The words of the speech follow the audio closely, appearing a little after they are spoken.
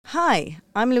Hi,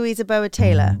 I'm Louisa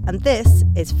Boa-Taylor, and this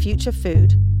is Future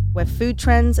Food, where food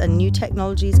trends and new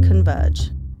technologies converge.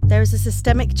 There is a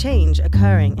systemic change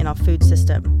occurring in our food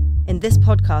system. In this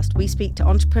podcast, we speak to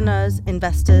entrepreneurs,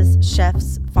 investors,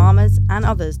 chefs, farmers, and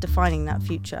others defining that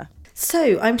future.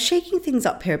 So I'm shaking things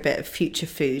up here a bit of Future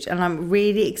Food, and I'm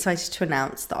really excited to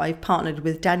announce that I've partnered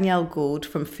with Danielle Gould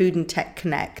from Food and Tech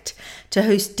Connect to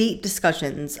host deep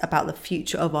discussions about the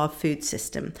future of our food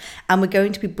system. And we're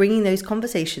going to be bringing those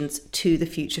conversations to the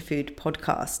Future Food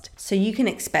podcast. So you can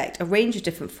expect a range of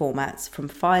different formats, from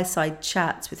fireside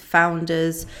chats with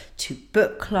founders to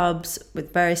book clubs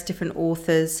with various different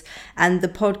authors. And the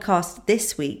podcast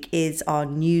this week is our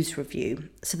news review.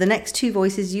 So the next two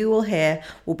voices you will hear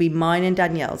will be mine and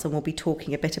Danielle's, and we'll be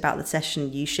talking a bit about the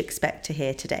session you should expect to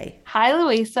hear today. Hi,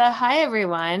 Louisa. Hi,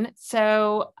 everyone.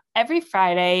 So every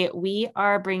Friday, we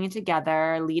are bringing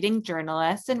together leading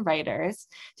journalists and writers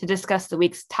to discuss the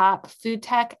week's top food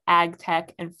tech, ag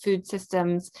tech, and food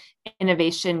systems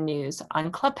innovation news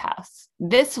on Clubhouse.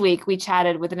 This week, we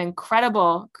chatted with an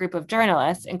incredible group of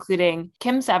journalists, including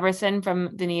Kim Severson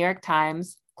from the New York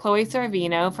Times, Chloe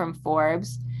Sorvino from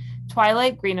Forbes,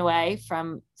 Twilight Greenaway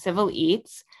from Civil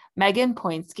Eats, Megan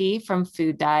Poinski from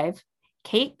Food Dive,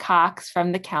 Kate Cox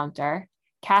from The Counter,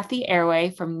 Kathy Airway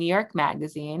from New York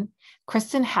Magazine,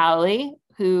 Kristen Howley,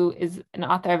 who is an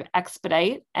author of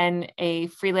Expedite and a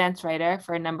freelance writer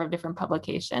for a number of different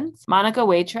publications, Monica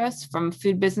Waitrose from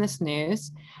Food Business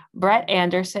News, Brett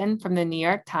Anderson from the New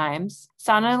York Times,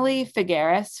 Sonali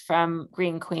Figueres from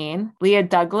Green Queen, Leah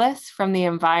Douglas from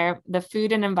the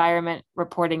Food and Environment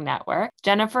Reporting Network,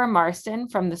 Jennifer Marston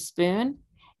from The Spoon,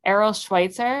 Errol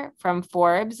Schweitzer from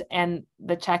Forbes and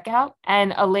The Checkout,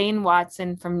 and Elaine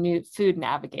Watson from New Food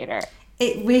Navigator.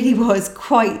 It really was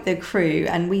quite the crew,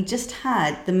 and we just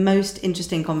had the most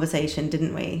interesting conversation,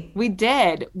 didn't we? We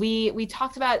did. We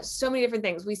talked about so many different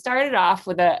things. We started off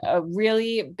with a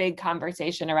really big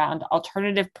conversation around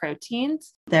alternative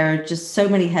proteins. There are just so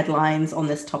many headlines on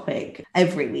this topic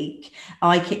every week.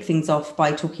 I kick things off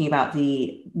by talking about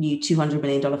the new $200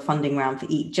 million funding round for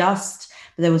Eat Just.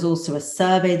 But there was also a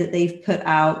survey that they've put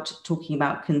out talking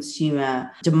about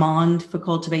consumer demand for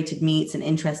cultivated meats and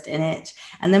interest in it.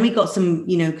 And then we got some,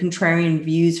 contrarian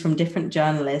views from different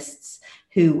journalists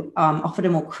who offered a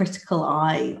more critical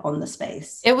eye on the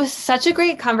space. It was such a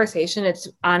great conversation. It's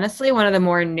honestly one of the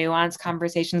more nuanced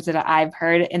conversations that I've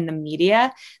heard in the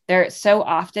media. There so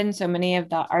often, so many of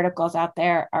the articles out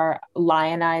there are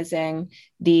lionizing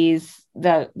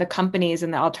the companies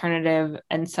in the alternative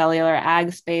and cellular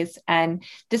ag space. And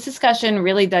this discussion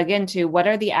really dug into what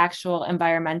are the actual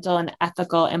environmental and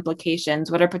ethical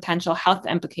implications? What are potential health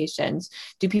implications?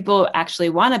 Do people actually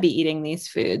want to be eating these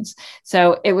foods?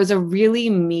 So it was a really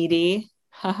meaty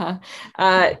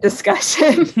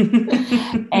discussion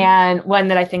and one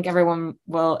that I think everyone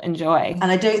will enjoy.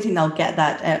 And I don't think they'll get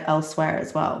that elsewhere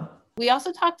as well. We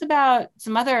also talked about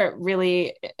some other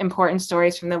really important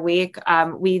stories from the week.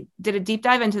 We did a deep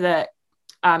dive into the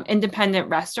independent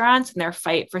restaurants and their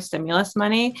fight for stimulus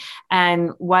money,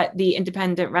 and what the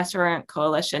Independent Restaurant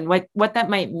Coalition, what that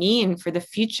might mean for the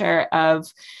future of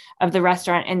the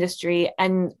restaurant industry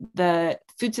and the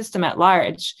food system at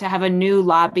large, to have a new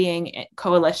lobbying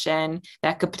coalition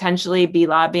that could potentially be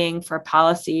lobbying for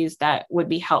policies that would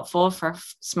be helpful for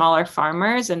smaller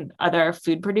farmers and other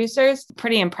food producers.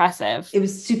 Pretty impressive. It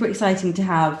was super exciting to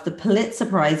have the Pulitzer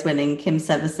Prize winning Kim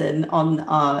Severson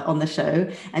on the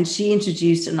show. And she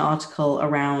introduced an article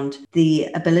around the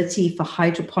ability for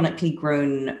hydroponically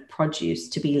grown produce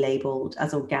to be labeled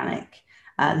as organic.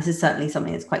 This is certainly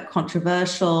something that's quite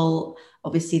controversial.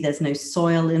 Obviously, there's no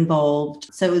soil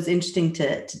involved. So it was interesting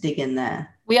to dig in there.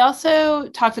 We also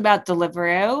talked about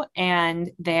Deliveroo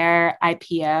and their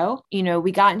IPO.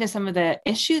 We got into some of the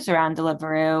issues around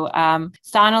Deliveroo.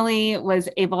 Sonali was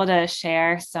able to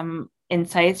share some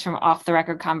insights from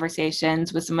off-the-record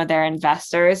conversations with some of their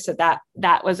investors. So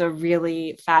that was a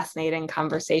really fascinating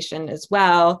conversation as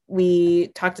well. We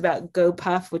talked about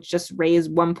GoPuff, which just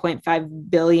raised $1.5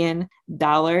 billion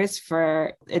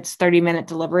for its 30-minute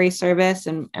delivery service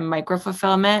and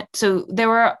micro-fulfillment. So there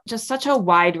were just such a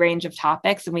wide range of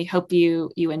topics, and we hope you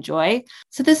enjoy.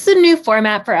 So this is a new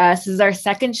format for us. This is our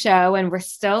second show, and we're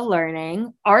still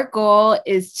learning. Our goal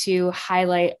is to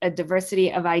highlight a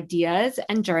diversity of ideas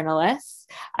and journalists.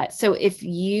 So if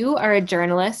you are a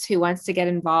journalist who wants to get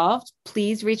involved,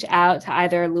 please reach out to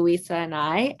either Louisa and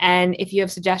I. And if you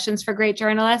have suggestions for great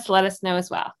journalists, let us know as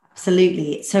well.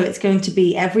 Absolutely. So it's going to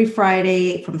be every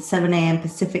Friday from 7 a.m.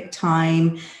 Pacific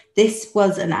time This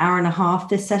was an hour and a half,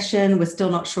 this session. We're still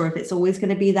not sure if it's always going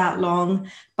to be that long,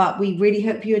 but we really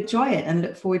hope you enjoy it and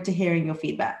look forward to hearing your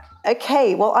feedback.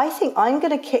 Okay, well, I think I'm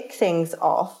going to kick things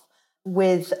off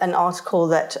with an article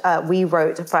that we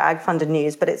wrote for AgFunded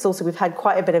News, but it's also, we've had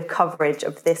quite a bit of coverage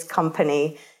of this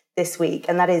company this week,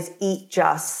 and that is Eat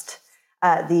Just,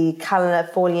 the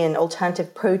Californian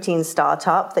alternative protein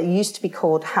startup that used to be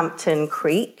called Hampton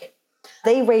Creek.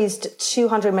 They raised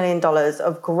 $200 million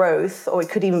of growth, or it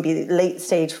could even be late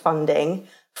stage funding,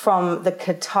 from the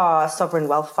Qatar Sovereign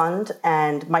Wealth Fund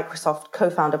and Microsoft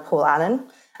co-founder Paul Allen.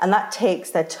 And that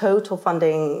takes their total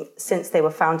funding since they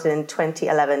were founded in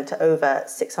 2011 to over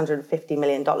 $650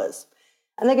 million.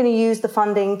 And they're going to use the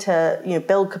funding to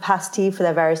build capacity for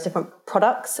their various different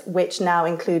products, which now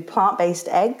include plant-based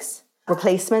eggs,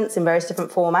 replacements in various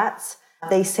different formats.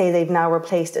 They say they've now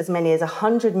replaced as many as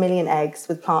 100 million eggs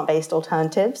with plant-based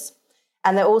alternatives.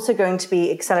 And they're also going to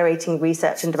be accelerating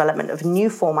research and development of new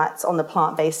formats on the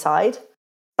plant-based side.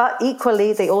 But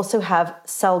equally, they also have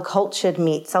cell-cultured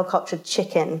meat, cell-cultured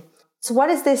chicken. So why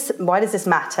does this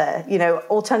matter?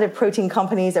 Alternative protein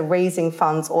companies are raising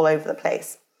funds all over the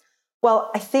place.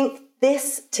 Well, I think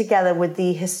this, together with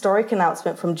the historic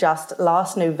announcement from Just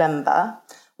last November,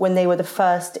 when they were the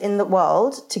first in the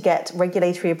world to get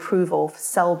regulatory approval for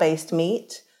cell-based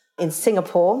meat in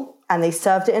Singapore, and they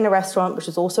served it in a restaurant, which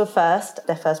was also a first.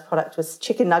 Their first product was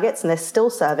chicken nuggets, and they're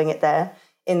still serving it there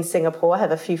in Singapore. I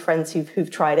have a few friends who've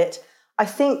tried it. I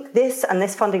think this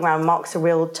funding round marks a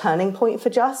real turning point for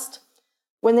Just.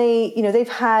 When they've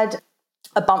had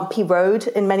a bumpy road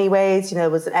in many ways. There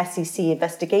was an SEC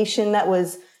investigation that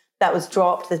was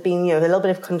dropped. There's been a little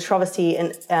bit of controversy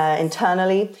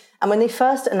internally. And when they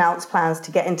first announced plans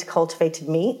to get into cultivated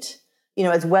meat,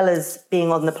 as well as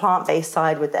being on the plant-based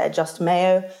side with their Just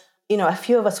Mayo, a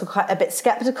few of us were quite a bit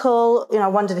skeptical. I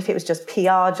wondered if it was just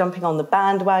PR jumping on the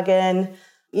bandwagon.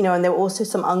 And there were also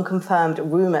some unconfirmed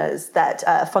rumors that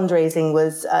fundraising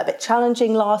was a bit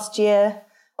challenging last year.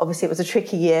 Obviously, it was a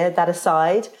tricky year, that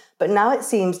aside. But now it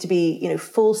seems to be,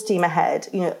 full steam ahead,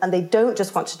 and they don't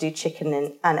just want to do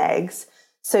chicken and eggs.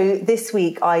 So this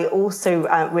week, I also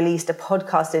released a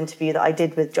podcast interview that I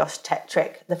did with Josh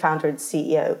Tetrick, the founder and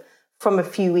CEO, from a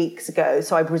few weeks ago.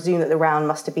 So I presume that the round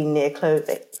must have been near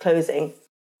closing.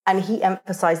 And he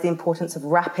emphasized the importance of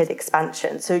rapid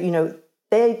expansion. So,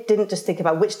 they didn't just think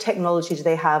about which technology do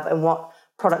they have and what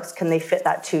products can they fit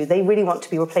that to. They really want to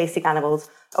be replacing animals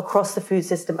across the food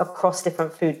system, across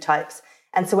different food types.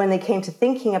 And so when they came to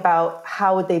thinking about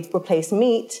how would they replace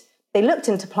meat, they looked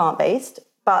into plant-based,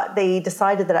 but they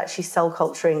decided that actually cell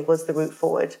culturing was the route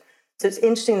forward. So it's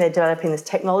interesting they're developing this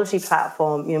technology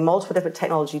platform, multiple different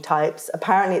technology types.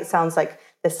 Apparently, it sounds like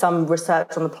there's some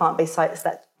research on the plant-based sites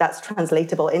that's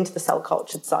translatable into the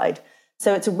cell-cultured side.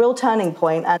 So it's a real turning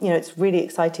point, and it's really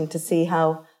exciting to see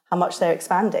how much they're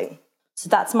expanding. So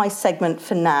that's my segment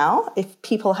for now. If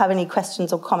people have any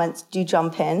questions or comments, do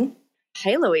jump in.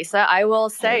 Hey, Louisa. I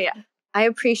will say I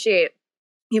appreciate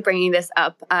you bringing this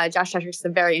up. Josh Tetrick is a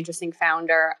very interesting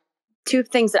founder. Two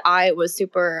things that I was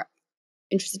super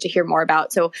interested to hear more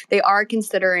about. So they are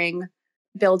considering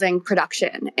building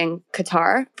production in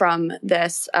Qatar from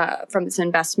this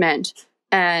investment,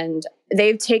 and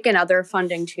they've taken other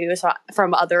funding too, so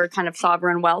from other kind of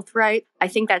sovereign wealth, right? I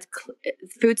think that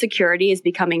food security is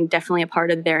becoming definitely a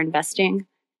part of their investing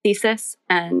thesis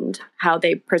and how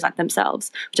they present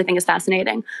themselves, which I think is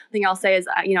fascinating. The thing I'll say is,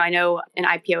 I know an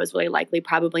IPO is really likely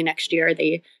probably next year.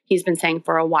 He's been saying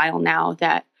for a while now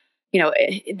that,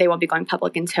 they won't be going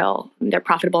public until they're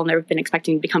profitable, and they've been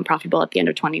expecting to become profitable at the end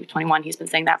of 2021. He's been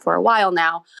saying that for a while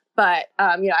now. But,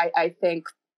 I think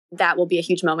that will be a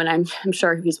huge moment. I'm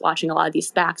sure he's watching a lot of these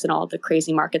SPACs and all of the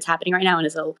crazy markets happening right now and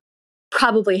is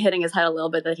probably hitting his head a little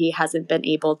bit that he hasn't been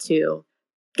able to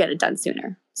get it done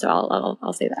sooner. So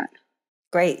I'll say that.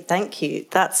 Great, thank you.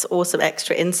 That's awesome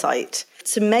extra insight.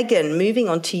 So Megan, moving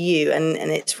on to you, and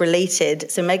it's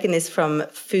related. So Megan is from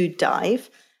Food Dive,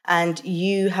 and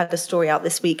you had a story out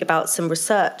this week about some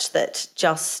research that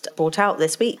Just brought out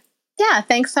this week. Yeah,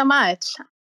 thanks so much.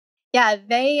 Yeah,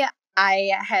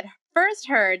 I had first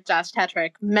heard Josh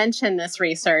Tetrick mention this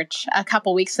research a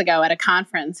couple weeks ago at a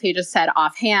conference. He just said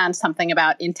offhand something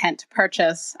about intent to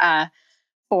purchase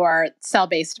for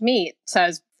cell-based meat. So I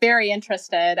was very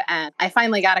interested, and I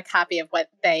finally got a copy of what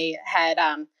they had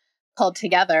pulled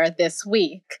together this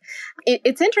week.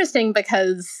 It's interesting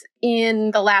because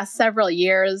in the last several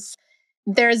years,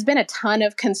 there's been a ton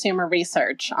of consumer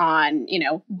research on,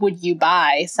 would you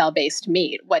buy cell-based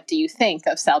meat? What do you think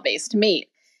of cell-based meat?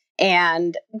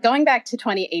 And going back to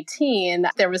 2018,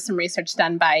 there was some research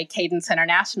done by Cadence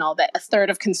International that a third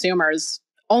of consumers,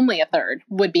 only a third,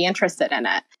 would be interested in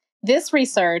it. This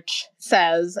research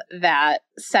says that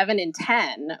 7 in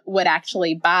 10 would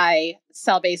actually buy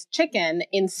cell-based chicken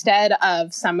instead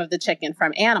of some of the chicken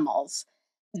from animals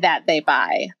that they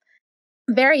buy.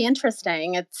 Very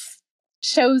interesting. It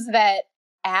shows that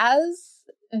as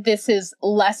this is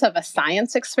less of a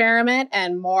science experiment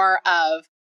and more of,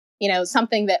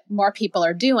 something that more people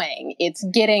are doing, it's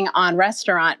getting on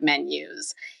restaurant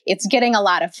menus. It's getting a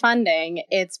lot of funding.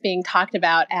 It's being talked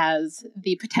about as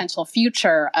the potential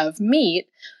future of meat.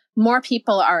 More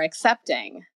people are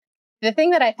accepting. The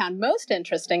thing that I found most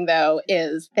interesting, though,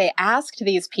 is they asked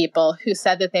these people who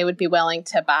said that they would be willing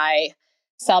to buy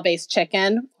cell-based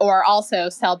chicken or also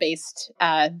cell-based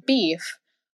beef,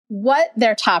 what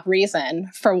their top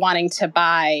reason for wanting to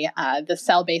buy the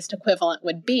cell-based equivalent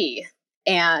would be.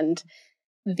 And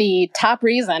the top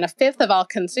reason, a fifth of all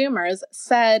consumers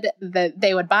said that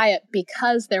they would buy it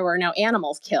because there were no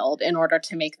animals killed in order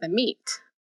to make the meat.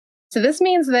 So this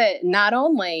means that not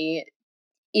only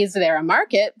is there a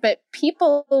market, but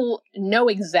people know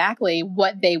exactly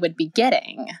what they would be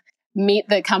getting. Meat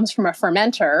that comes from a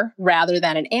fermenter rather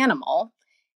than an animal.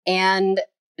 And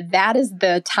that is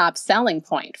the top selling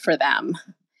point for them.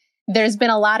 There's been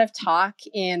a lot of talk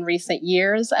in recent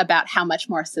years about how much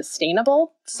more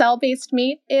sustainable cell-based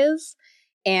meat is.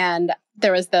 And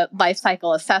there was the life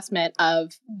cycle assessment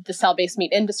of the cell-based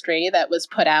meat industry that was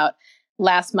put out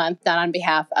last month, done on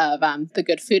behalf of the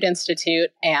Good Food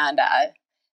Institute and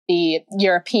the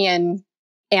European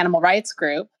Animal Rights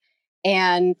Group.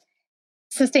 And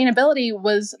sustainability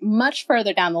was much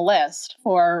further down the list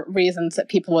for reasons that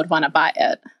people would want to buy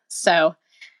it. So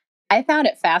I found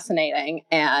it fascinating.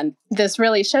 And this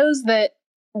really shows that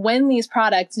when these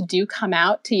products do come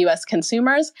out to U.S.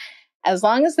 consumers, as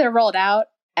long as they're rolled out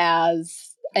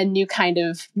as a new kind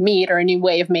of meat or a new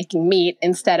way of making meat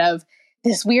instead of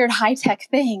this weird high-tech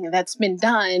thing that's been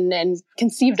done and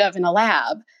conceived of in a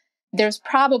lab, there's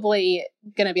probably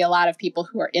going to be a lot of people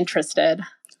who are interested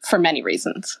for many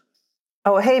reasons.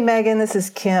 Oh, hey, Megan, this is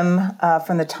Kim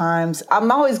from The Times.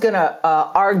 I'm always going to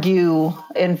argue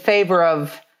in favor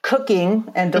of cooking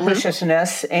and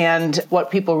deliciousness and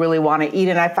what people really want to eat.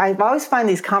 And I always find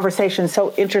these conversations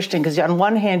so interesting because on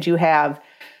one hand, you have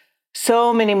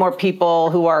so many more people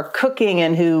who are cooking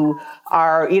and who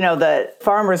are, the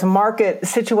farmers market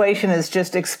situation has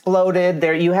just exploded.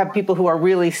 There you have people who are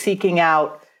really seeking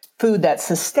out food that's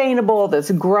sustainable, that's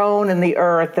grown in the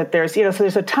earth, that there's, so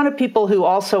there's a ton of people who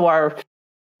also are,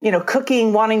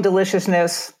 cooking, wanting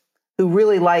deliciousness, who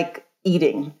really like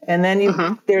eating. And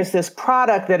then there's this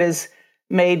product that is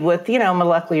made with,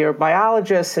 molecular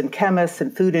biologists and chemists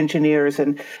and food engineers.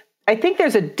 And I think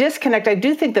there's a disconnect. I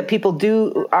do think that people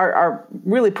are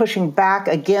really pushing back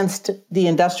against the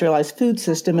industrialized food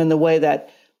system in the way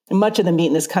that much of the meat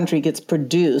in this country gets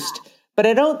produced. But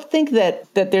I don't think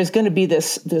that there's going to be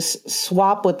this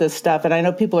swap with this stuff. And I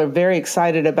know people are very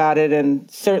excited about it. And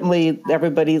certainly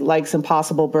everybody likes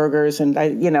Impossible Burgers. And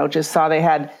I, just saw they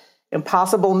had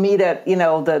Impossible meat at,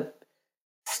 the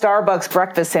Starbucks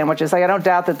breakfast sandwiches. Like, I don't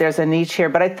doubt that there's a niche here.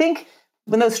 But I think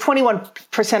when those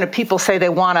 21% of people say they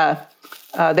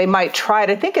might try it,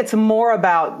 I think it's more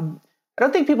about, I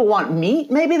don't think people want meat.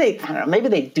 Maybe they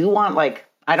do want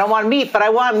I don't want meat, but I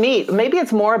want meat. Maybe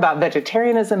it's more about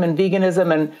vegetarianism and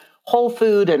veganism and whole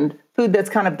food and food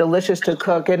that's kind of delicious to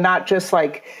cook and not just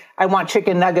I want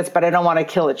chicken nuggets, but I don't want to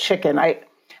kill a chicken. I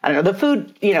don't know. The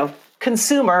food, the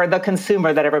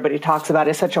consumer that everybody talks about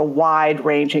is such a wide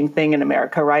ranging thing in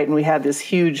America, right? And we have this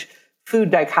huge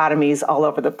food dichotomies all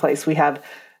over the place. We have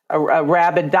a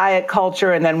rabid diet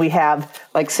culture, and then we have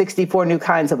 64 new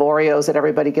kinds of Oreos that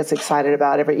everybody gets excited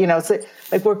about.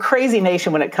 It's we're a crazy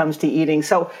nation when it comes to eating.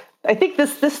 So I think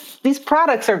these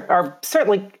products are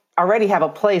certainly already have a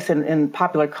place in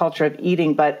popular culture of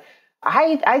eating, but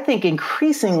I think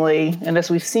increasingly, and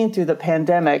as we've seen through the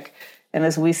pandemic, and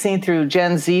as we've seen through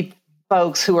Gen Z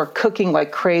folks who are cooking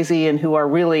like crazy and who are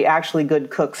really actually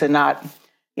good cooks and not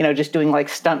just doing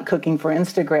stunt cooking for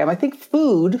Instagram. I think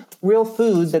real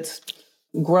food that's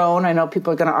grown, I know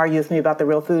people are going to argue with me about the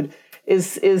real food,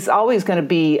 is always going to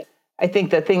be, I think,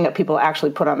 the thing that people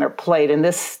actually put on their plate. And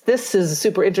this is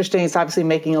super interesting. It's obviously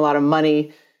making a lot of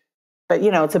money, but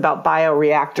it's about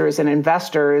bioreactors and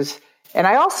investors. And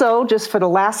I also, just for the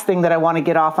last thing that I want to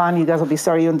get off on, you guys will be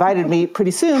sorry you invited me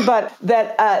pretty soon, but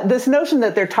that this notion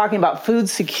that they're talking about food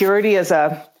security as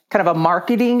a kind of a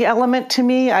marketing element to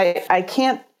me, I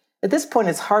can't. At this point,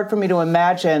 it's hard for me to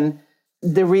imagine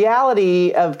the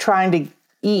reality of trying to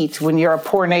eat when you're a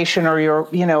poor nation or you're,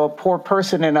 a poor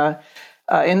person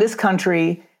in this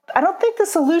country. I don't think the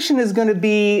solution is going to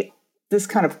be this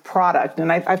kind of product.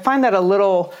 And I find that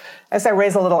as I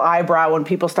raise a little eyebrow when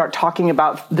people start talking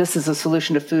about this as a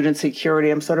solution to food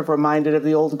insecurity, I'm sort of reminded of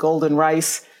the old golden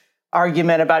rice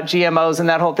argument about GMOs and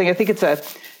that whole thing. I think it's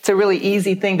a really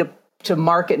easy thing to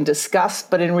market and discuss,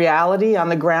 but in reality, on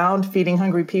the ground, feeding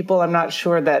hungry people, I'm not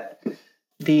sure that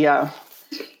the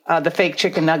fake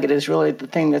chicken nugget is really the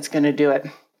thing that's going to do it.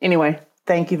 Anyway,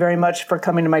 thank you very much for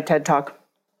coming to my TED Talk.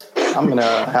 I'm going to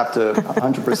have to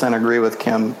 100% agree with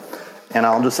Kim, and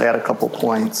I'll just add a couple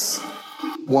points.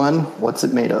 One, what's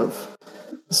it made of?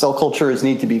 Cell cultures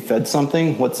need to be fed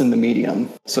something. What's in the medium?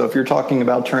 So if you're talking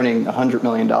about turning $100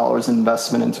 million in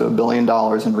investment into $1 billion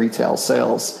in retail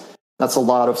sales, that's a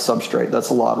lot of substrate. That's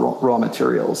a lot of raw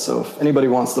materials. So if anybody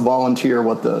wants to volunteer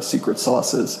what the secret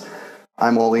sauce is,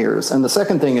 I'm all ears. And the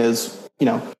second thing is,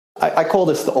 I call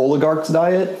this the oligarch's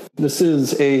diet. This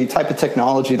is a type of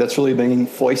technology that's really being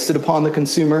foisted upon the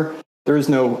consumer. There is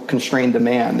no constrained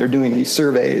demand. They're doing these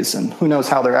surveys, and who knows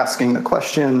how they're asking the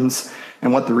questions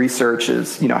and what the research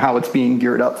is, how it's being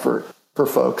geared up for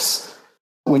folks.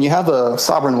 When you have a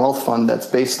sovereign wealth fund that's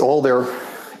based all their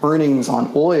earnings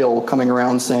on oil coming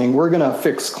around saying, we're going to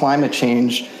fix climate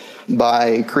change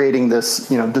by creating this,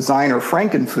 designer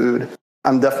frankenfood,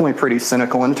 I'm definitely pretty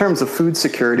cynical. In terms of food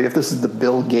security, if this is the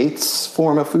Bill Gates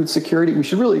form of food security, we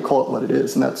should really call it what it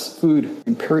is, and that's food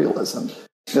imperialism.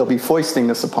 They'll be foisting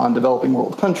this upon developing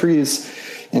world countries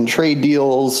in trade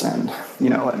deals and,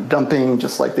 and dumping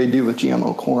just like they do with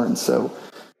GMO corn. So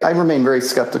I remain very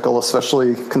skeptical,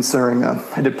 especially considering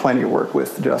I did plenty of work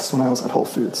with Jess when I was at Whole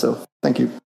Foods. So thank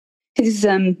you. This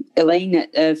is Elaine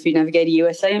at Food Navigator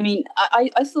USA. I mean,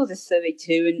 I saw this survey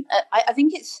too, and I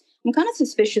think I'm kind of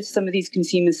suspicious of some of these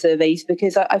consumer surveys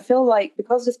because I feel like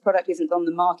because this product isn't on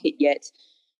the market yet,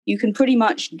 you can pretty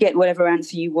much get whatever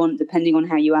answer you want depending on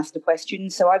how you ask the question.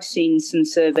 So I've seen some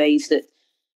surveys that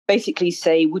basically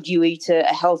say, would you eat a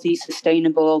healthy,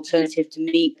 sustainable alternative to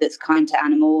meat that's kind to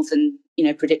animals? And,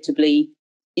 predictably,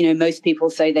 most people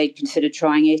say they'd consider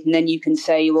trying it. And then you can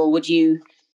say, well, would you,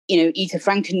 eat a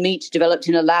frankenmeat developed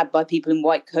in a lab by people in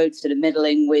white coats that are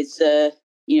meddling with the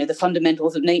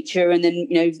fundamentals of nature, and then,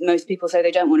 most people say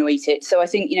they don't want to eat it. So I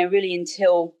think, really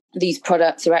until these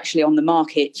products are actually on the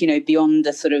market, beyond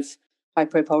the sort of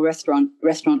high-profile restaurant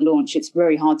launch, it's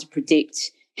very hard to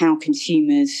predict how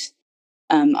consumers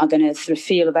are going to sort of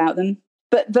feel about them.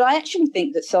 But I actually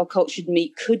think that cell-cultured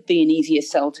meat could be an easier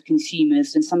sell to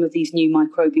consumers than some of these new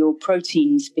microbial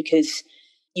proteins, because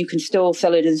you can still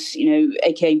sell it as,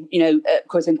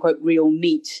 quote-unquote real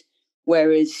meat.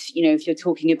 Whereas, if you're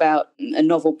talking about a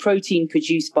novel protein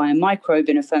produced by a microbe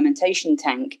in a fermentation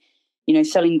tank,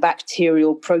 selling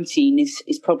bacterial protein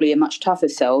is probably a much tougher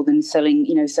sell than selling,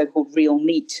 so-called real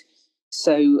meat.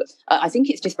 So I think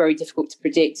it's just very difficult to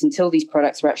predict until these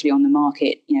products are actually on the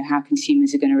market, how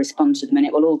consumers are going to respond to them. And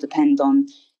it will all depend on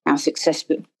how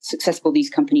successful these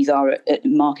companies are at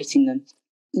marketing them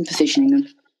and positioning them.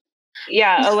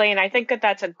 Yeah, Elaine, I think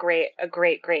that's a great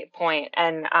point.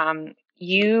 And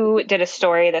you did a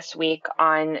story this week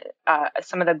on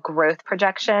some of the growth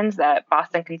projections that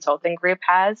Boston Consulting Group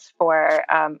has for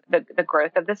the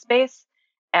growth of the space,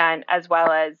 and as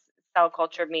well as cell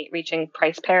culture meat reaching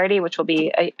price parity, which will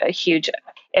be a huge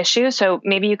issue. So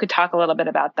maybe you could talk a little bit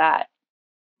about that.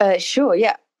 Sure,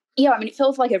 yeah. Yeah, I mean, it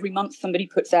feels like every month somebody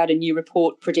puts out a new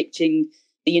report predicting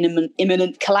the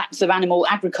imminent collapse of animal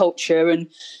agriculture, and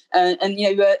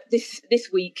this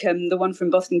week the one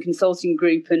from Boston Consulting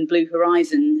Group and Blue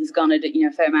Horizon has garnered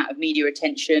a fair amount of media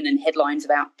attention and headlines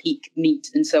about peak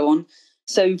meat and so on.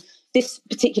 So this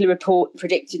particular report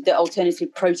predicted that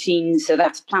alternative proteins, so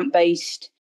that's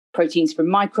plant-based proteins from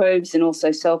microbes and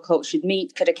also cell-cultured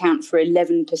meat, could account for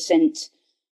 11%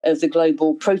 of the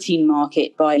global protein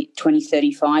market by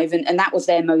 2035. And that was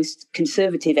their most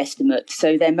conservative estimate.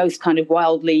 So their most kind of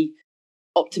wildly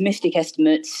optimistic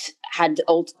estimates had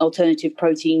alternative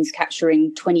proteins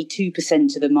capturing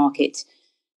 22% of the market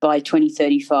by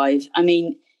 2035. I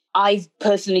mean, I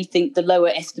personally think the lower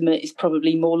estimate is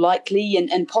probably more likely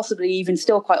and possibly even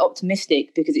still quite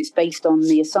optimistic, because it's based on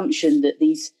the assumption that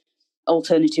these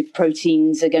alternative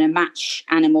proteins are going to match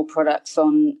animal products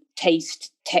on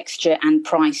taste, texture and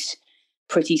price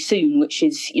pretty soon, which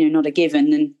is, not a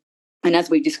given. And as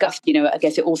we've discussed, I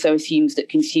guess it also assumes that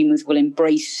consumers will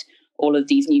embrace all of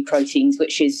these new proteins,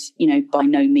 which is, by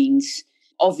no means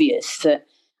obvious.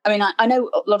 I know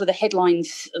a lot of the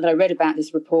headlines that I read about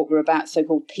this report were about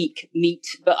so-called peak meat,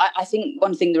 but I think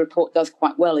one thing the report does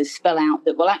quite well is spell out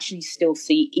that we'll actually still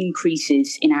see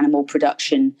increases in animal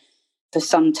production for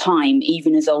some time,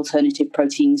 even as alternative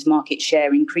proteins market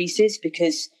share increases,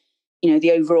 because,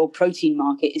 the overall protein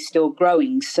market is still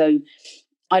growing. So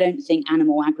I don't think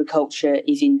animal agriculture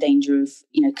is in danger of,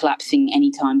 collapsing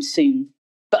anytime soon.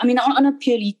 But I mean, on a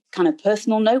purely kind of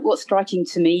personal note, what's striking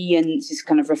to me, and this is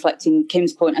kind of reflecting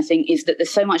Kim's point, I think, is that there's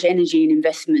so much energy and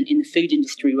investment in the food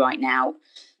industry right now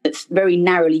that's very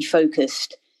narrowly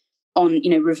focused on,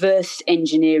 reverse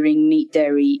engineering meat,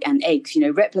 dairy and eggs,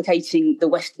 replicating the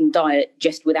Western diet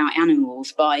just without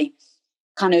animals by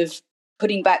kind of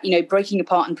putting back, breaking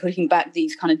apart and putting back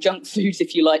these kind of junk foods,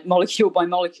 if you like, molecule by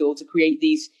molecule to create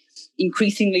these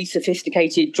increasingly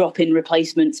sophisticated drop-in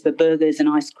replacements for burgers and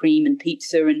ice cream and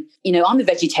pizza. And, I'm a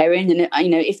vegetarian, and,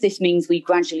 if this means we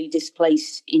gradually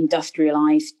displace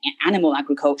industrialized animal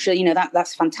agriculture,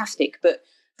 that's fantastic. But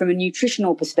from a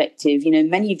nutritional perspective,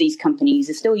 many of these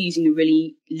companies are still using a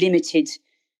really limited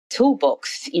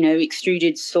toolbox,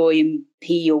 extruded soy and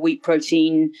pea or wheat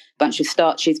protein, bunch of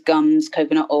starches, gums,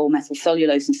 coconut oil, methyl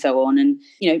cellulose, and so on. And,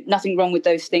 nothing wrong with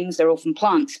those things. They're all from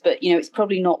plants. But, it's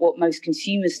probably not what most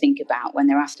consumers think about when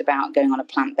they're asked about going on a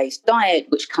plant-based diet,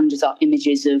 which conjures up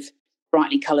images of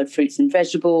brightly coloured fruits and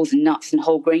vegetables and nuts and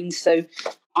whole grains. So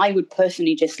I would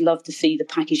personally just love to see the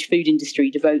packaged food industry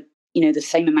devote, the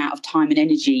same amount of time and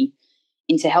energy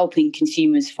into helping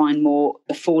consumers find more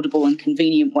affordable and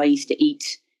convenient ways to eat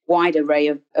wide array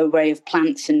of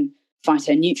plants and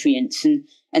phytonutrients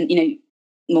and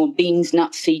more beans,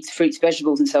 nuts, seeds, fruits,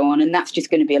 vegetables, and so on. And that's just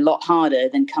going to be a lot harder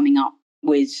than coming up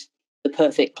with the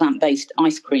perfect plant-based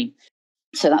ice cream.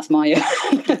 So that's my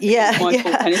full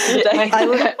tennis today.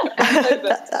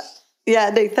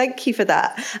 Thank you for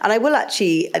that. And I will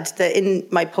actually, in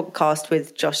my podcast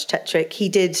with Josh Tetrick, he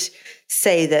did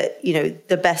say that,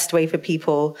 the best way for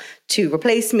people to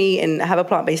replace meat and have a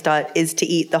plant-based diet is to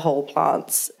eat the whole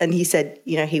plants. And he said,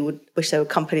 he would wish a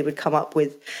company would come up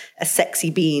with a sexy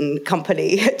bean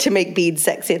company to make beans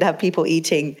sexy and have people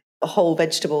eating whole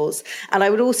vegetables. And I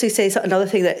would also say another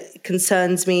thing that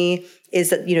concerns me is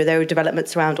that, there are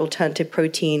developments around alternative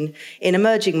protein in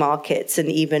emerging markets and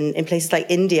even in places like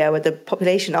India, where the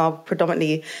population are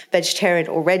predominantly vegetarian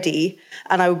already.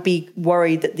 And I would be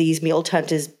worried that these meat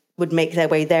alternatives would make their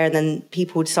way there, and then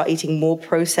people would start eating more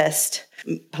processed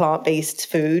plant-based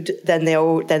food than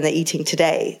they're eating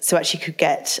today. So actually could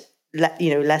get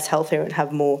less healthier and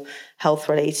have more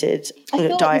health-related,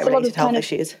 diet-related health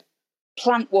issues.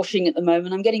 Plant washing at the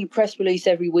moment. I'm getting a press release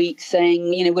every week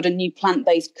saying, what a new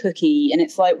plant-based cookie. And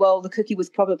it's like, well, the cookie was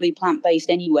probably plant-based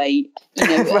anyway,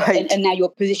 right. and now you're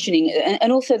positioning it.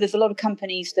 And also there's a lot of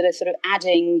companies that are sort of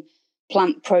adding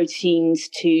plant proteins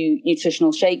to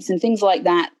nutritional shakes and things like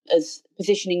that as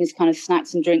positioning as kind of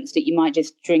snacks and drinks that you might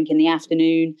just drink in the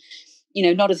afternoon,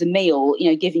 not as a meal,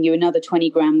 giving you another 20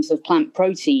 grams of plant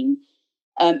protein.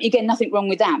 Again, nothing wrong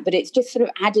with that, but it's just sort of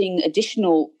adding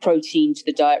additional protein to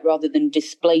the diet rather than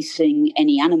displacing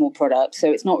any animal product.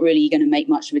 So it's not really going to make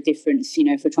much of a difference,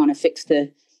 if we're trying to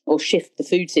shift the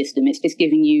food system. It's just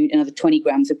giving you another 20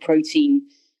 grams of protein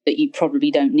that you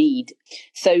probably don't need.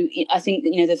 So I think,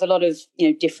 there's a lot of,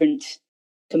 different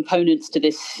components to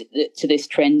this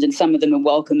trend, and some of them are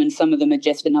welcome and some of them are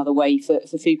just another way for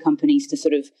food companies to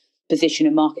sort of position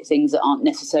and market things that aren't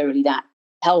necessarily that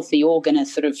healthy or going to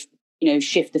sort of,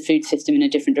 shift the food system in a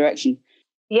different direction.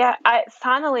 Yeah,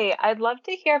 Sonali, I'd love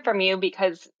to hear from you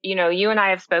because, you and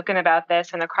I have spoken about this,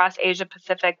 and across Asia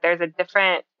Pacific, there's a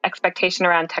different expectation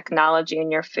around technology in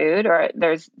your food, or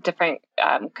there's different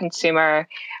consumer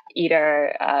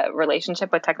eater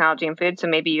relationship with technology and food. So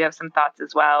maybe you have some thoughts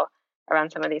as well around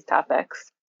some of these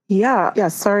topics. Yeah.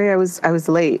 Sorry, I was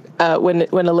late. When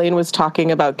Elaine was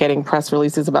talking about getting press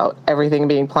releases about everything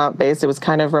being plant-based, it was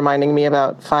kind of reminding me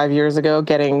about 5 years ago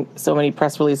getting so many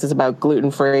press releases about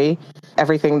gluten-free,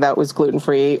 everything that was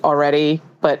gluten-free already,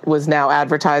 but was now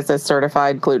advertised as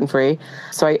certified gluten-free.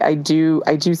 So I do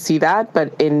see that,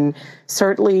 but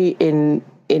certainly in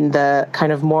the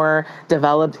kind of more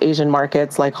developed Asian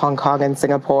markets like Hong Kong and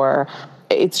Singapore,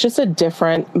 it's just a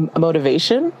different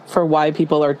motivation for why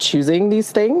people are choosing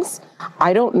these things.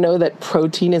 I don't know that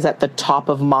protein is at the top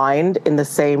of mind in the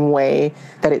same way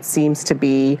that it seems to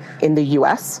be in the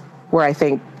US, where I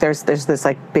think there's this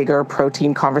like bigger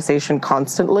protein conversation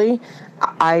constantly.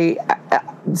 I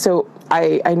know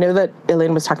that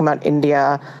Elaine was talking about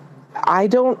India. I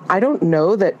don't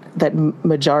know that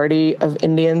majority of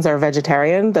Indians are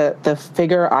vegetarian. The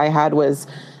figure I had was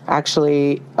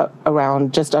actually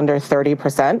around just under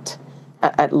 30%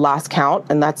 at last count,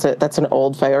 and that's an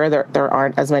old figure. There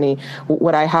aren't as many.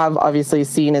 What I have obviously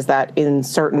seen is that in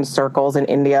certain circles in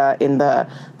India, in the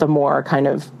more kind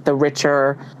of the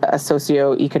richer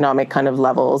socioeconomic kind of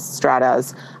levels,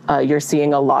 stratas, you're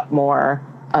seeing a lot more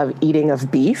of eating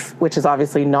of beef, which is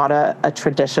obviously not a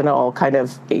traditional kind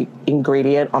of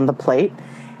ingredient on the plate.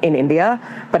 in India.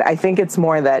 But I think it's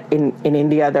more that in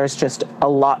India, there's just a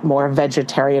lot more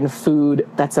vegetarian food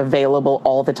that's available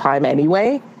all the time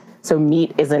anyway. So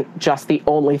meat isn't just the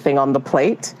only thing on the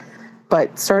plate.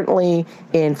 But certainly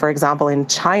for example, in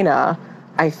China,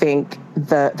 I think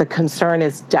the concern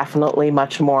is definitely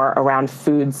much more around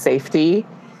food safety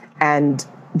and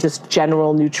just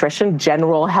general nutrition,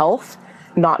 general health,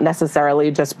 not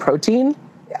necessarily just protein.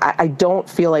 I don't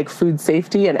feel like food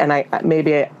safety, and I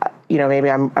maybe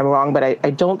I'm wrong, but I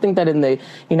don't think that in the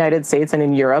United States and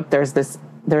in Europe there's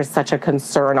such a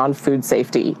concern on food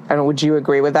safety. And would you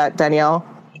agree with that, Danielle?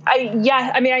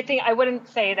 I think I wouldn't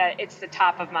say that it's the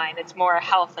top of mind. It's more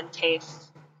health and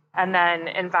taste, and then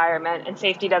environment, and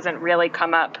safety doesn't really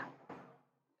come up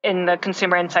in the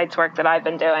consumer insights work that I've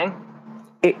been doing.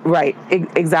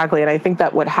 Exactly. And I think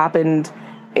that what happened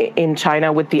in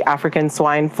China with the African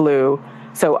swine flu,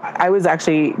 so I was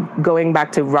actually going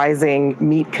back to rising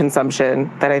meat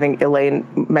consumption that I think Elaine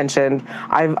mentioned.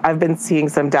 I've been seeing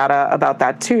some data about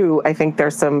that too. I think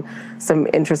there's some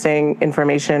interesting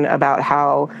information about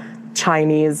how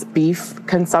Chinese beef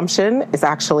consumption is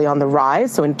actually on the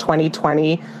rise. So in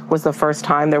 2020 was the first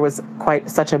time there was quite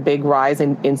such a big rise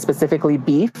in specifically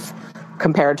beef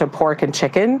compared to pork and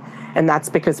chicken. And that's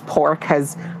because pork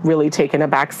has really taken a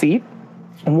back seat.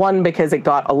 One, because it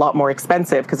got a lot more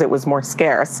expensive because it was more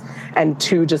scarce. And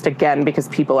two, just again, because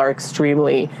people are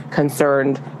extremely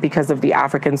concerned because of the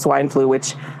African swine flu,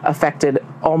 which affected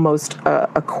almost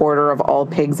a quarter of all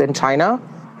pigs in China.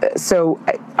 So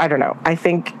I don't know. I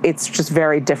think it's just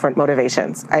very different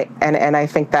motivations. And I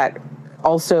think that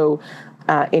also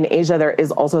in Asia, there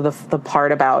is also the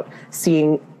part about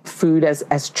seeing food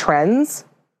as trends.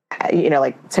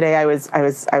 Like today I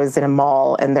was in a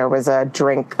mall and there was a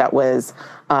drink that was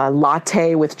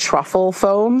latte with truffle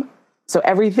foam. So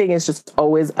everything is just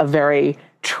always a very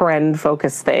trend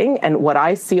focused thing. And what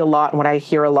I see a lot and what I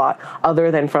hear a lot,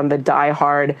 other than from the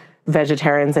diehard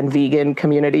vegetarians and vegan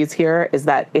communities here, is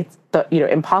that it's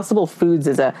Impossible Foods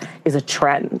is a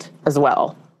trend as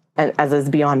well, and as is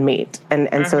Beyond Meat.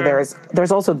 And so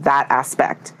there's also that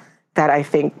aspect that I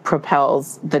think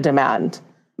propels the demand.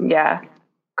 Yeah.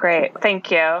 Great.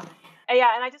 Thank you.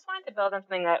 And I just wanted to build on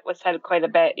something that was said quite a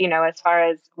bit, as far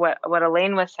as what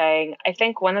Elaine was saying. I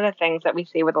think one of the things that we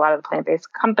see with a lot of the plant-based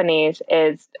companies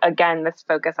is, again, this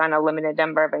focus on a limited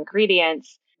number of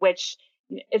ingredients, which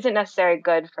isn't necessarily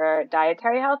good for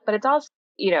dietary health, but it's also,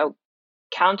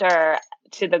 counter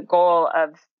to the goal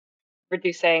of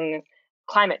reducing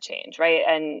climate change, right?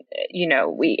 And,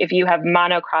 if you have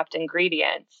monocropped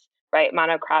ingredients, right,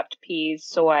 monocropped peas,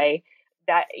 soy,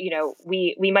 that,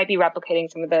 we might be replicating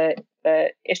some of the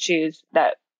issues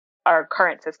that our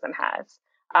current system has,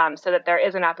 so that there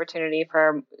is an opportunity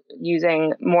for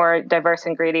using more diverse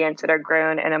ingredients that are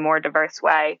grown in a more diverse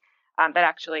way, that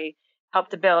actually help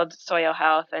to build soil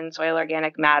health and soil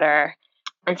organic matter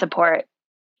and support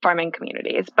farming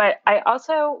communities. But I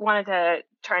also wanted to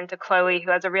turn to Chloe, who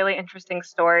has a really interesting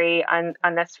story on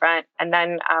this front. And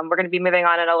then we're going to be moving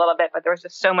on in a little bit, but there was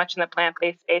just so much in the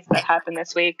plant-based space that happened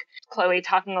this week. Chloe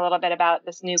talking a little bit about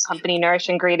this new company, Nourish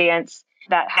Ingredients,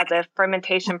 that has a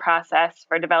fermentation process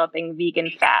for developing vegan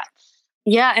fats.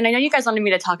 Yeah, and I know you guys wanted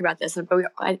me to talk about this, but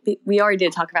we already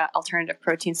did talk about alternative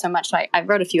protein so much. So I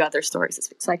wrote a few other stories this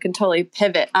week, so I can totally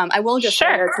pivot. I will just say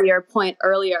to your point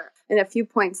earlier, and a few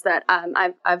points that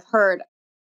I've heard.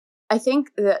 I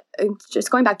think that just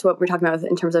going back to what we're talking about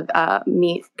in terms of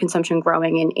meat consumption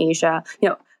growing in Asia,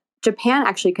 Japan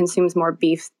actually consumes more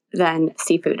beef than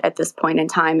seafood at this point in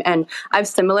time. And I've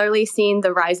similarly seen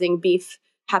the rising beef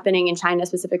happening in China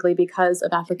specifically because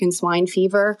of African swine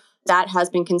fever. That has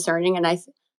been concerning. And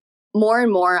more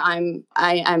and more,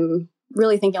 I'm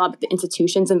really thinking about the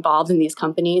institutions involved in these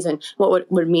companies and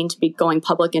what would mean to be going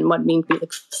public and what would mean to be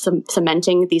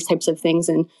cementing these types of things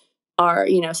in our,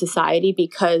 society.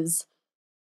 Because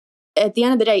at the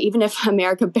end of the day, even if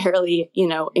America barely,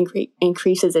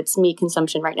 increases its meat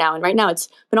consumption right now, and right now it's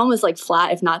been almost like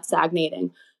flat, if not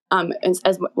stagnating,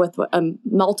 as with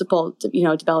multiple,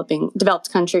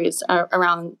 developed countries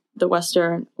around the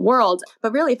Western world.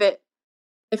 But really,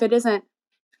 if it isn't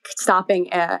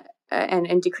stopping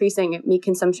and decreasing meat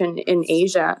consumption in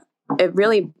Asia, it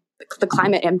really, the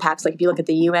climate impacts, like if you look at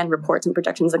the UN reports and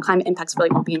projections, the climate impacts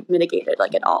really won't be mitigated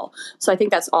at all. So I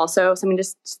think that's also something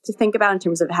just to think about in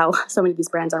terms of how so many of these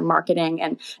brands are marketing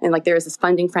and like there is this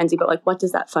funding frenzy, but what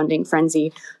does that funding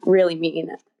frenzy really mean?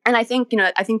 And I think,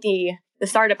 the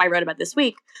startup I wrote about this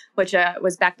week, which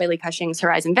was backed by Li Ka-shing's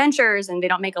Horizon Ventures, and they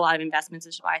don't make a lot of investments,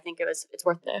 which is why I think it's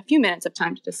worth a few minutes of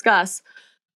time to discuss.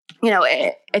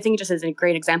 I think it just is a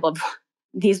great example of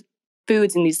these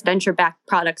foods and these venture-backed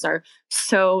products are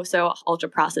so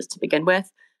ultra-processed to begin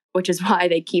with, which is why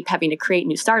they keep having to create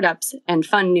new startups and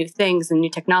fund new things and new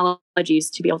technologies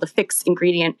to be able to fix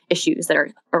ingredient issues that are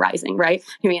arising, right?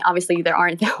 I mean, obviously there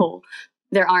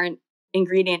aren't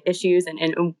ingredient issues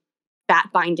and fat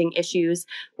binding issues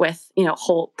with,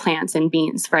 whole plants and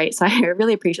beans, right? So I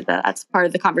really appreciate that. That's part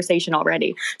of the conversation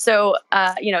already. So,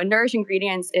 Nourish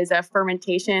Ingredients is a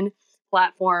fermentation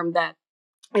platform that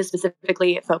is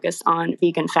specifically focused on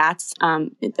vegan fats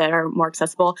that are more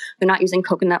accessible. They're not using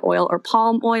coconut oil or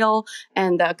palm oil.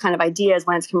 And the kind of idea is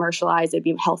when it's commercialized, it'd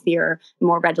be healthier,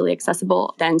 more readily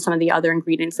accessible than some of the other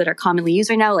ingredients that are commonly used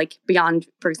right now, like Beyond,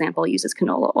 for example, uses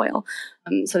canola oil.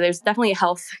 So there's definitely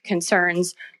health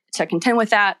concerns to contend with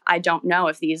that. I don't know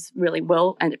if these really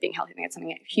will end up being healthy. I think it's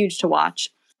something huge to watch.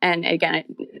 And again,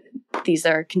 these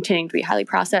are continuing to be highly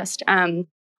processed.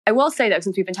 I will say, though,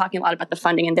 since we've been talking a lot about the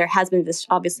funding, and there has been this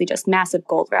obviously just massive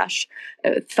gold rush,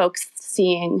 folks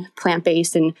seeing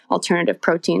plant-based and alternative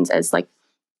proteins as like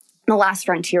the last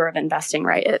frontier of investing,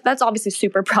 right? That's obviously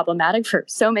super problematic for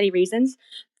so many reasons,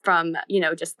 from,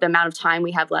 just the amount of time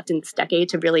we have left in this decade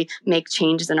to really make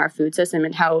changes in our food system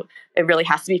and how it really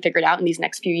has to be figured out in these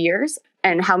next few years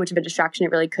and how much of a distraction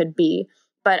it really could be.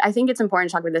 But I think it's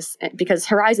important to talk about this because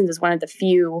Horizons is one of the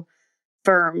few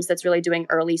firms that's really doing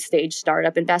early stage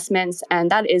startup investments.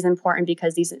 And that is important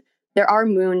because there are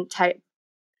moonshot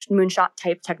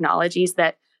type technologies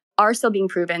that are still being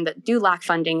proven that do lack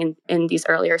funding in these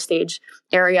earlier stage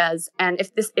areas. And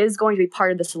if this is going to be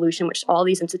part of the solution, which all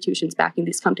these institutions backing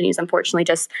these companies, unfortunately,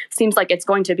 just seems like it's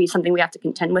going to be something we have to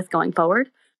contend with going forward.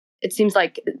 It seems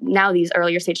like now these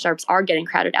earlier stage startups are getting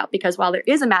crowded out because while there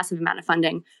is a massive amount of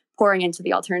funding pouring into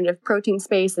the alternative protein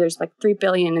space, there's like $3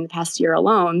 billion in the past year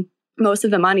alone. Most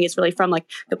of the money is really from like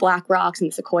the BlackRocks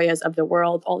and the Sequoias of the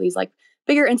world, all these like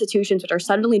bigger institutions which are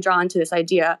suddenly drawn to this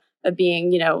idea of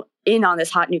being, in on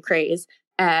this hot new craze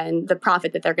and the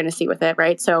profit that they're going to see with it,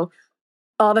 right? So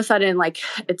all of a sudden, like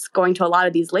it's going to a lot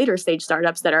of these later stage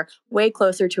startups that are way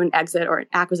closer to an exit or an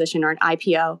acquisition or an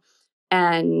IPO,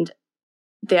 and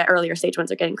the earlier stage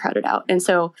ones are getting crowded out. And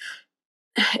so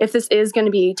if this is going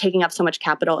to be taking up so much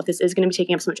capital, if this is going to be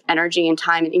taking up so much energy and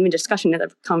time and even discussion of a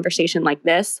conversation like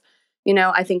this,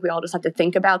 I think we all just have to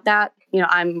think about that.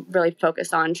 I'm really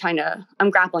focused on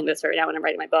I'm grappling with this right now when I'm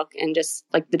writing my book and just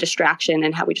like the distraction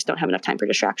and how we just don't have enough time for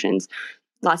distractions.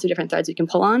 Lots of different threads we can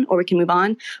pull on or we can move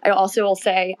on. I also will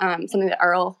say something that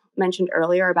Earl mentioned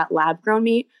earlier about lab grown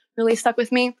meat really stuck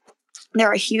with me. There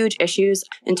are huge issues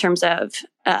in terms of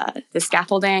the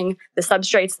scaffolding, the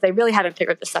substrates. They really haven't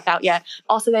figured this stuff out yet.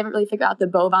 Also, they haven't really figured out the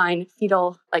bovine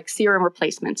fetal like serum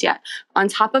replacements yet. On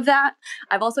top of that,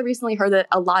 I've also recently heard that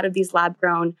a lot of these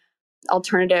lab-grown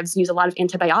alternatives use a lot of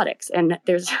antibiotics. And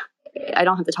I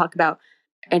don't have to talk about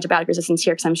antibiotic resistance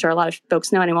here because I'm sure a lot of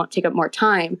folks know and I won't take up more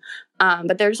time.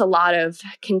 But there's a lot of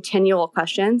continual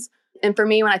questions. And for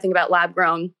me, when I think about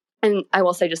lab-grown, and I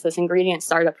will say just this ingredient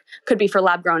startup could be for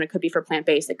lab grown, it could be for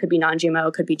plant-based, it could be non-GMO,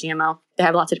 it could be GMO. They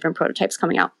have lots of different prototypes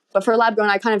coming out. But for lab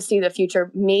grown, I kind of see the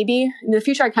future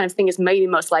I kind of think is maybe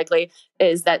most likely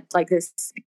is that like this,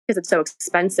 because it's so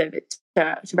expensive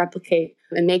to replicate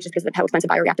and make just because of how expensive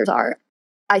bioreactors are.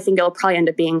 I think it'll probably end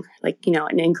up being like,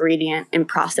 an ingredient in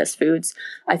processed foods.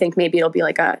 I think maybe it'll be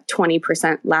like a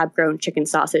 20% lab grown chicken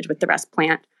sausage with the rest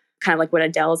plant. Kind of like what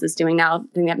Adele's is doing now.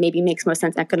 I think that maybe makes most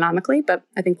sense economically, but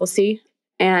I think we'll see.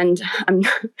 And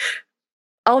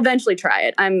I'll eventually try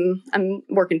it. I'm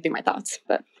working through my thoughts,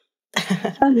 but.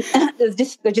 I'm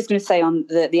just going to say on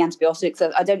the antibiotics,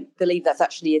 I don't believe that's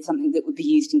actually something that would be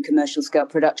used in commercial scale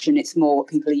production. It's more what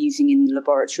people are using in the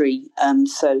laboratory.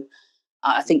 So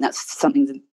I think that's something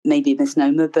that may be a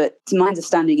misnomer, but to my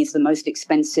understanding is the most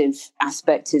expensive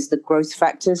aspect is the growth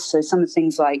factors. So some of the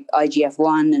things like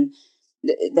IGF-1 and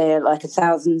they're like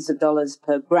thousands of dollars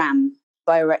per gram.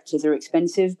 Bioreactors are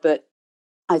expensive, but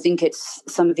I think it's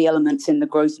some of the elements in the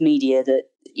growth media that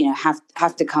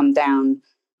have to come down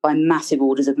by massive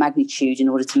orders of magnitude in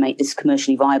order to make this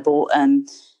commercially viable.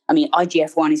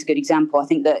 IGF-1 is a good example. I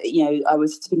think that I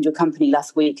was speaking to a company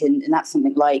last week, and that's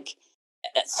something like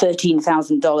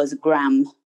 $13,000 a gram,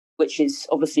 which is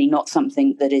obviously not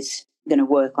something that is going to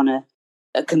work on a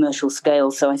commercial scale.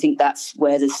 So I think that's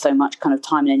where there's so much kind of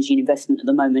time and energy and investment at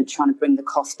the moment, trying to bring the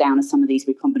cost down of some of these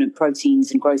recombinant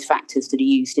proteins and growth factors that are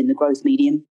used in the growth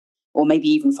medium, or maybe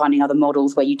even finding other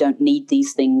models where you don't need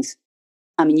these things.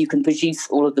 I mean, you can produce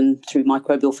all of them through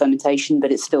microbial fermentation,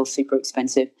 but it's still super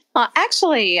expensive. Well,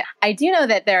 actually, I do know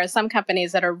that there are some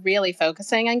companies that are really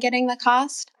focusing on getting the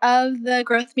cost of the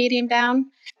growth medium down.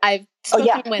 I've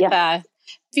spoken with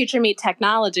Future Meat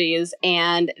Technologies,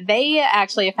 and they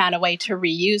actually have found a way to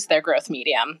reuse their growth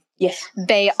medium. Yes.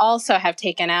 They also have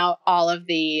taken out all of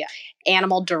the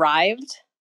animal-derived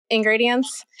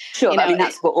ingredients. Sure. I mean,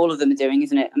 that's what all of them are doing,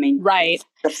 isn't it? I mean, right.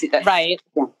 Right.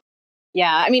 Yeah.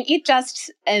 Yeah, I mean,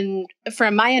 and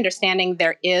from my understanding,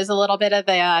 there is a little bit of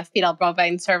the fetal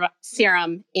bovine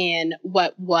serum in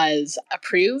what was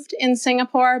approved in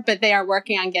Singapore, but they are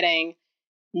working on getting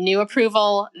new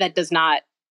approval that does not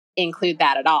include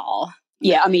that at all.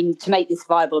 Yeah, I mean, to make this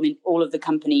viable, I mean, all of the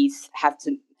companies have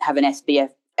to have an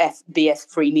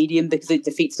SBS-free medium because it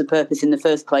defeats the purpose in the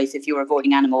first place if you're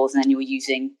avoiding animals and then you're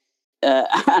using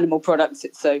animal products.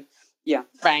 So, yeah.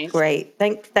 Right. Great.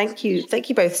 Thank you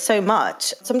both so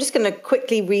much. So I'm just going to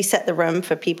quickly reset the room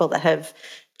for people that have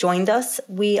joined us.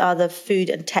 We are the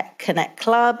Food and Tech Connect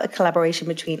Club, a collaboration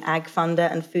between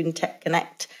AgFunder and Food and Tech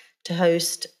Connect to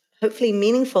host hopefully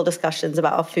meaningful discussions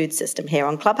about our food system here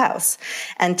on Clubhouse.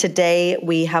 And today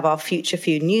we have our Future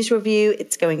Food News Review.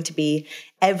 It's going to be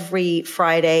every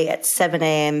Friday at 7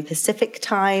 a.m. Pacific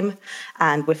time.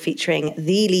 And we're featuring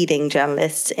the leading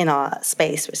journalists in our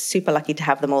space. We're super lucky to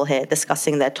have them all here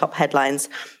discussing their top headlines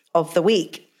of the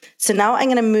week. So now I'm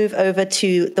going to move over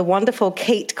to the wonderful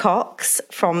Kate Cox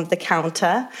from The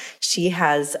Counter. She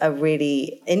has a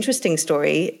really interesting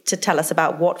story to tell us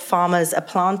about what farmers are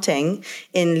planting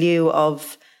in lieu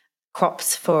of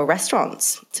crops for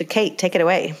restaurants. So Kate, take it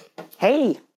away.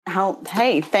 Hey,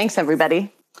 thanks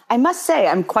everybody. I must say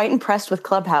I'm quite impressed with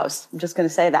Clubhouse. I'm just going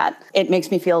to say that. It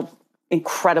makes me feel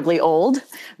incredibly old,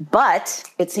 but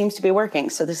it seems to be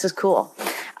working. So this is cool.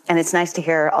 And it's nice to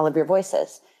hear all of your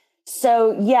voices.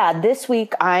 So yeah, this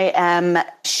week I am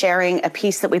sharing a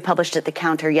piece that we published at The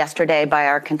Counter yesterday by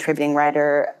our contributing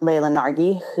writer, Layla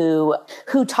Nargi,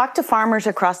 who talked to farmers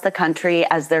across the country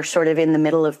as they're sort of in the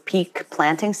middle of peak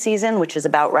planting season, which is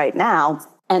about right now,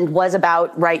 and was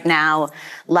about right now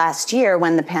last year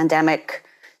when the pandemic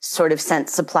sort of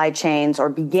sent supply chains or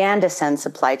began to send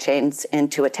supply chains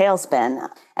into a tailspin.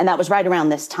 And that was right around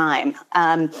this time.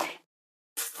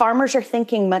 Farmers are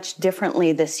thinking much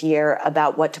differently this year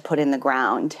about what to put in the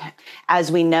ground.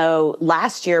 As we know,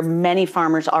 last year, many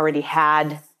farmers already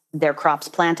had their crops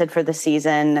planted for the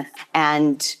season,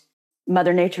 and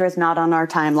Mother Nature is not on our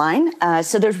timeline.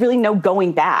 So there's really no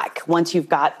going back. Once you've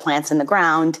got plants in the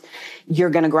ground,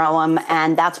 you're going to grow them.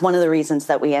 And that's one of the reasons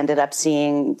that we ended up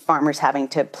seeing farmers having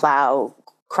to plow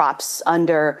crops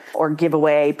under or give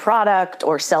away product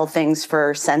or sell things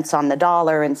for cents on the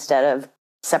dollar instead of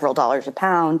several dollars a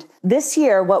pound. This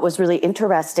year, what was really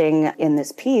interesting in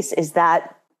this piece is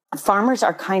that farmers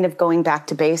are kind of going back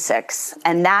to basics.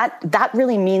 And that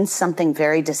really means something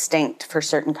very distinct for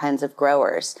certain kinds of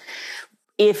growers.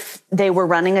 If they were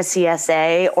running a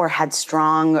CSA or had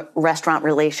strong restaurant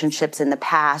relationships in the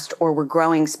past or were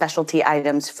growing specialty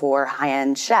items for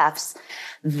high-end chefs,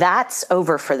 that's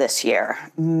over for this year.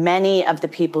 Many of the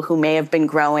people who may have been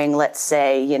growing, let's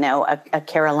say, a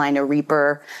Carolina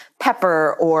Reaper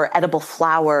pepper or edible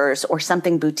flowers or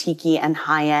something boutiquey and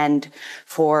high-end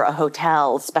for a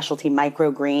hotel, specialty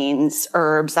microgreens,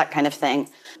 herbs, that kind of thing.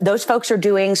 Those folks are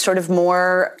doing sort of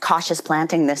more cautious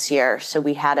planting this year. So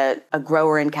we had a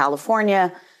grower in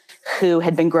California who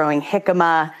had been growing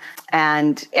jicama.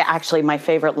 And actually, my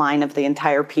favorite line of the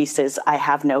entire piece is, I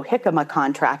have no jicama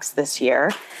contracts this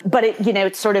year. But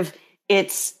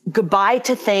it's goodbye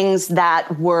to things that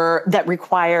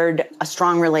required a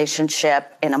strong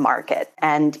relationship in a market.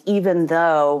 And even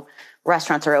though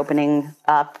restaurants are opening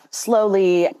up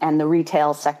slowly and the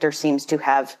retail sector seems to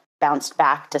have bounced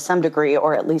back to some degree,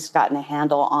 or at least gotten a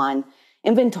handle on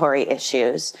inventory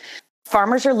issues,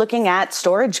 farmers are looking at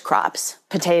storage crops,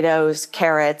 potatoes,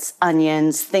 carrots,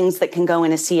 onions, things that can go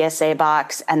in a CSA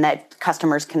box and that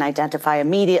customers can identify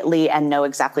immediately and know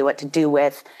exactly what to do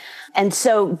with. And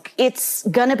so it's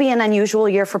going to be an unusual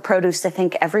year for produce, I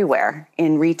think, everywhere,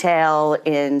 in retail,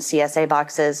 in CSA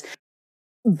boxes,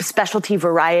 specialty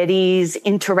varieties,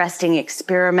 interesting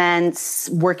experiments,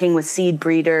 working with seed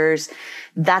breeders.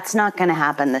 That's not going to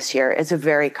happen this year. It's a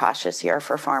very cautious year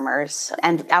for farmers.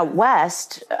 And out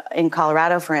west, in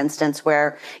Colorado, for instance,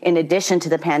 where in addition to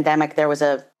the pandemic, there was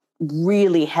a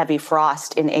really heavy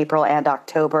frost in April and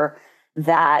October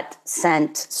that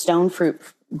sent stone fruit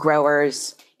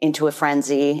growers into a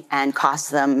frenzy and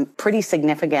cost them pretty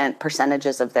significant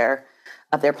percentages of their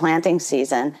planting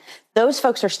season. Those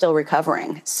folks are still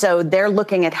recovering. So they're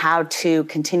looking at how to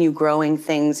continue growing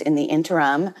things in the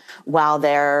interim while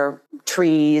their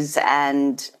trees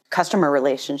and customer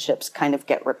relationships kind of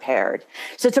get repaired.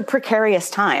 So it's a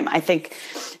precarious time. I think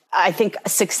I think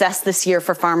success this year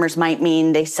for farmers might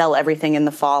mean they sell everything in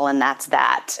the fall and that's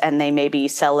that. And they maybe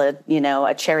sell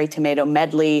a cherry tomato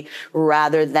medley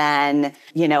rather than,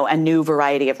 a new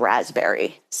variety of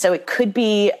raspberry. So it could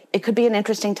be an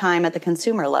interesting time at the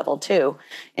consumer level too,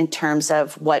 in terms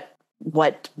of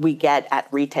what we get at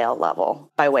retail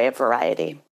level by way of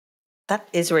variety. That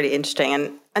is really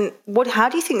interesting. And how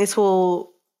do you think this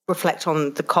will reflect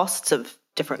on the costs of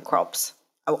different crops?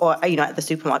 Or, at the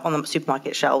supermarket, on the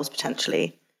supermarket shelves,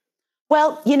 potentially?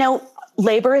 Well,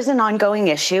 labor is an ongoing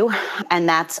issue, and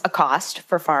that's a cost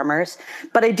for farmers.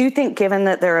 But I do think, given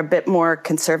that they're a bit more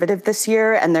conservative this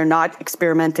year and they're not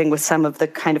experimenting with some of the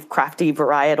kind of crafty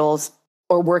varietals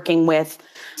or working with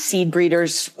seed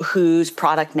breeders whose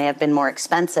product may have been more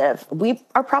expensive, we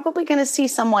are probably going to see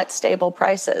somewhat stable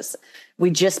prices.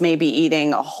 We just may be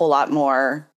eating a whole lot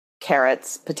more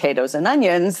carrots, potatoes, and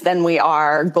onions than we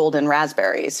are golden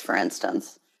raspberries, for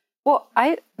instance. Well,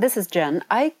 this is Jen.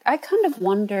 I kind of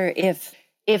wonder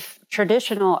if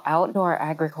traditional outdoor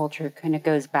agriculture kind of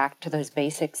goes back to those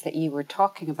basics that you were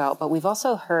talking about, but we've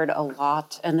also heard a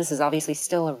lot, and this is obviously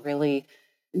still a really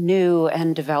new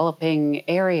and developing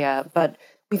area, but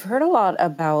we've heard a lot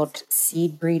about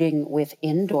seed breeding with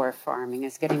indoor farming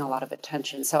is getting a lot of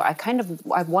attention. So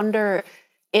I wonder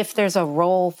if there's a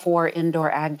role for indoor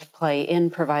ag to play in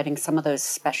providing some of those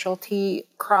specialty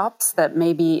crops that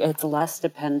maybe it's less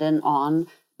dependent on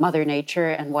Mother Nature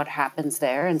and what happens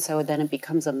there. And so then it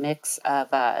becomes a mix of,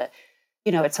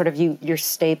 it's sort of your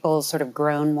staples sort of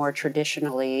grown more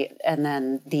traditionally. And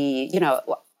then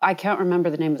I can't remember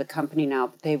the name of the company now,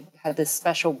 but they had this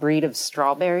special breed of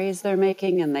strawberries they're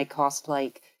making, and they cost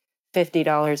like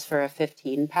 $50 for a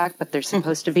 15-pack, but they're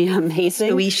supposed to be amazing.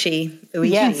 Uishi.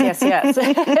 Yes.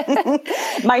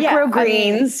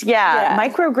 Microgreens.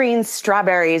 Microgreens,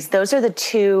 strawberries. Those are the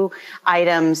two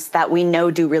items that we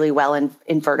know do really well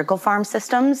in vertical farm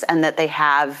systems, and that they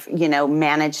have,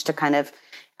 managed to kind of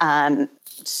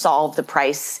solve the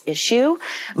price issue.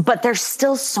 But there's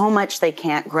still so much they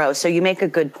can't grow. So you make a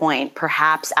good point.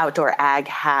 Perhaps outdoor ag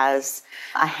has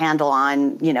a handle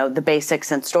on, the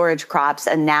basics and storage crops.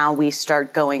 And now we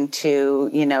start going to,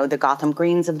 the Gotham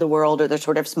Greens of the world, or the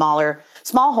sort of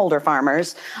smallholder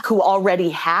farmers who already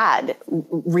had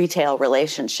retail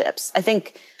relationships. I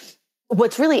think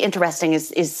what's really interesting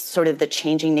is sort of the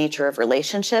changing nature of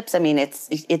relationships. I mean,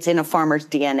 it's in a farmer's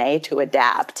DNA to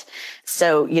adapt.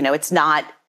 So,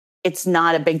 it's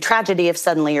not a big tragedy if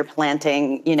suddenly you're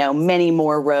planting, many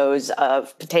more rows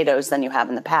of potatoes than you have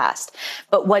in the past.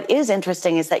 But what is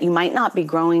interesting is that you might not be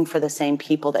growing for the same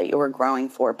people that you were growing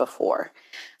for before.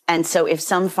 And so if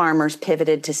some farmers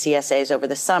pivoted to CSAs over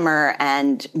the summer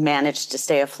and managed to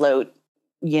stay afloat,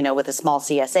 with a small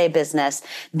CSA business,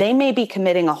 they may be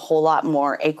committing a whole lot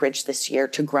more acreage this year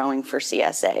to growing for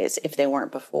CSAs if they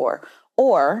weren't before.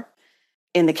 Or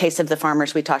in the case of the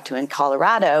farmers we talked to in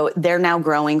Colorado, they're now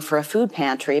growing for a food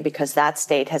pantry because that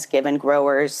state has given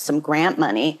growers some grant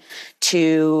money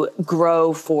to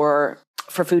grow for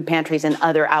food pantries and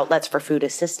other outlets for food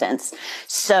assistance.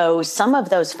 So some of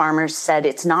those farmers said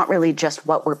it's not really just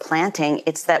what we're planting,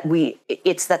 it's that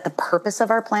the purpose of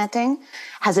our planting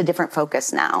has a different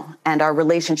focus now, and our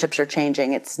relationships are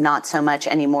changing. It's not so much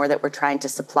anymore that we're trying to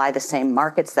supply the same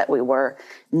markets that we were.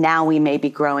 Now we may be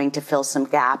growing to fill some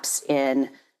gaps in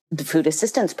the food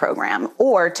assistance program,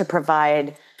 or to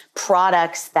provide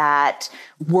products that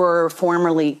were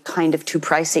formerly kind of too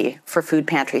pricey for food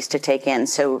pantries to take in.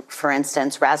 So, for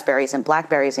instance, raspberries and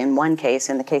blackberries in one case,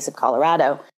 in the case of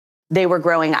Colorado, they were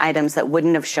growing items that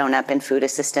wouldn't have shown up in food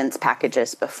assistance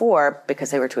packages before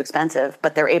because they were too expensive,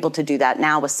 but they're able to do that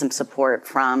now with some support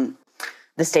from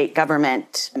the state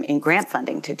government in grant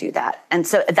funding to do that. And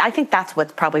so I think that's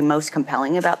what's probably most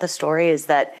compelling about the story, is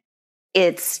that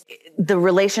it's the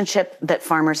relationship that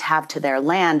farmers have to their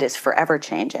land is forever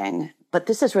changing, but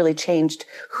this has really changed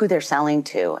who they're selling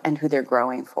to and who they're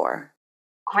growing for.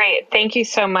 Great. Thank you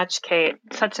so much, Kate.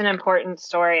 Such an important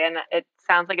story, and it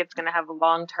sounds like it's going to have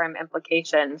long-term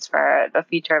implications for the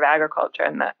future of agriculture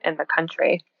in the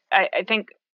country. I think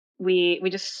we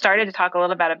just started to talk a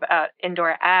little bit about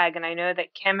indoor ag, and I know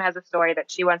that Kim has a story that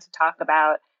she wants to talk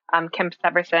about. Kim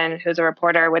Severson, who's a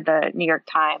reporter with the New York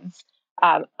Times,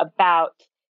 about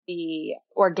the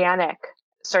organic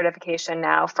certification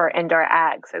now for indoor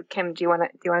ag. So Kim, do you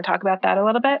want to talk about that a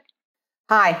little bit?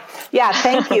 Hi. Yeah,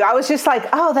 thank you. I was just like,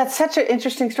 oh, that's such an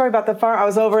interesting story about the farm. I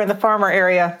was over in the farmer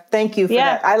area. Thank you for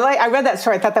that. I read that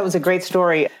story. I thought that was a great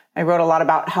story. I wrote a lot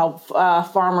about how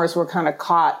farmers were kind of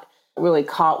caught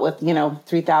with,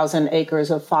 3,000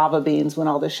 acres of fava beans when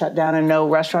all this shut down and no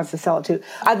restaurants to sell it to.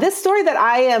 This story that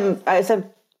I am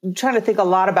trying to think a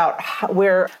lot about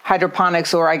where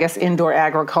hydroponics, or I guess indoor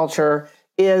agriculture,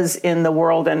 is in the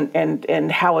world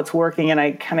and how it's working. And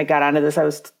I kind of got onto this. I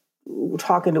was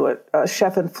talking to a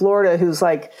chef in Florida who's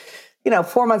like,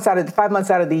 5 months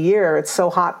out of the year, it's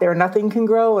so hot there, nothing can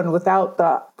grow. And without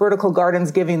the vertical gardens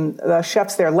giving the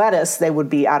chefs their lettuce, they would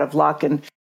be out of luck. And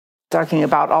talking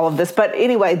about all of this. But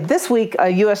anyway, this week, a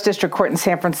U.S. District Court in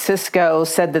San Francisco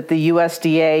said that the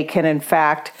USDA can, in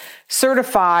fact,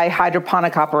 certify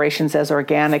hydroponic operations as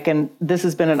organic. And this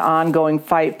has been an ongoing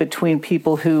fight between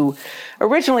people who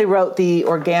originally wrote the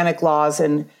organic laws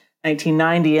in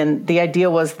 1990. And the idea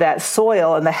was that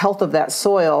soil and the health of that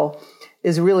soil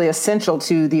is really essential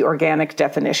to the organic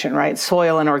definition, right?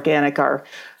 Soil and organic are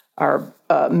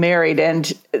married.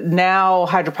 And now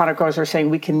hydroponic growers are saying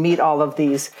we can meet all of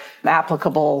these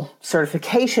applicable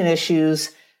certification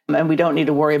issues, and we don't need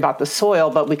to worry about the soil,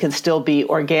 but we can still be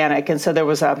organic. And so there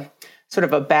was a sort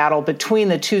of a battle between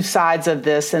the two sides of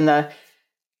this, and the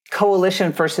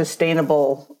Coalition for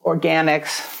Sustainable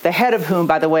Organics, the head of whom,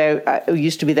 by the way,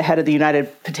 used to be the head of the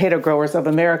United Potato Growers of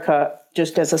America,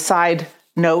 just as a side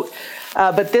note.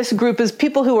 But this group is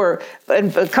people who are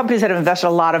companies that have invested a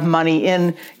lot of money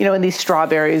in these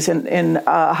strawberries and in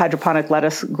hydroponic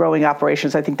lettuce growing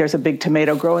operations. I think there's a big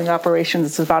tomato growing operation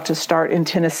that's about to start in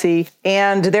Tennessee.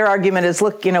 And their argument is,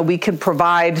 look, we can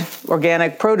provide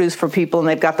organic produce for people, and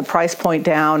they've got the price point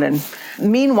down. And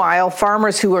meanwhile,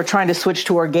 farmers who are trying to switch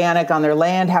to organic on their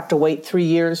land have to wait 3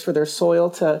 years for their soil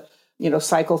to,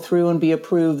 cycle through and be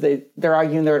approved. They're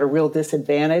arguing they're at a real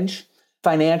disadvantage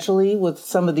financially with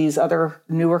some of these other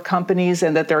newer companies,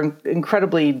 and that they're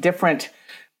incredibly different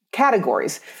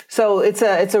categories. So it's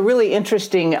a really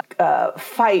interesting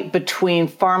fight between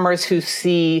farmers who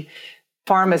see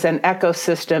farm as an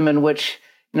ecosystem in which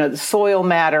the soil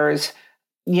matters,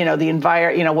 the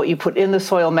environment, what you put in the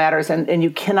soil matters, and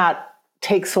you cannot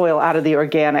take soil out of the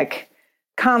organic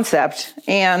concept,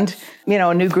 and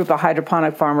a new group of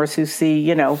hydroponic farmers who see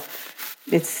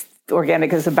it's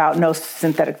organic is about no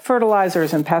synthetic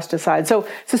fertilizers and pesticides. So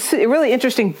it's a really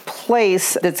interesting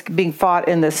place that's being fought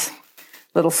in this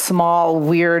little small,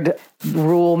 weird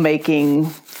rule-making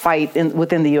fight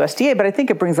within the USDA. But I think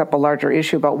it brings up a larger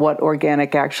issue about what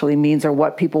organic actually means, or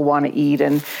what people want to eat.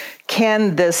 And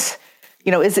can this,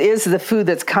 is the food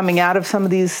that's coming out of some of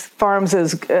these farms,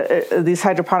 these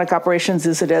hydroponic operations,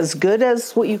 is it as good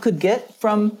as what you could get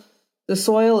from the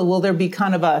soil? Will there be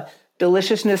kind of a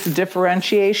deliciousness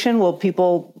differentiation? Will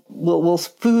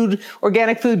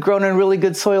organic food grown in really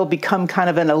good soil become kind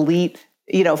of an elite,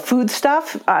 food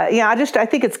stuff? I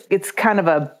think it's kind of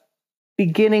a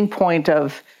beginning point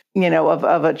of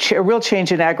a real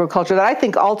change in agriculture that I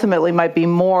think ultimately might be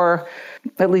more,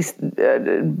 at least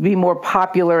be more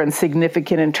popular and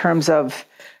significant in terms of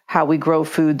how we grow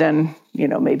food than,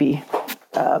 maybe,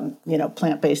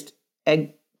 plant-based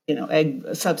egg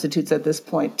substitutes at this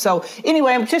point. So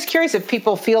anyway, I'm just curious if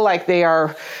people feel like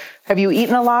have you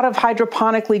eaten a lot of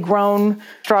hydroponically grown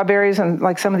strawberries and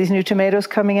like some of these new tomatoes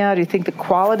coming out? Do you think the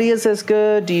quality is as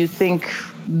good? Do you think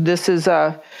this is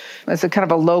it's a kind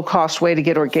of a low cost way to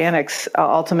get organics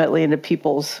ultimately into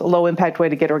a low impact way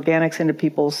to get organics into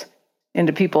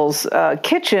people's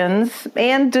kitchens?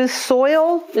 And is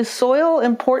soil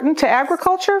important to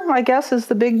agriculture, I guess, is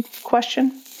the big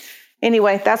question.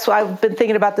 Anyway, that's what I've been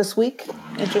thinking about this week.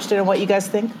 Interested in what you guys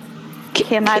think.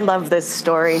 Kim, I love this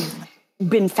story.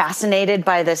 Been fascinated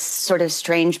by this sort of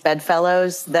strange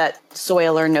bedfellows that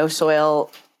soil or no soil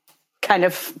kind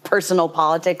of personal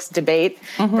politics debate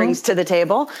brings to the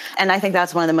table. And I think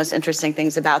that's one of the most interesting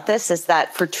things about this, is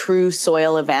that for true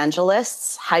soil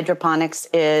evangelists, hydroponics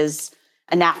is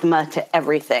anathema to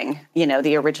everything,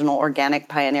 the original organic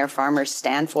pioneer farmers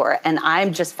stand for. And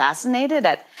I'm just fascinated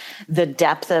at the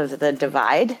depth of the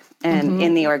divide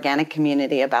in the organic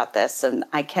community about this. And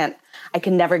I can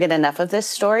never get enough of this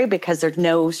story because there's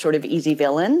no sort of easy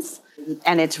villains.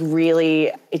 And it's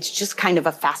just kind of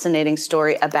a fascinating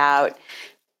story about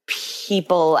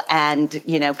people and,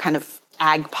 kind of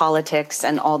ag politics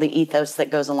and all the ethos that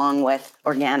goes along with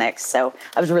organics. So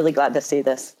I was really glad to see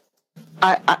this.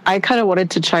 I kind of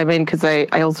wanted to chime in because I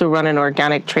also run an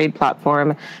organic trade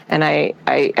platform, and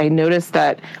I noticed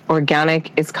that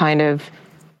organic is kind of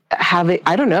have it,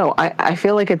 I don't know. I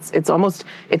feel like it's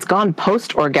gone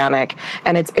post-organic.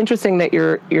 And it's interesting that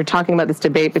you're talking about this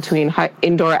debate between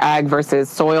indoor ag versus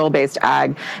soil-based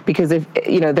ag, because if,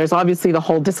 there's obviously the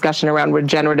whole discussion around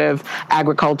regenerative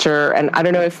agriculture. And I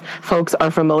don't know if folks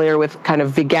are familiar with kind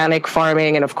of veganic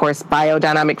farming and of course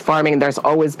biodynamic farming. There's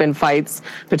always been fights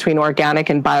between organic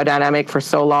and biodynamic for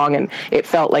so long, and it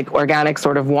felt like organic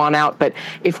sort of won out. But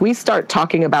if we start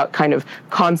talking about kind of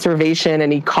conservation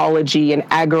and ecology and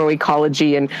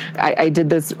agroecology, and I did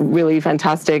this really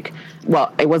fantastic,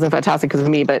 well, it wasn't fantastic because of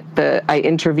me, but I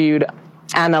interviewed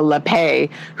Anna Lepay,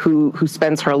 who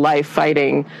spends her life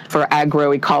fighting for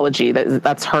agroecology.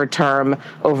 That's her term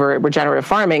over regenerative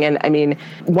farming. And I mean,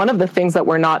 one of the things that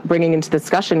we're not bringing into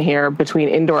discussion here between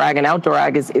indoor ag and outdoor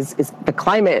ag is the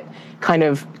climate kind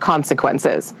of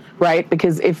consequences, right?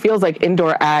 Because it feels like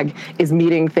indoor ag is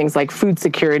meeting things like food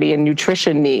security and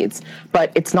nutrition needs,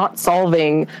 but it's not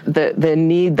solving the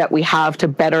need that we have to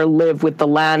better live with the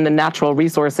land and natural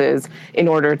resources in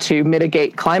order to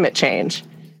mitigate climate change.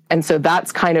 And so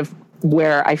that's kind of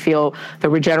where I feel the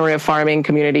regenerative farming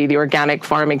community, the organic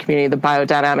farming community, the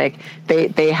biodynamic,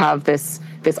 they have this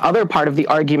other part of the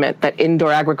argument that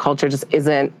indoor agriculture just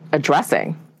isn't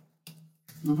addressing.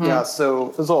 Mm-hmm. Yeah,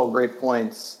 so those are all great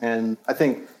points. And I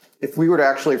think if we were to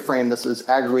actually frame this as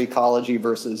agroecology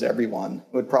versus everyone,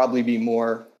 it would probably be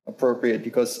more appropriate,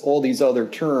 because all these other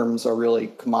terms are really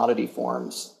commodity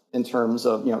forms in terms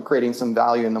of creating some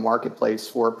value in the marketplace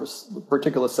for a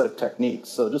particular set of techniques.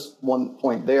 So just one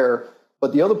point there.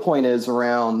 But the other point is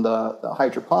around the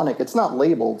hydroponic. It's not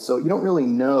labeled, so you don't really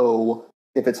know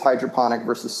if it's hydroponic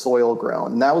versus soil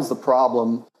grown. And that was the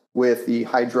problem with the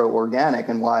hydro-organic,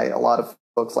 and why a lot of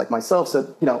folks like myself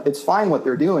said, it's fine what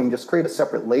they're doing, just create a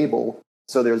separate label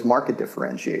so there's market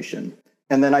differentiation.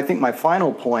 And then I think my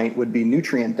final point would be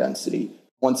nutrient density.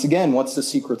 Once again, what's the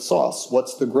secret sauce?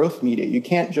 What's the growth media? You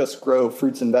can't just grow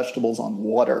fruits and vegetables on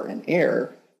water and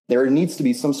air. There needs to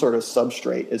be some sort of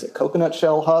substrate. Is it coconut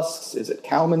shell husks? Is it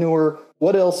cow manure?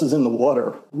 What else is in the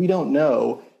water? We don't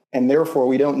know. And therefore,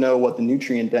 we don't know what the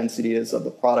nutrient density is of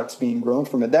the products being grown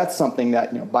from it. That's something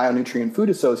that Bionutrient Food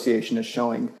Association is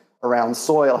showing around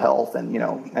soil health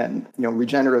and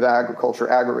regenerative agriculture,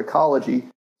 agroecology.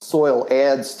 Soil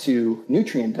adds to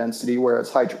nutrient density,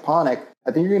 whereas hydroponic,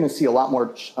 I think you're going to see a lot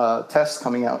more tests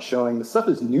coming out showing the stuff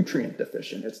is nutrient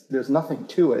deficient. There's nothing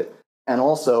to it. And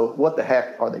also, what the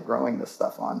heck are they growing this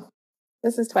stuff on?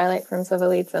 This is Twilight from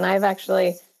Sovelites, and I've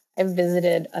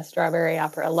visited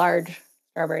a large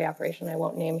strawberry operation I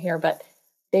won't name here, but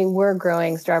they were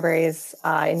growing strawberries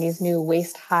in these new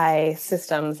waist-high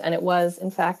systems, and it was,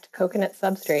 in fact, coconut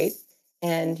substrate.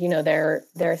 And, they're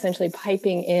essentially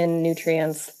piping in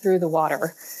nutrients through the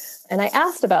water. And I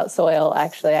asked about soil,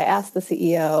 actually. I asked the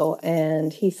CEO,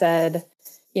 and he said,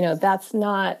 that's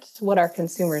not what our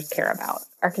consumers care about.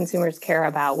 Our consumers care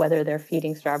about whether they're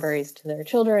feeding strawberries to their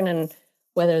children and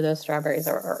whether those strawberries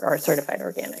are certified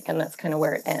organic. And that's kind of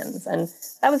where it ends. And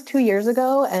that was 2 years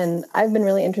ago. And I've been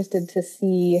really interested to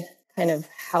see kind of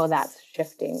how that's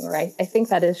shifting, right? I think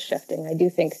that is shifting. I do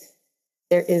think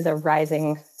there is a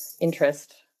rising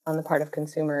interest on the part of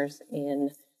consumers in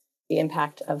the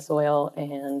impact of soil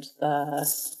and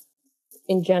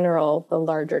in general, the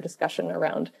larger discussion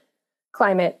around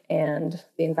climate and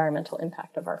the environmental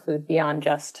impact of our food beyond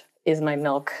just, is my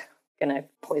milk going to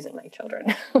poison my children?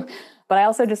 But I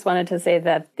also just wanted to say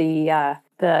that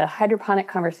the hydroponic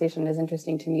conversation is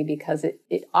interesting to me because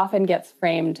it often gets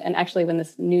framed. And actually, when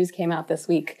this news came out this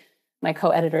week, my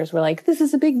co-editors were like, this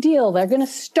is a big deal. They're going to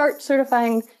start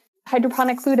certifying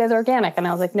hydroponic food as organic. And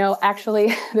I was like, no,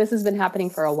 actually, this has been happening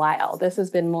for a while. This has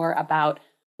been more about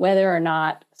whether or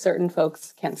not certain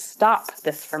folks can stop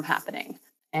this from happening.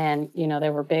 And,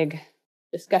 there were big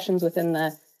discussions within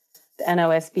the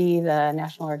NOSB, the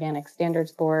National Organic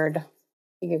Standards Board. I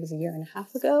think it was 1.5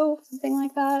 years ago, something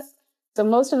like that. So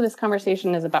most of this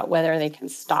conversation is about whether they can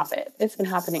stop it. It's been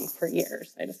happening for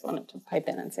years. I just wanted to pipe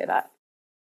in and say that.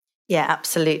 Yeah,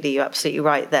 absolutely. You're absolutely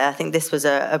right there. I think this was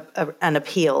an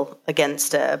appeal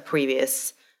against a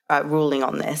previous ruling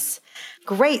on this.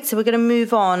 Great. So we're going to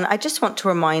move on. I just want to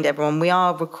remind everyone, we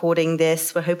are recording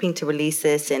this. We're hoping to release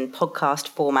this in podcast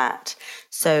format.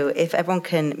 So if everyone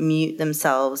can mute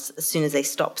themselves as soon as they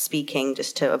stop speaking,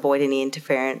 just to avoid any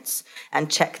interference,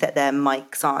 and check that their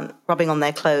mics aren't rubbing on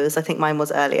their clothes. I think mine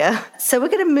was earlier. So we're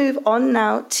going to move on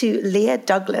now to Leah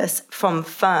Douglas from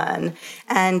Fern.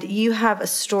 And you have a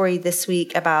story this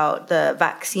week about the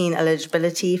vaccine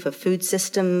eligibility for food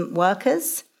system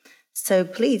workers. So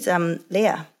please,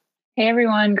 Leah. Hey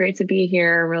everyone, great to be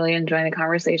here. Really enjoying the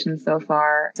conversation so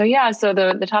far. So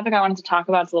the topic I wanted to talk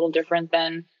about is a little different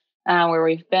than where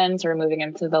we've been sort of moving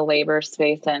into the labor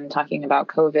space and talking about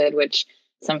COVID, which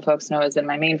some folks know has been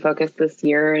my main focus this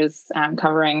year, is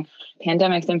covering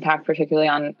pandemic's impact, particularly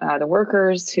on the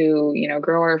workers who,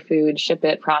 grow our food, ship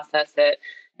it, process it,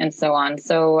 and so on.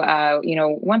 So,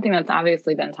 one thing that's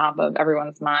obviously been top of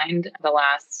everyone's mind the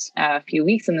last few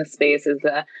weeks in this space is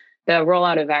the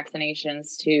rollout of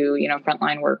vaccinations to,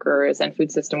 frontline workers and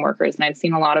food system workers. And I've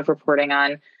seen a lot of reporting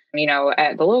on,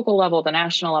 at the local level, the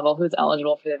national level, who's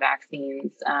eligible for the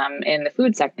vaccines in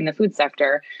the food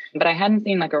sector. But I hadn't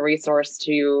seen like a resource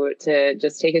to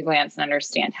just take a glance and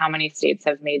understand how many states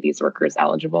have made these workers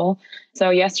eligible. So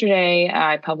yesterday,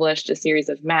 I published a series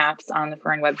of maps on the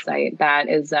FERN website that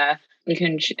is you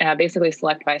can basically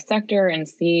select by sector and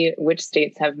see which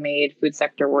states have made food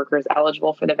sector workers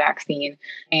eligible for the vaccine.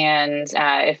 And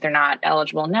if they're not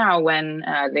eligible now, when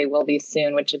they will be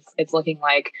soon, which it's looking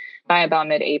like by about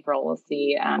mid-April, we'll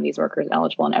see these workers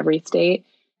eligible in every state.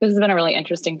 This has been a really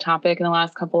interesting topic in the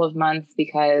last couple of months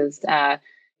because,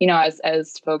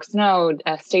 as folks know,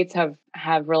 states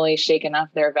have really shaken up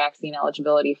their vaccine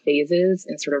eligibility phases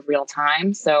in sort of real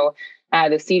time. So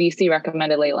the CDC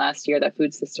recommended late last year that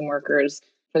food system workers,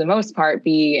 for the most part,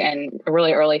 be in a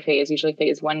really early phase, usually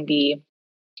phase 1B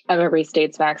of every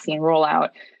state's vaccine rollout.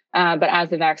 But as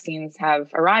the vaccines have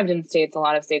arrived in states, a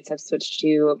lot of states have switched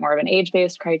to more of an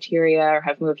age-based criteria or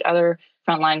have moved other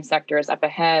frontline sectors up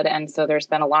ahead. And so there's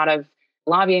been a lot of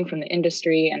lobbying from the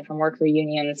industry and from worker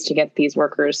unions to get these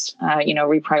workers,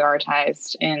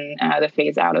 reprioritized in the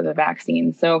phase out of the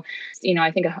vaccine. So,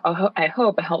 I think I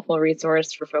hope a helpful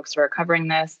resource for folks who are covering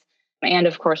this. And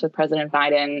of course, with President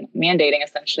Biden mandating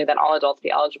essentially that all adults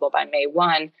be eligible by May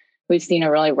 1, we've seen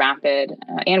a really rapid,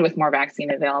 and with more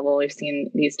vaccine available, we've seen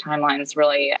these timelines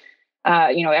really,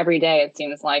 every day it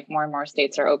seems like more and more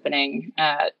states are opening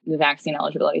the vaccine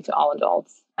eligibility to all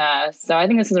adults. So I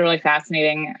think this is a really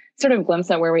fascinating sort of glimpse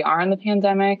at where we are in the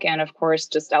pandemic. And of course,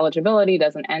 just eligibility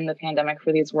doesn't end the pandemic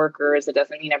for these workers. It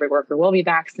doesn't mean every worker will be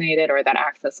vaccinated or that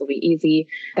access will be easy.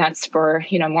 That's for,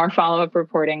 more follow-up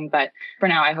reporting. But for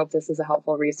now, I hope this is a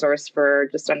helpful resource for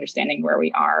just understanding where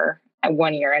we are at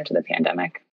 1 year into the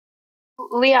pandemic.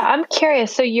 Leah, I'm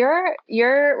curious. So your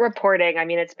reporting,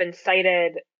 it's been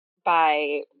cited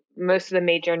by most of the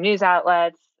major news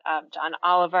outlets. John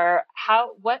Oliver,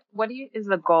 what is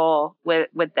the goal with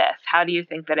this? How do you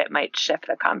think that it might shift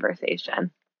the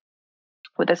conversation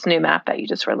with this new map that you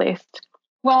just released?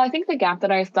 Well, I think the gap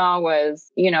that I saw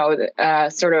was,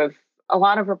 sort of a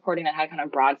lot of reporting that had kind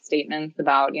of broad statements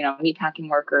about, meatpacking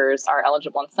workers are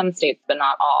eligible in some states, but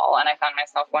not all. And I found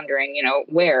myself wondering,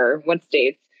 what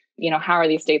states, how are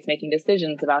these states making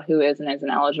decisions about who is and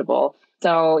isn't eligible?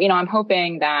 So, I'm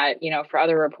hoping that, for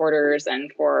other reporters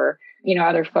and for,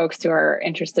 other folks who are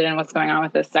interested in what's going on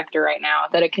with this sector right now,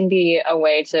 that it can be a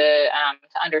way to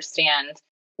understand,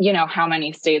 how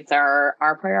many states are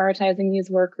prioritizing these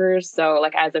workers. So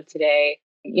like as of today,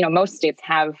 most states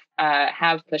have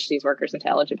pushed these workers into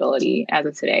eligibility as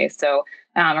of today. So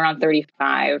around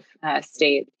 35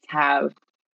 states have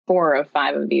 4 of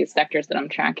 5 of these sectors that I'm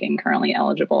tracking currently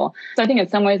eligible. So I think in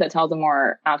some ways that tells a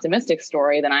more optimistic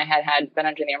story than I had been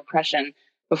under the impression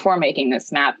before making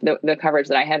this map. The coverage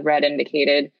that I had read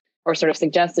indicated or sort of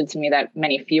suggested to me that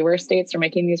many fewer states are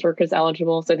making these workers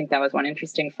eligible. So I think that was one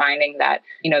interesting finding, that,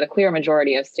 the clear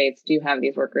majority of states do have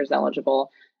these workers eligible.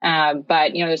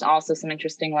 But, there's also some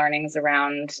interesting learnings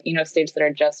around, states that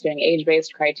are just doing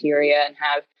age-based criteria and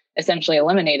have essentially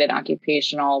eliminated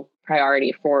occupational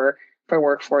priority for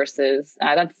workforces.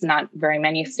 That's not very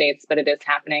many states, but it is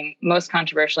happening. Most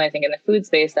controversially, I think, in the food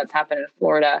space, that's happened in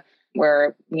Florida,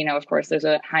 where, of course, there's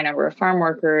a high number of farm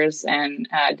workers, and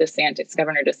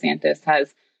Governor DeSantis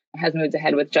has moved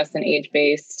ahead with just an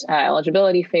age-based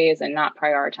eligibility phase and not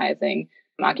prioritizing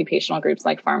occupational groups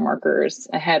like farm workers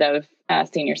ahead of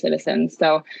senior citizens.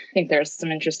 So I think there's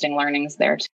some interesting learnings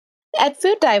there too. At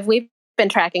Food Dive, we've been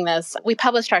tracking this. We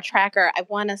published our tracker, I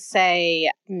want to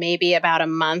say maybe about a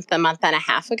month and a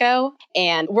half ago,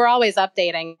 and we're always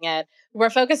updating it. We're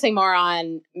focusing more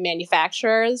on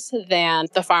manufacturers than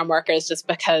the farm workers, just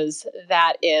because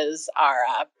that is our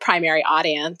primary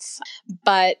audience.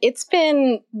 But it's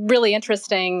been really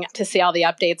interesting to see all the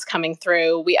updates coming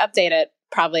through. We update it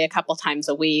probably a couple times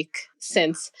a week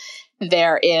since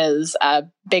there is a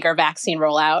bigger vaccine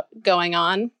rollout going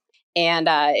on. And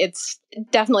it's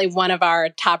definitely one of our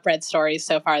top read stories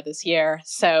so far this year.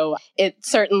 So it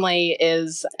certainly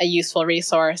is a useful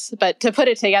resource. But to put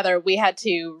it together, we had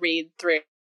to read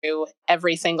through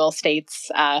every single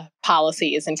state's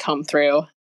policies and comb through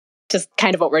just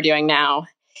kind of what we're doing now.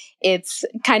 It's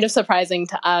kind of surprising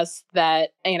to us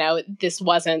that, this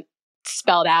wasn't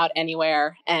spelled out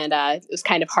anywhere, and it was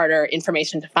kind of harder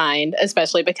information to find,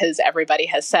 especially because everybody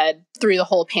has said through the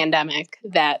whole pandemic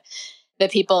that the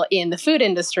people in the food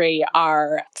industry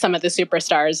are some of the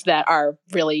superstars that are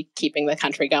really keeping the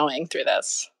country going through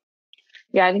this.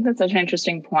 Yeah, I think that's such an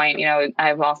interesting point.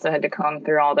 I've also had to comb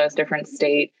through all those different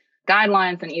state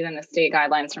guidelines, and even the state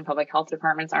guidelines from public health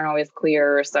departments aren't always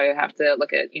clear. So you have to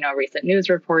look at, recent news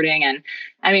reporting. And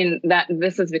I mean, that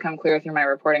this has become clear through my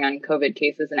reporting on COVID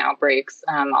cases and outbreaks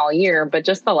all year, but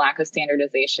just the lack of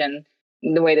standardization,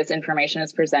 the way this information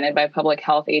is presented by public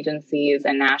health agencies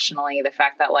and nationally, the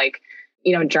fact that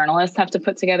journalists have to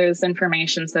put together this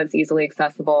information so it's easily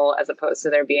accessible, as opposed to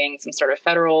there being some sort of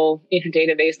federal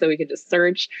database that we could just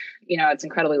search. It's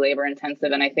incredibly labor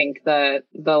intensive. And I think the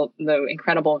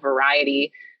incredible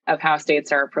variety of how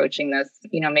states are approaching this,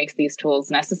 makes these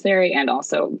tools necessary and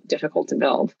also difficult to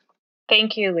build.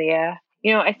 Thank you, Leah.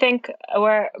 I think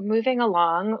we're moving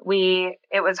along.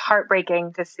 It was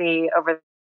heartbreaking to see over the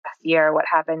past year what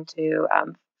happened to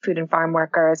food and farm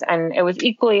workers. And it was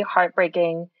equally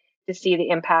heartbreaking to see the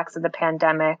impacts of the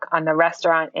pandemic on the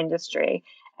restaurant industry.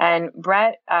 And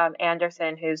Brett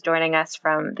Anderson, who's joining us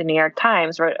from the New York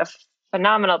Times, wrote a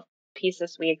phenomenal piece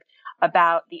this week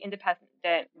about the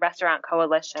Independent Restaurant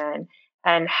Coalition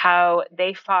and how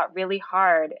they fought really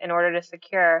hard in order to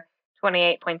secure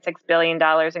 $28.6 billion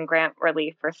in grant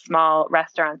relief for small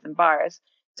restaurants and bars.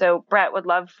 So Brett, would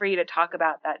love for you to talk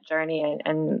about that journey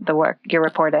and the work you're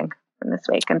reporting from this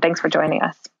week. And thanks for joining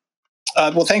us.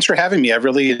 Well, thanks for having me. I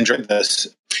really enjoyed this.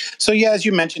 So, yeah, as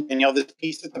you mentioned, Danielle, this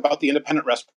piece is about the Independent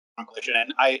Restaurant Coalition.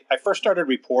 And I first started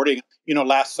reporting,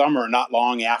 last summer, not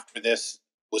long after this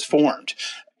was formed.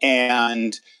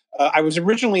 And I was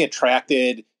originally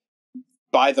attracted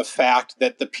by the fact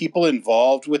that the people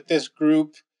involved with this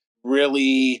group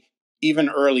really, even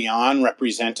early on,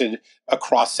 represented a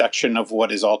cross-section of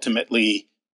what is ultimately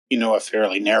a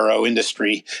fairly narrow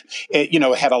industry. It,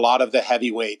 had a lot of the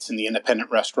heavyweights in the independent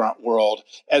restaurant world,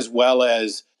 as well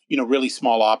as, really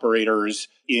small operators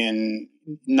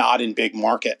not in big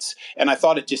markets. And I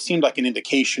thought it just seemed like an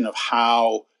indication of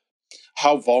how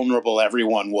vulnerable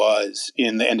everyone was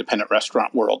in the independent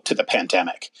restaurant world to the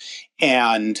pandemic.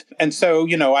 And so,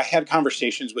 I had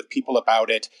conversations with people about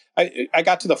it. I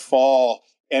got to the fall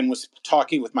and was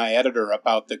talking with my editor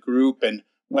about the group and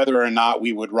whether or not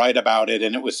we would write about it.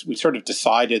 And we sort of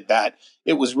decided that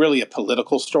it was really a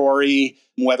political story,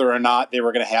 whether or not they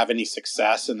were going to have any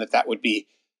success, and that would be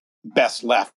best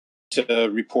left to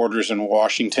the reporters in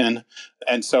Washington.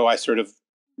 And so I sort of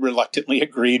reluctantly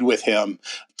agreed with him.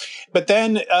 But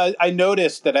then I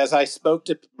noticed that as I spoke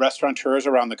to restaurateurs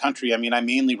around the country, I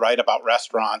mainly write about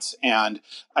restaurants, and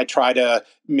I try to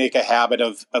make a habit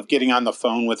of getting on the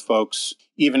phone with folks,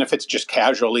 even if it's just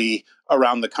casually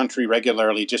around the country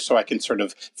regularly, just so I can sort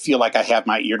of feel like I have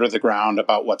my ear to the ground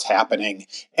about what's happening.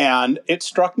 And it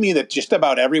struck me that just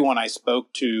about everyone I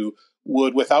spoke to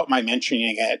would, without my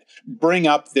mentioning it, bring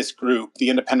up this group, the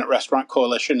Independent Restaurant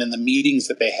Coalition, and the meetings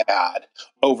that they had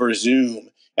over Zoom,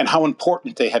 and how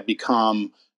important they had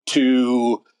become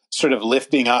to sort of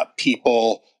lifting up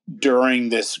people during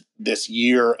this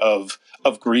year of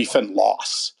grief and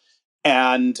loss.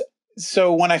 And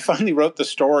so when I finally wrote the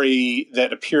story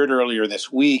that appeared earlier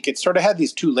this week, it sort of had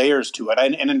these two layers to it.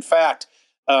 And in fact,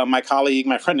 my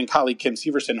friend and colleague, Kim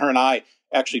Severson, her and I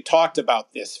actually talked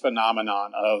about this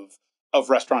phenomenon of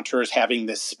restaurateurs having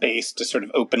this space to sort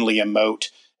of openly emote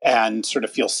and sort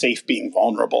of feel safe being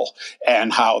vulnerable,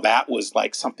 and how that was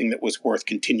like something that was worth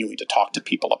continuing to talk to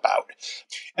people about.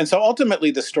 And so ultimately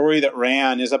the story that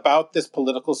ran is about this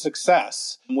political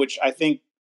success, which I think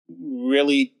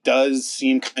really does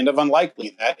seem kind of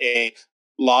unlikely that a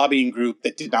lobbying group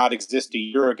that did not exist a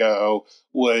year ago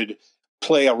would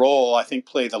play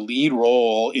the lead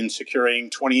role in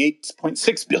securing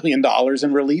 $28.6 billion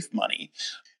in relief money.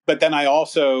 But then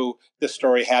the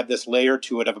story had this layer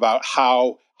to it about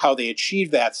how they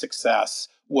achieved that success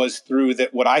was through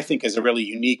what I think is a really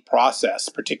unique process,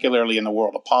 particularly in the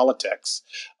world of politics,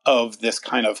 of this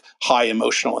kind of high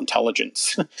emotional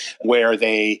intelligence, where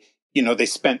they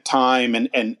spent time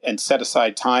and set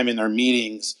aside time in their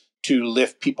meetings to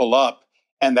lift people up.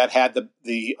 And that had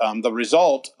the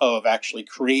result of actually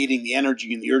creating the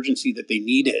energy and the urgency that they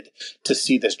needed to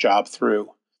see this job through.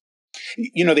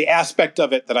 The aspect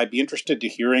of it that I'd be interested to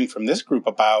hearing from this group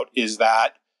about is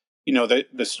that,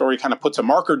 the story kind of puts a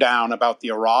marker down about the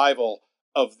arrival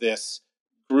of this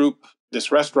group,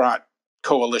 this restaurant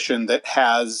coalition that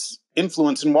has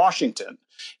influence in Washington.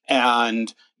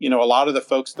 And, a lot of the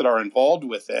folks that are involved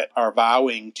with it are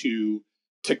vowing to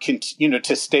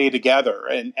to stay together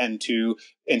and to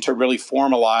really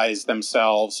formalize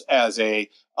themselves as a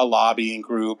lobbying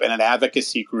group and an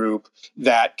advocacy group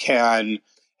that can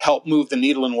help move the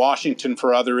needle in Washington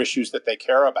for other issues that they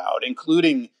care about,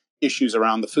 including issues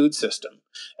around the food system.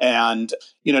 And,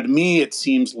 to me, it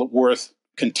seems worth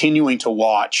continuing to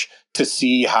watch to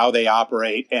see how they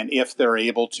operate and if they're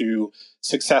able to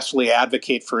successfully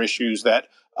advocate for issues that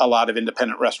a lot of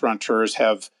independent restaurateurs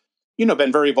have,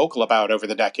 been very vocal about over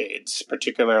the decades,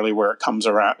 particularly where it comes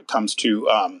to,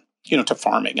 to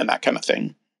farming and that kind of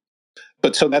thing.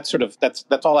 But so that's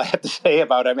all I have to say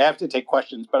about it. I have to take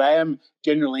questions, but I am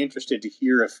genuinely interested to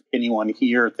hear if anyone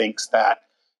here thinks that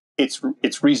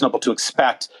it's reasonable to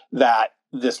expect that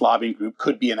this lobbying group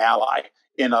could be an ally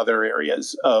in other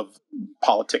areas of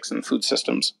politics and food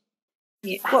systems.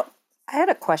 Yeah. Well, I had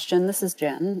a question. This is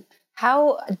Jen.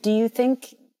 How do you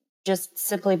think, just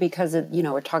simply because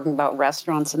we're talking about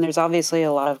restaurants, and there's obviously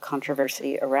a lot of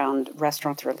controversy around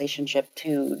restaurants' relationship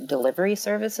to delivery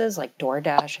services like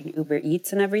DoorDash and Uber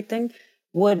Eats and everything,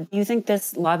 would you think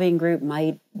this lobbying group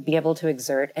might be able to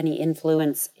exert any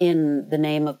influence in the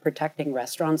name of protecting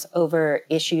restaurants over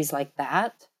issues like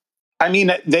that? I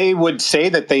mean, they would say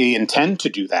that they intend to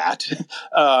do that,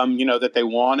 that they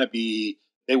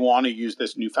want to use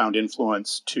this newfound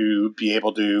influence to be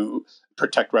able to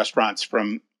protect restaurants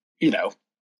from,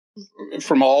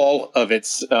 from all of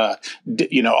its,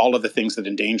 all of the things that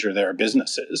endanger their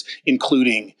businesses,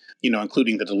 including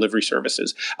the delivery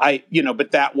services.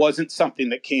 But that wasn't something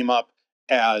that came up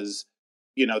as,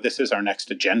 this is our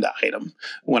next agenda item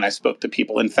when I spoke to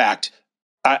people. In fact,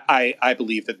 I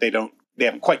believe that they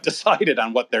haven't quite decided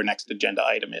on what their next agenda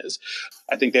item is.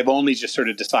 I think they've only just sort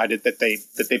of decided that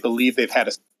they believe they've had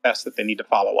a success that they need to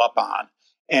follow up on.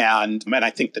 And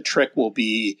I think the trick will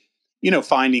be,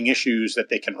 finding issues that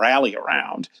they can rally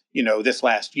around. This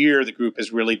last year, the group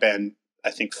has really been, I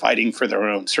think, fighting for their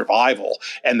own survival,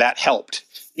 and that helped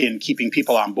in keeping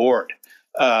people on board.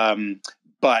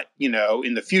 But,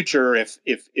 in the future, if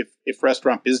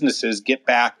restaurant businesses get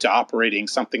back to operating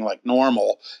something like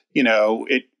normal,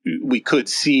 we could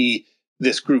see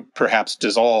this group perhaps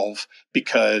dissolve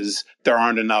because there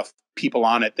aren't enough people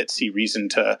on it that see reason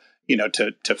to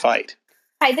fight.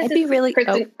 Hi, this is really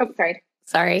Kristen. Oh,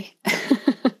 sorry.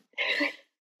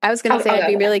 I was going to say I'd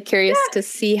be really curious to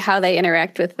see how they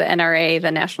interact with the NRA,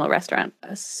 the National Restaurant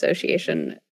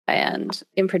Association, and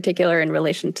in particular in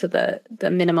relation to the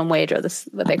minimum wage, or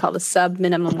what they call the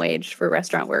sub-minimum wage for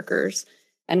restaurant workers,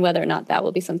 and whether or not that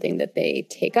will be something that they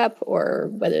take up or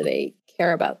whether they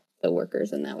care about the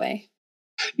workers in that way.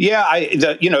 Yeah,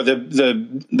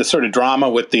 the sort of drama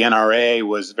with the NRA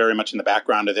was very much in the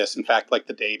background of this. In fact, like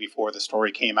the day before the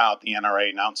story came out, the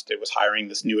NRA announced it was hiring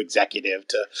this new executive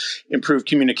to improve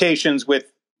communications with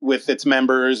its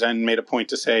members, and made a point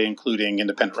to say, including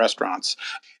independent restaurants.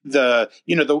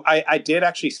 I did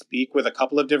actually speak with a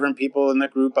couple of different people in the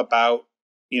group about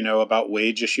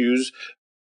wage issues.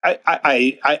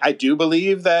 I do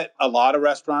believe that a lot of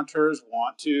restaurateurs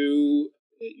want to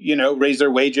raise their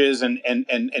wages and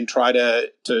try to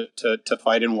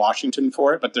fight in Washington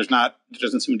for it, but there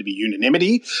doesn't seem to be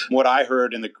unanimity. What I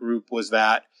heard in the group was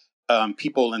that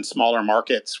people in smaller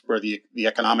markets where the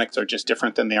economics are just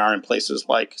different than they are in places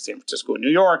like San Francisco and New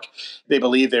York, they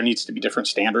believe there needs to be different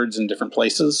standards in different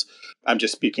places. I'm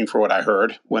just speaking for what I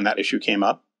heard when that issue came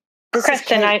up.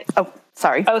 Kristen,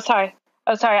 sorry. I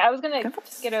was going to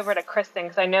get over to Kristen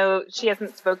because I know she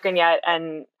hasn't spoken yet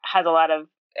and has a lot of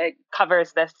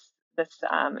covers this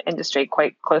industry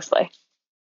quite closely.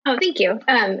 Oh, thank you.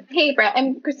 Hey, Brett,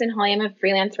 I'm Kristen Hawley. I'm a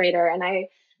freelance writer, and I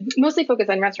mostly focus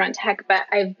on restaurant tech, but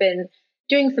I've been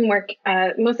doing some work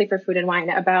mostly for Food and Wine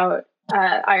about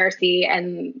IRC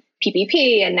and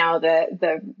PPP and now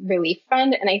the relief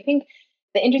fund. And I think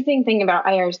the interesting thing about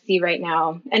IRC right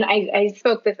now, and I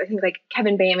spoke with, I think, like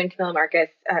Kevin Bayham and Camilla Marcus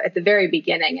at the very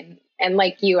beginning. And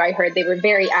like you, I heard they were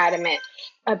very adamant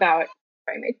about,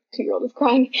 sorry, my 2-year-old is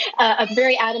crying,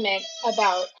 very adamant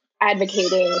about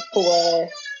advocating for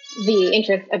the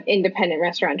interests of independent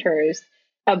restaurateurs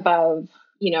above,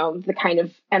 the kind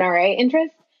of NRA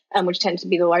interests, which tend to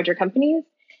be the larger companies.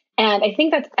 And I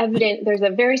think that's evident. There's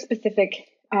a very specific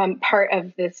part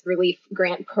of this relief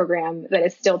grant program that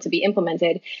is still to be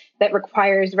implemented that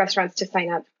requires restaurants to sign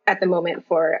up at the moment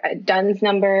for a DUNS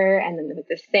number and then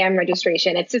the SAM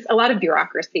registration. It's just a lot of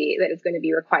bureaucracy that is going to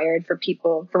be required for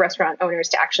restaurant owners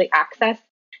to actually access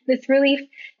this relief.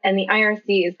 And the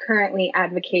IRC is currently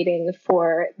advocating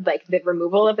for the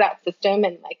removal of that system,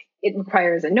 and it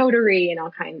requires a notary and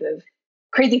all kinds of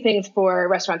crazy things for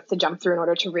restaurants to jump through in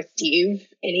order to receive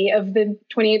any of the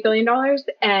 $28 billion.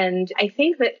 And I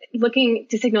think that looking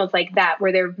to signals like that,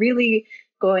 where they're really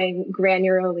going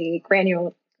granularly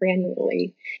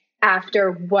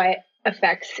after what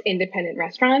affects independent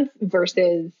restaurants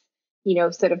versus,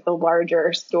 sort of the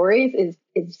larger stories is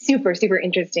super, super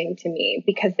interesting to me,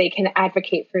 because they can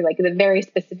advocate for like the very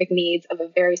specific needs of a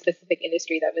very specific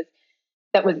industry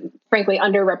that was frankly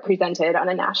underrepresented on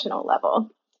a national level.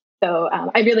 So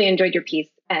I really enjoyed your piece,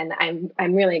 and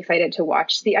I'm really excited to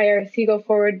watch the IRC go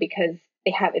forward, because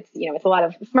it's a lot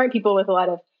of smart people with a lot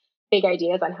of big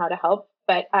ideas on how to help.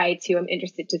 But I too am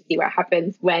interested to see what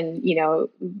happens when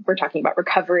we're talking about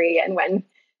recovery, and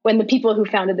when the people who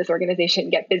founded this organization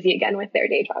get busy again with their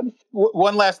day jobs.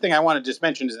 One last thing I want to just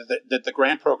mention is that the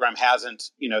grant program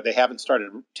they haven't started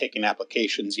taking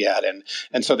applications yet,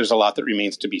 and so there's a lot that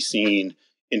remains to be seen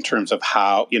in terms of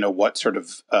how what sort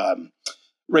of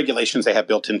regulations they have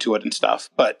built into it and stuff.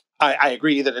 But I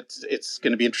agree that it's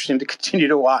going to be interesting to continue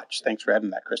to watch. Thanks for adding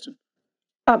that, Kristen.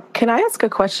 Can I ask a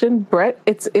question, Brett?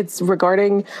 It's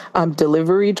regarding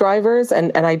delivery drivers,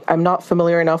 and I'm not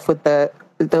familiar enough with the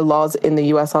laws in the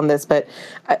U.S. on this, but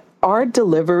are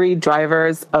delivery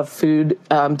drivers of food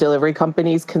delivery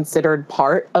companies considered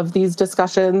part of these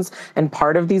discussions and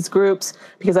part of these groups?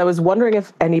 Because I was wondering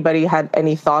if anybody had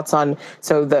any thoughts on,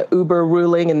 so the Uber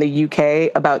ruling in the UK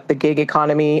about the gig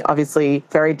economy, obviously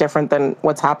very different than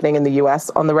what's happening in the US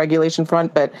on the regulation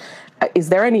front, but is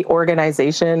there any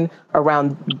organization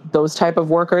around those type of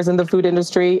workers in the food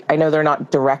industry? I know they're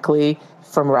not directly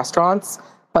from restaurants,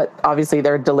 but obviously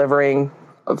they're delivering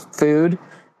food,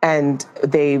 and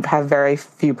they have very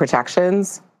few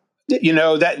protections.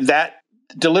 That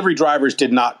delivery drivers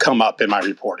did not come up in my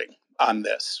reporting on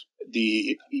this.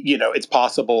 It's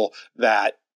possible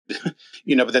that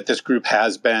that this group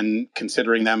has been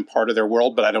considering them part of their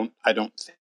world, but I don't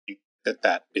think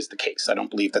that is the case. I don't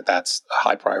believe that that's a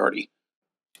high priority.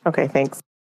 Okay, thanks.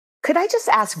 Could I just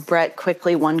ask Brett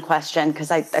quickly one question? Because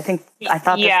I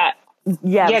thought yeah.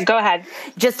 Yeah, go ahead.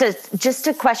 Just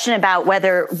a question about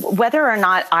whether or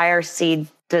not IRC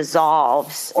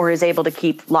dissolves or is able to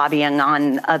keep lobbying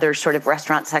on other sort of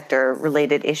restaurant sector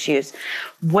related issues.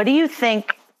 What do you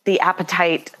think the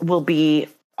appetite will be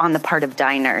on the part of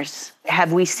diners?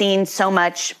 Have we seen so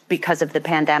much because of the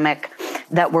pandemic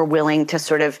that we're willing to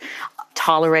sort of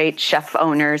tolerate chef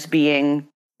owners being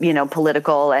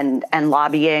political and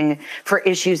lobbying for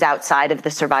issues outside of the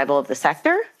survival of the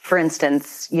sector? For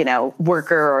instance,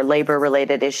 worker or labor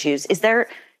related issues. Do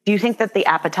you think that the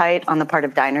appetite on the part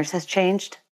of diners has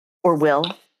changed or will?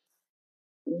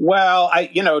 Well,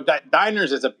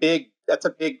 diners is that's a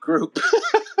big group.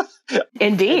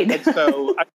 Indeed. and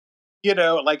so,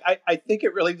 I think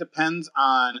it really depends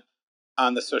on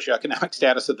the socioeconomic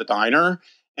status of the diner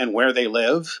and where they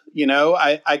live.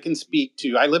 I can speak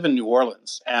to, I live in New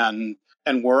Orleans, and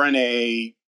we're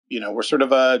in we're sort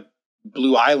of a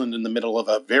blue island in the middle of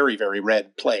a very, very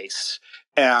red place.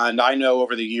 And I know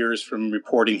over the years from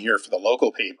reporting here for the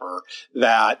local paper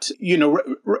that,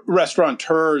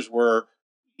 restaurateurs were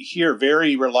here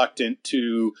very reluctant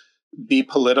to be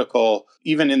political,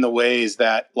 even in the ways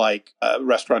that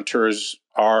restaurateurs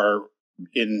are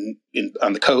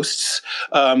on the coasts,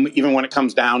 even when it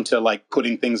comes down to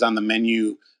putting things on the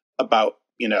menu about,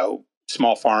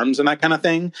 small farms and that kind of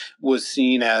thing, was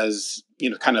seen as,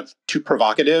 kind of too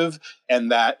provocative,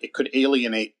 and that it could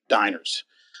alienate diners.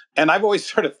 And I've always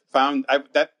sort of found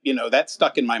that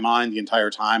stuck in my mind the entire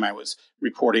time I was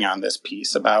reporting on this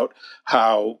piece about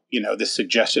how, this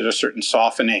suggested a certain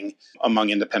softening among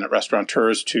independent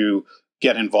restaurateurs to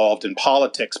get involved in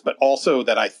politics, but also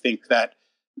that I think that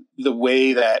the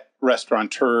way that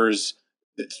restaurateurs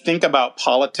think about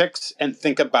politics and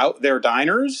think about their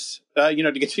diners, to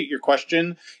get to your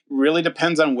question, really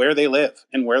depends on where they live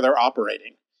and where they're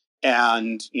operating.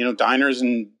 And, diners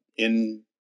in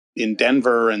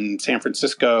Denver and San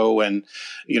Francisco and,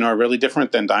 are really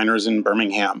different than diners in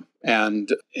Birmingham and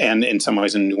in some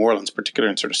ways in New Orleans,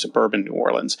 particularly in sort of suburban New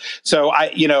Orleans. So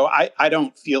I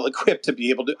don't feel equipped to be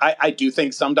able to, I do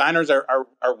think some diners are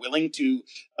willing to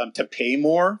pay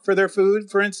more for their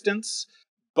food, for instance,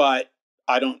 but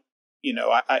I don't,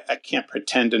 I can't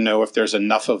pretend to know if there's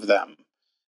enough of them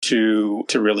to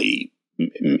really,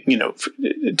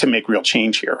 to make real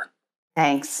change here.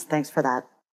 Thanks for that.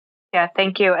 Yeah,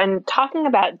 thank you. And talking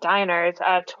about diners,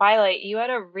 Twilight, you had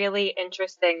a really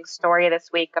interesting story this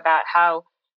week about how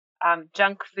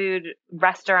junk food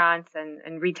restaurants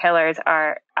and retailers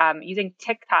are using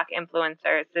TikTok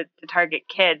influencers to target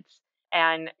kids.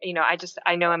 And,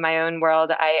 I know in my own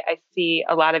world, I see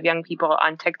a lot of young people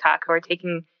on TikTok who are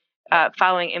taking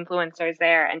following influencers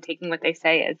there and taking what they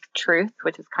say as truth,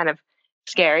 which is kind of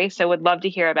scary. So would love to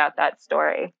hear about that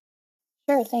story.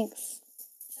 Sure, thanks.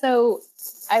 So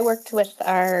I worked with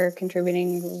our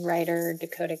contributing writer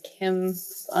Dakota Kim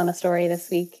on a story this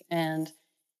week, and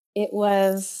it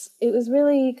was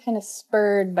really kind of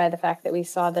spurred by the fact that we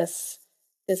saw this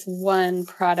one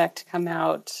product come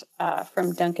out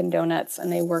from Dunkin' Donuts,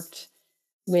 and they worked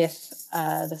with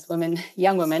this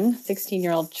young woman,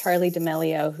 16-year-old Charli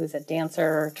D'Amelio, who's a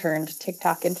dancer turned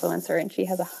TikTok influencer, and she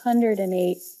has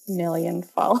 108 million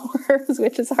followers,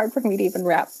 which is hard for me to even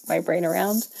wrap my brain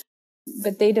around.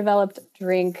 But they developed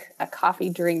a coffee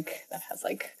drink that has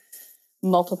like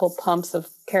multiple pumps of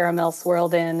caramel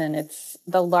swirled in, and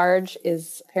the large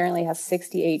apparently has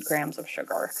 68 grams of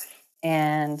sugar.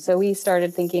 And so we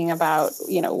started thinking about,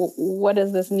 what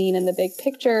does this mean in the big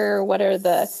picture? What are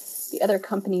the other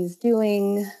companies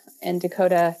doing? And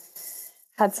Dakota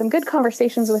had some good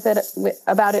conversations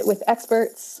about it with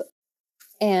experts.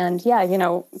 And yeah,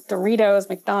 Doritos,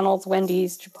 McDonald's,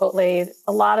 Wendy's, Chipotle,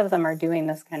 a lot of them are doing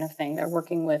this kind of thing. They're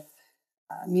working with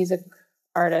music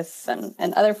artists and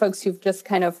other folks who've just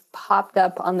kind of popped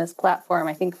up on this platform.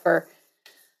 I think for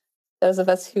those of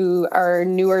us who are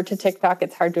newer to TikTok,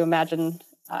 it's hard to imagine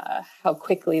how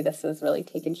quickly this has really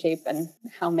taken shape and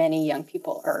how many young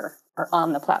people are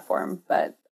on the platform.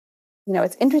 But,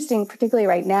 it's interesting, particularly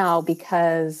right now,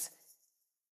 because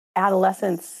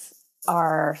adolescents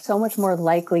are so much more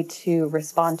likely to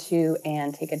respond to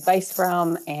and take advice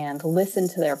from and listen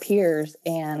to their peers.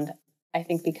 And I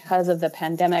think because of the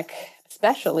pandemic,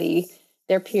 especially,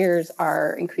 their peers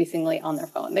are increasingly on their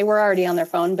phone. They were already on their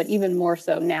phone, but even more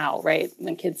so now, right?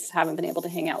 When kids haven't been able to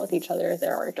hang out with each other,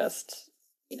 they're just,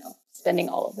 spending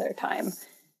all of their time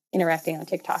interacting on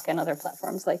TikTok and other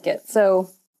platforms like it. So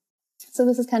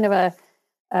this is kind of a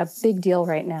big deal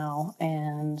right now.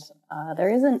 And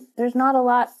there's not a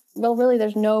lot, well, really,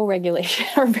 there's no regulation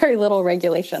or very little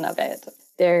regulation of it.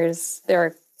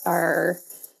 The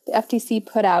FTC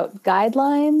put out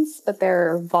guidelines, but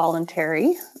they're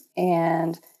voluntary,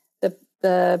 and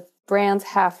the brands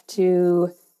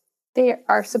they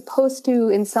are supposed to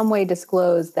in some way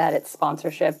disclose that it's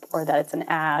sponsorship or that it's an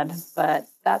ad, but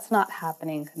that's not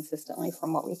happening consistently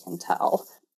from what we can tell.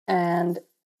 And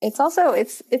it's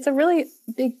a really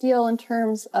big deal in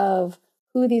terms of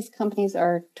who these companies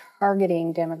are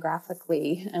targeting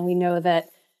demographically. And we know that,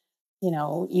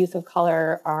 youth of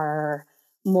color are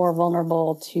more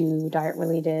vulnerable to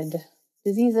diet-related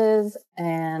diseases.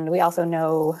 And we also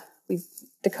know,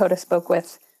 Dakota spoke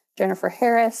with Jennifer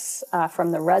Harris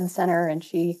from the Rudd Center, and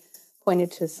she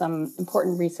pointed to some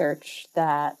important research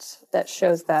that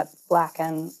shows that Black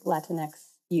and Latinx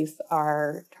youth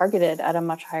are targeted at a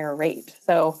much higher rate.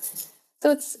 So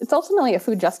it's ultimately a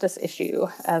food justice issue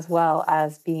as well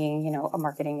as being, a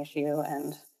marketing issue.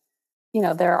 And,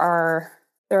 there are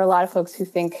a lot of folks who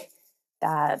think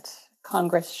that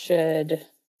Congress should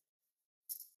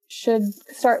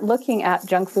start looking at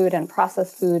junk food and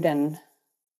processed food and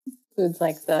foods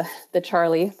like the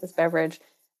Charli, this beverage,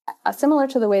 similar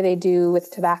to the way they do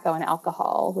with tobacco and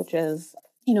alcohol, which is,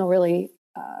 really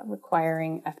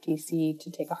requiring FTC to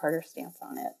take a harder stance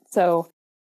on it. So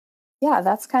yeah,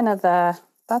 that's kind of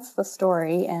that's the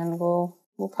story. And we'll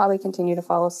probably continue to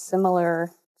follow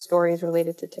similar stories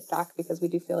related to TikTok because we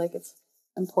do feel like it's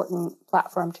an important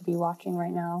platform to be watching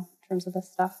right now in terms of this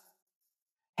stuff.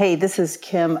 Hey, this is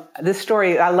Kim. This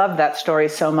story, I love that story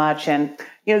so much. And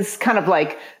it's kind of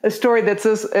like a story that's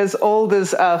as old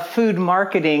as food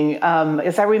marketing.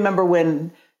 As I remember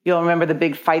you'll remember the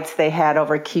big fights they had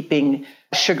over keeping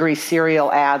sugary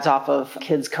cereal ads off of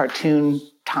kids' cartoon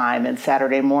time and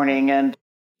Saturday morning. And,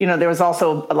 there was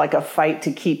also like a fight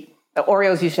to keep,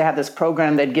 Oreos used to have this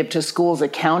program they'd give to schools, a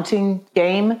counting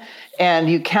game. And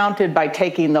you counted by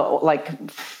taking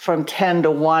from 10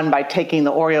 to 1 by taking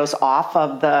the Oreos off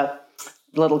of the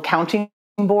little counting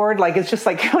board. Like, it's just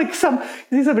like you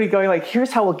see somebody going like,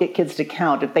 here's how we'll get kids to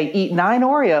count. If they eat 9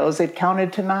 Oreos, it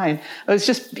counted to 9. It was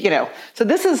just, so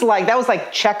this is that was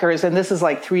like checkers, and this is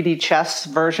like 3D chess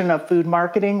version of food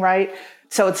marketing, right?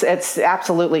 So it's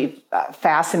absolutely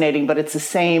fascinating, but it's the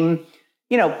same,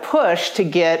 push to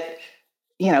get,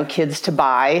 kids to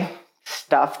buy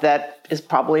stuff that is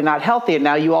probably not healthy. And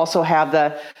now you also have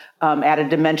the added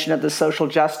dimension of the social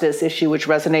justice issue, which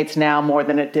resonates now more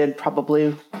than it did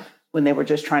probably when they were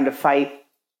just trying to fight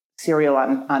cereal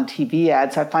on TV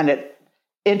ads. I find it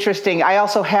interesting. I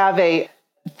also have a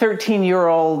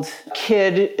 13-year-old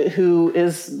kid who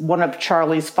is one of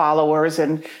Charli's followers,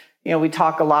 and we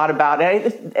talk a lot about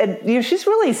it. And she's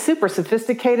really super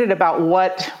sophisticated about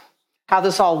what how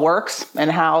this all works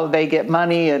and how they get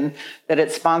money and that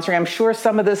it's sponsoring. I'm sure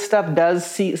some of this stuff does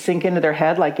sink into their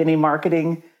head like any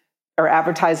marketing or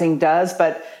advertising does,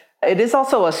 but it is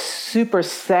also a super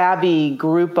savvy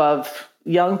group of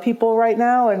young people right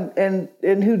now and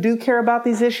who do care about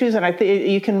these issues. And I think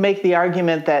you can make the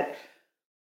argument that,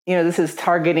 this is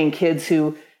targeting kids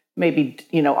who maybe,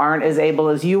 aren't as able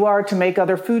as you are to make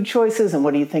other food choices. And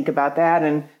what do you think about that?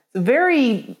 And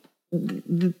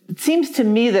it seems to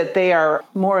me that they are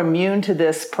more immune to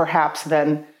this perhaps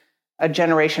than a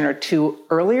generation or two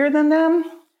earlier than them.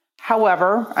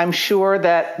 However, I'm sure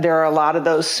that there are a lot of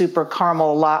those super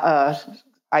caramel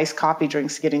iced coffee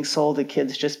drinks getting sold to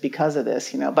kids just because of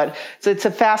this, But it's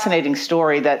a fascinating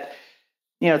story that,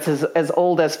 it's as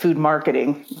old as food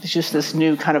marketing. It's just this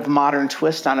new kind of modern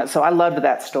twist on it. So I loved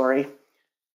that story.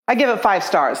 I give it 5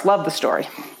 stars. Love the story.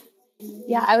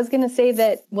 Yeah, I was going to say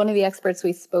that one of the experts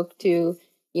we spoke to,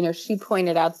 she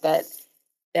pointed out that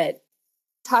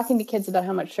talking to kids about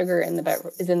how much sugar is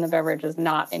in the beverage is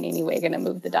not in any way going to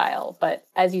move the dial. But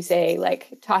as you say,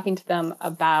 like talking to them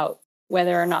about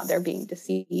whether or not they're being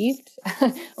deceived,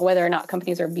 whether or not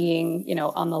companies are being,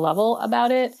 on the level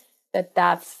about it,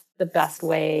 that's the best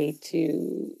way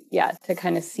to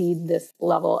kind of seed this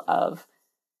level of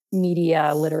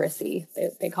media literacy,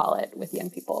 they call it, with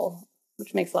young people,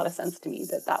 which makes a lot of sense to me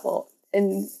that will,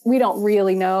 and we don't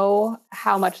really know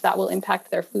how much that will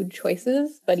impact their food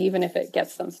choices, but even if it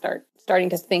gets them starting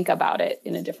to think about it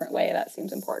in a different way, that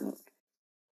seems important.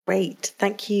 Great.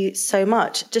 Thank you so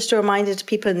much. Just a reminder to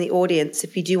people in the audience,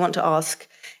 if you do want to ask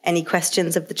any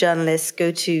questions of the journalists,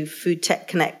 go to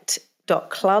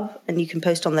foodtechconnect.club and you can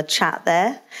post on the chat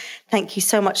there. Thank you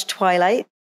so much, Twilight.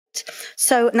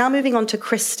 So now moving on to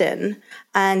Kristen,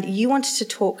 and you wanted to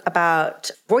talk about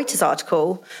Reuters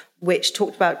article, which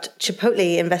talked about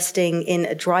Chipotle investing in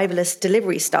a driverless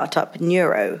delivery startup,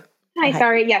 Nuro. Hi,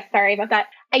 sorry about that.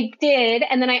 I did.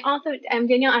 And then I also,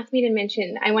 Danielle asked me to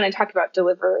mention, I want to talk about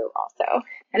Deliveroo also.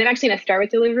 And I'm actually going to start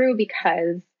with Deliveroo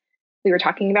because we were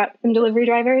talking about some delivery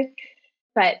drivers.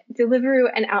 But Deliveroo,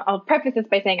 and I'll preface this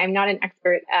by saying I'm not an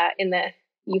expert in the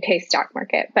UK stock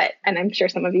market, and I'm sure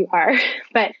some of you are,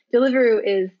 but Deliveroo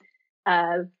is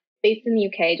based in the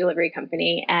UK, delivery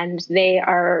company, and they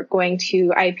are going to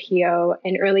IPO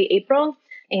in early April.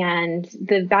 And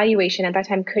the valuation at that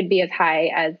time could be as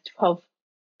high as 12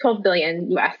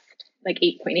 billion US, like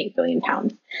 8.8 billion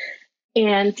pounds.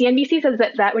 And CNBC says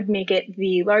that would make it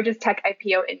the largest tech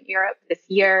IPO in Europe this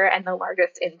year and the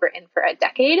largest in Britain for a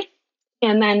decade.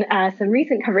 And then some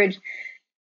recent coverage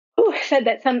said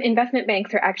that some investment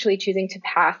banks are actually choosing to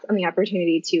pass on the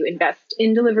opportunity to invest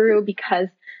in Deliveroo because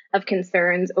of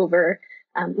concerns over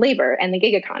labor and the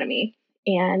gig economy.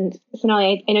 And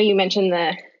Sonali, I know you mentioned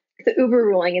the Uber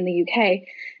ruling in the UK.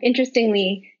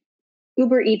 Interestingly,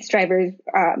 Uber Eats drivers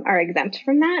are exempt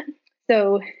from that.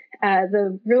 So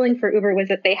the ruling for Uber was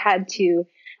that they had to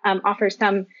offer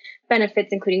some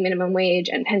benefits, including minimum wage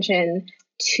and pension,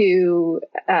 to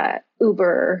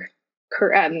Uber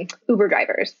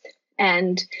drivers.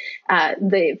 And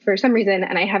for some reason,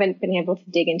 and I haven't been able to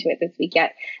dig into it this week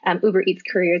yet, Uber Eats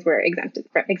couriers were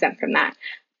exempt from that.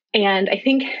 And I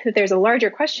think that there's a larger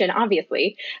question,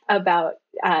 obviously, about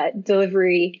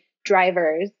delivery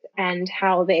drivers and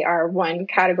how they are, one,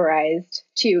 categorized,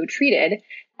 two, treated.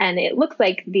 And it looks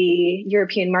like the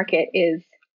European market is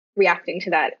reacting to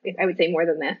that, I would say, more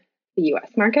than the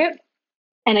US market.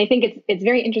 And I think it's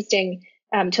very interesting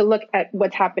to look at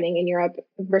what's happening in Europe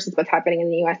versus what's happening in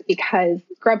the US, because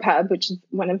Grubhub, which is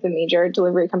one of the major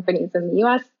delivery companies in the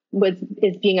US,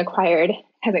 is being acquired,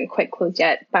 hasn't quite closed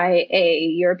yet, by a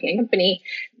European company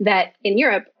that in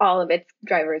Europe, all of its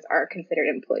drivers are considered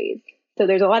employees. So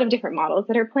there's a lot of different models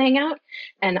that are playing out.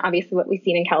 And obviously what we've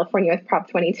seen in California with Prop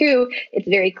 22, it's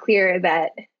very clear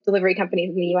that delivery companies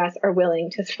in the US are willing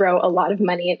to throw a lot of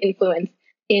money and influence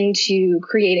into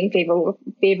creating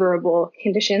favorable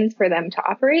conditions for them to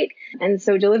operate. And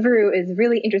so Deliveroo is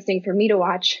really interesting for me to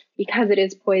watch because it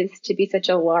is poised to be such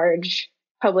a large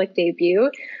public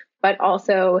debut, but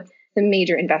also the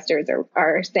major investors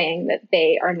are saying that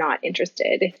they are not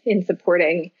interested in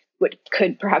supporting what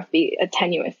could perhaps be a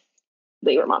tenuous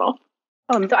labor model.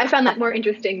 So I found that more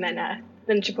interesting than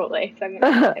Chipotle. So I'm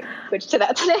going to switch to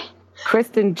that today.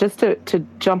 Kristen, just to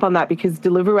jump on that, because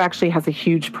Deliveroo actually has a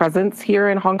huge presence here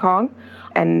in Hong Kong.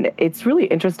 And it's really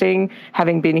interesting,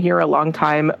 having been here a long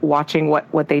time, watching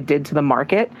what they did to the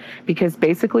market. Because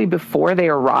basically before they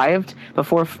arrived,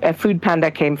 before Food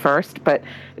Panda came first, but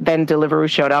then Deliveroo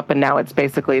showed up and now it's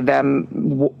basically them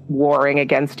warring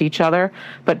against each other.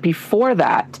 But before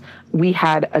that, we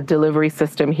had a delivery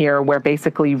system here where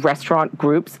basically restaurant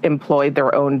groups employed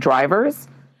their own drivers.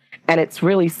 And it's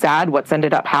really sad what's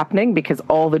ended up happening, because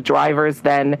all the drivers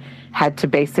then had to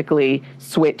basically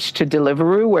switch to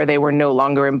Deliveroo, where they were no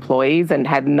longer employees and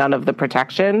had none of the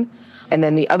protection. And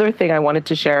then the other thing I wanted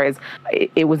to share is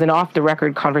it was an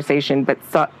off-the-record conversation, but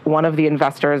one of the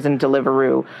investors in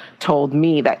Deliveroo told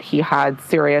me that he had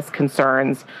serious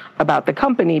concerns about the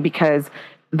company because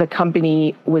the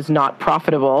company was not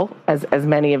profitable, as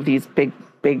many of these big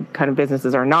kind of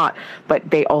businesses are not, but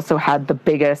they also had the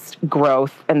biggest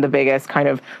growth and the biggest kind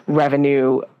of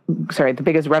the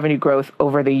biggest revenue growth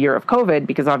over the year of COVID,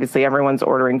 because obviously everyone's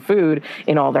ordering food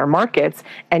in all their markets,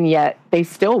 and yet they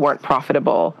still weren't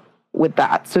profitable with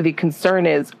that. So the concern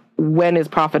is, when is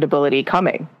profitability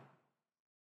coming?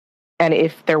 And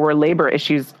if there were labor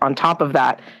issues on top of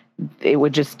that,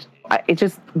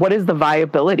 what is the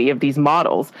viability of these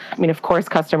models? I mean, of course,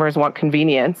 customers want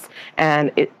convenience,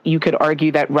 and you could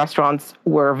argue that restaurants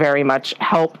were very much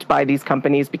helped by these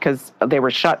companies because they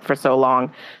were shut for so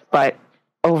long. But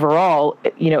overall,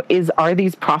 are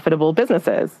these profitable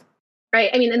businesses? Right.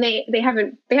 I mean, and they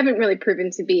haven't really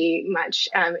proven to be much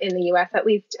in the U.S. At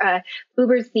least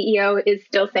Uber's CEO is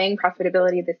still saying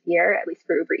profitability this year, at least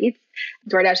for Uber Eats.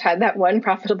 DoorDash had that one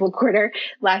profitable quarter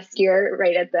last year,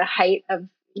 right at the height of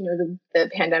the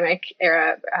pandemic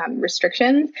era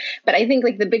restrictions. But I think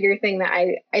like the bigger thing that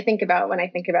I think about when I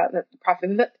think about the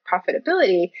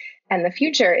profitability and the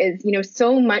future is,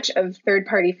 so much of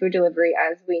third-party food delivery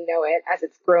as we know it, as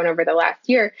it's grown over the last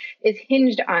year, is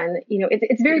hinged on,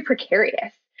 it's very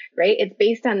precarious, right? It's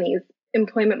based on these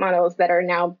employment models that are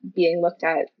now being looked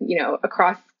at,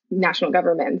 across national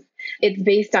governments. It's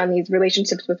based on these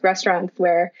relationships with restaurants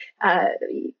where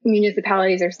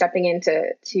municipalities are stepping in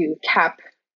to cap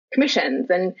commissions,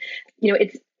 and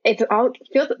it's all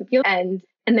feels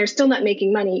and they're still not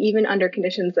making money even under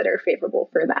conditions that are favorable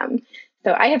for them.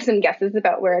 So I have some guesses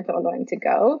about where it's all going to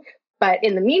go. But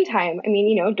in the meantime, I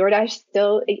mean, DoorDash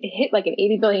still hit like an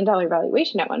 $80 billion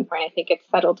valuation at one point. I think it's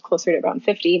settled closer to around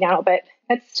 50 now, but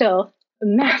that's still a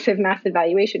massive, massive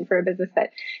valuation for a business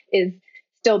that is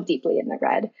still deeply in the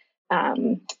red.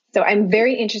 So I'm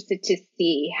very interested to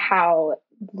see how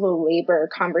the labor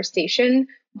conversation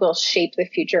will shape the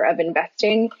future of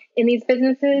investing in these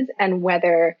businesses, and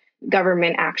whether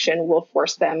government action will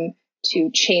force them to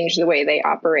change the way they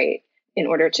operate in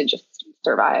order to just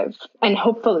survive and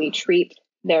hopefully treat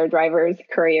their drivers,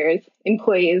 couriers,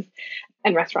 employees,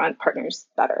 and restaurant partners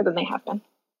better than they have been.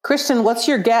 Kristen, what's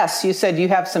your guess? You said you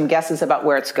have some guesses about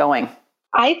where it's going.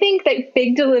 I think that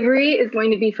big delivery is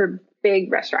going to be for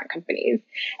big restaurant companies.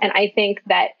 And I think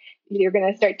that you're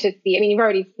going to start to see, you've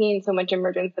already seen so much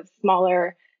emergence of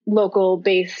smaller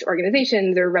local-based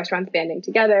organizations or restaurants banding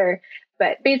together.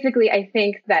 But basically, I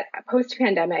think that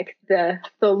post-pandemic, the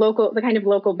kind of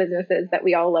local businesses that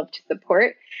we all love to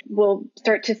support will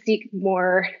start to seek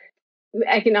more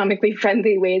economically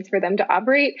friendly ways for them to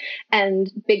operate. And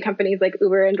big companies like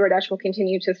Uber and DoorDash will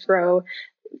continue to throw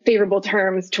favorable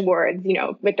terms towards,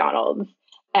 McDonald's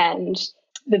and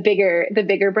the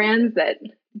bigger brands that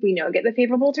we know get the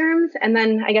favorable terms. And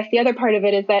then I guess the other part of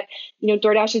it is that,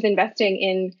 DoorDash is investing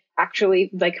in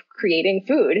actually like creating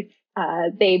food.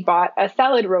 They bought a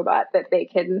salad robot that they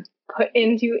can put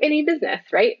into any business,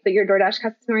 right? So you're a DoorDash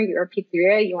customer, you're a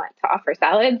pizzeria, you want to offer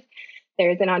salads.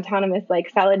 There's an autonomous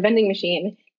salad vending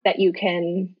machine that you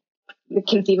can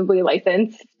conceivably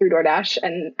license through DoorDash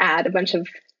and add a bunch of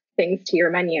things to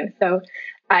your menu. So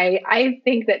I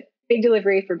think that big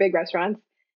delivery for big restaurants,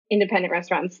 independent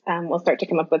restaurants will start to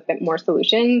come up with more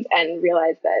solutions and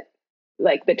realize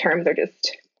that the terms are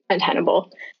just untenable.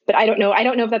 But I don't know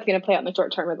if that's going to play out in the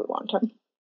short term or the long term.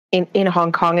 In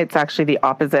Hong Kong, it's actually the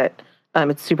opposite.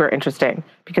 It's super interesting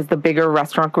because the bigger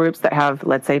restaurant groups that have,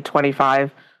 let's say,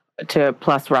 25 to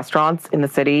plus restaurants in the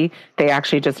city, they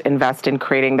actually just invest in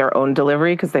creating their own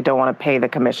delivery because they don't want to pay the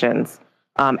commissions.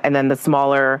 And then the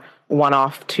smaller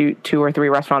one-off two or three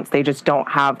restaurants, they just don't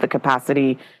have the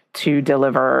capacity to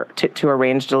deliver, to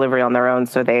arrange delivery on their own.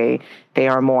 So they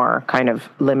are more kind of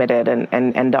limited and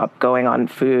end up going on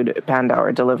Food Panda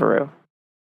or Deliveroo.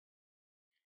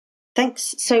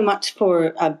 Thanks so much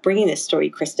for bringing this story,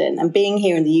 Kristen. And being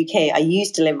here in the UK, I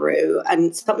use Deliveroo.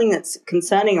 And something that's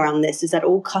concerning around this is that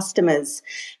all customers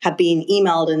have been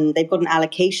emailed and they've got an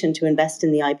allocation to invest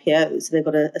in the IPO. So they've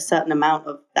got a certain amount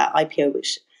of that IPO,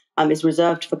 which is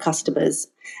reserved for customers.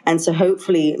 And so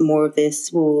hopefully more of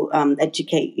this will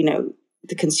educate,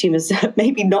 the consumers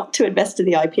maybe not to invest in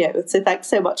the IPO. So thanks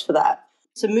so much for that.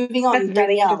 So moving on. That's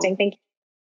really interesting. Thank you.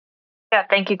 Yeah,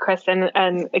 thank you, Kristen.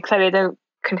 And excited to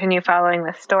continue following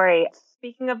this story.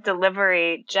 Speaking of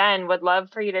delivery, Jen, would love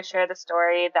for you to share the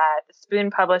story that Spoon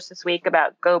published this week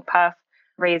about GoPuff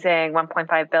raising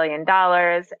 $1.5 billion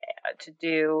to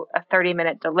do a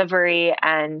 30-minute delivery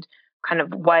and kind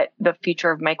of what the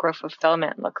future of micro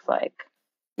fulfillment looks like.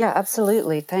 Yeah,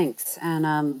 absolutely. Thanks.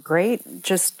 And great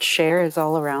just shares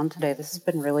all around today. This has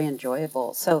been really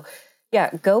enjoyable. So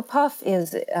yeah, GoPuff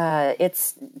is,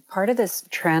 it's part of this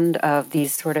trend of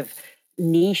these sort of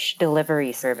niche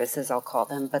delivery services, I'll call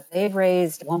them, but they've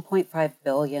raised $1.5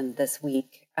 billion this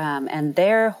week. And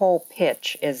their whole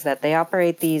pitch is that they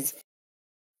operate these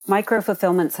micro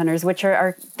fulfillment centers, which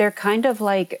they're kind of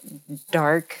like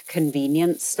dark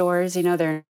convenience stores. You know,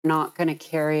 they're not going to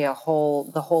carry the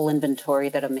whole inventory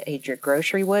that a major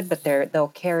grocery would, but they'll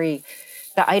carry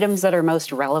the items that are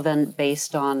most relevant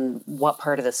based on what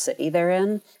part of the city they're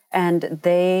in. And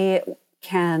they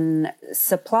can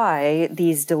supply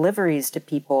these deliveries to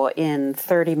people in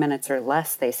 30 minutes or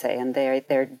less, they say. And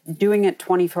they're doing it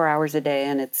 24 hours a day.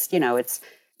 And it's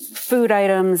food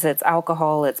items, it's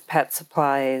alcohol, it's pet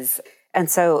supplies. And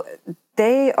so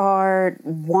they are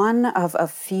one of a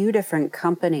few different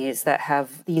companies that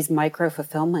have these micro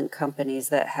fulfillment companies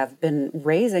that have been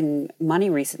raising money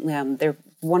recently. There's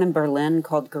one in Berlin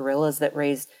called Gorillas that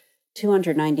raised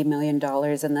 $290 million,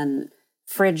 and then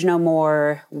Fridge No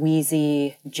More,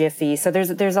 Wheezy, Jiffy. So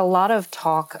there's a lot of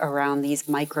talk around these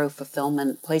micro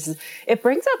fulfillment places. It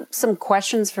brings up some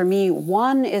questions for me.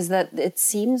 One is that it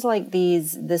seems like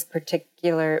this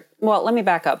particular, well, let me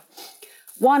back up.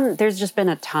 One, there's just been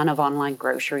a ton of online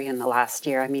grocery in the last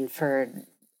year. I mean, for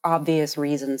obvious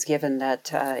reasons, given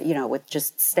that, with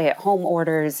just stay-at-home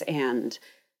orders and,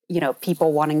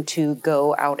 people wanting to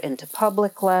go out into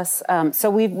public less. So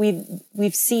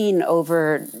we've seen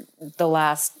over the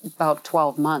last about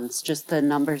 12 months, just the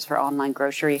numbers for online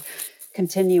grocery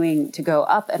continuing to go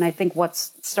up. And I think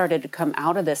what's started to come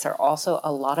out of this are also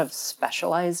a lot of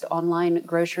specialized online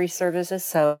grocery services.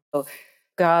 So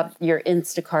got your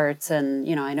Instacarts, and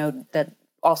I know that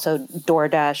also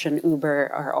DoorDash and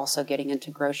Uber are also getting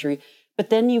into grocery. But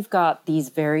then you've got these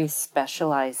very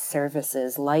specialized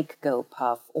services like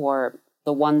GoPuff, or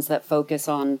the ones that focus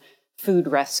on food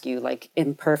rescue, like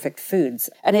Imperfect Foods.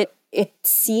 And it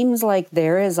seems like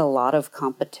there is a lot of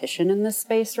competition in this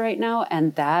space right now,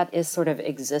 and that is sort of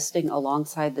existing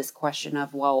alongside this question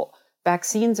of, well,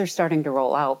 vaccines are starting to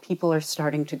roll out, people are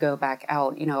starting to go back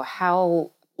out.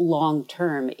 How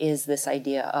long-term is this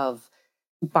idea of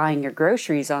buying your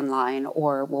groceries online,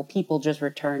 or will people just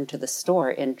return to the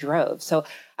store in droves? So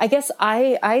I guess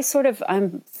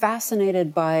I'm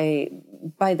fascinated by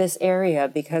this area,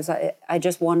 because I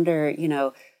just wonder,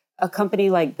 a company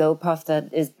like GoPuff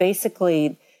that is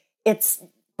basically, it's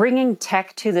bringing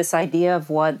tech to this idea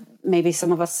of what maybe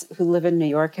some of us who live in New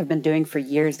York have been doing for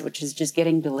years, which is just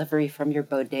getting delivery from your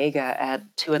bodega at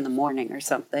 2 a.m. or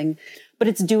something. But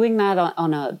it's doing that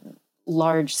on a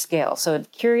large scale. So I'm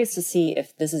curious to see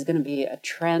if this is going to be a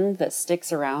trend that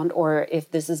sticks around, or if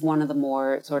this is one of the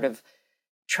more sort of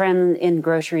trend in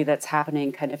grocery that's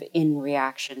happening kind of in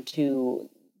reaction to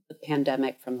the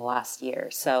pandemic from the last year.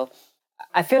 So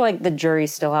I feel like the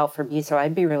jury's still out for me. So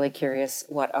I'd be really curious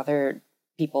what other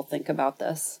people think about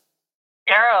this.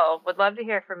 Errol, would love to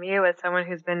hear from you as someone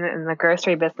who's been in the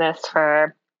grocery business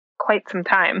for quite some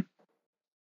time.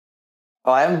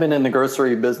 Well, I haven't been in the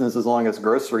grocery business as long as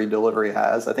grocery delivery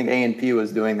has. I think A&P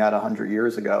was doing that 100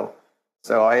 years ago.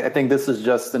 So I think this is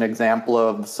just an example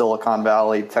of the Silicon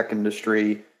Valley tech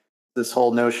industry, this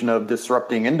whole notion of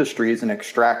disrupting industries and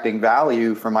extracting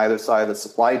value from either side of the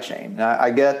supply chain. And I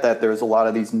get that there's a lot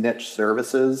of these niche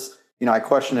services. I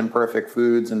question Imperfect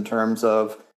Foods in terms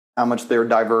of how much they're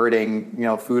diverting,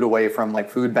 food away from like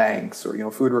food banks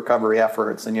or, food recovery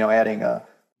efforts, and, adding a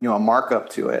markup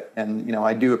to it. And,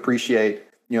 I do appreciate,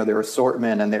 their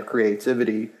assortment and their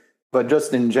creativity. But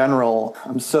just in general,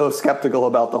 I'm so skeptical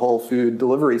about the whole food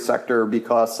delivery sector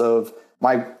because of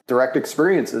my direct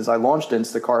experiences. I launched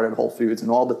Instacart at Whole Foods,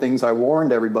 and all the things I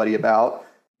warned everybody about,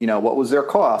 what was their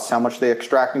cost, how much they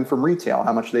extracting from retail,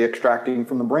 how much they extracting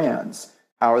from the brands,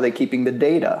 how are they keeping the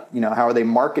data, how are they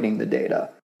marketing the data?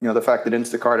 The fact that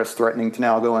Instacart is threatening to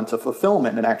now go into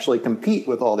fulfillment and actually compete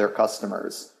with all their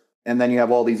customers. And then you have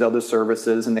all these other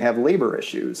services, and they have labor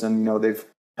issues. And, they've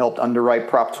helped underwrite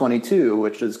Prop 22,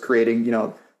 which is creating,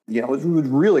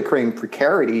 really creating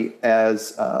precarity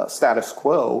as status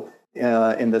quo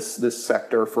in this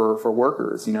sector for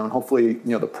workers, and hopefully,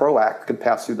 the PRO Act could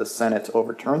pass through the Senate to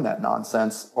overturn that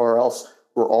nonsense, or else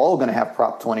we're all going to have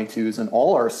Prop 22s in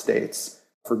all our states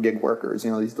for gig workers,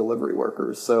 these delivery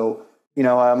workers. So,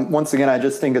 once again, I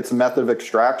just think it's a method of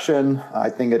extraction. I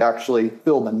think it actually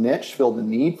filled a niche, filled the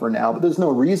need for now, but there's no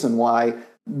reason why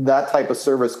that type of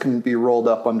service couldn't be rolled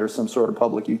up under some sort of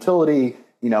public utility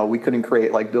we couldn't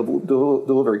create like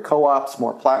delivery co-ops,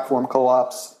 more platform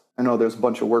co-ops. I know there's a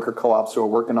bunch of worker co-ops who are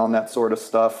working on that sort of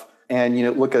stuff. And,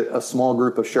 look at a small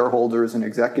group of shareholders and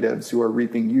executives who are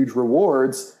reaping huge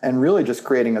rewards and really just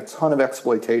creating a ton of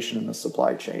exploitation in the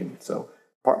supply chain. So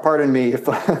pardon me if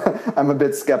I'm a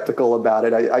bit skeptical about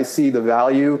it. I see the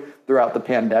value throughout the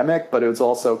pandemic, but it was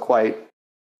also quite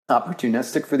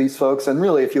opportunistic for these folks. And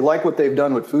really, if you like what they've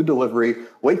done with food delivery,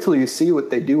 wait till you see what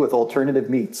they do with alternative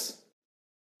meats.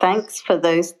 Thanks for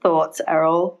those thoughts,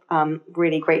 Errol.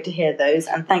 Really great to hear those.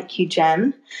 And thank you,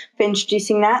 Jen, for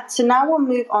introducing that. So now we'll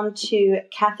move on to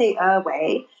Cathay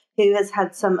Erway, who has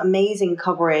had some amazing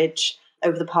coverage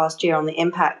over the past year on the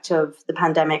impact of the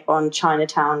pandemic on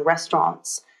Chinatown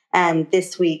restaurants. And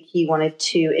this week, he wanted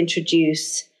to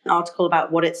introduce an article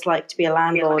about what it's like to be a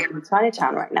landlord in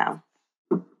Chinatown right now.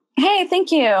 Hey,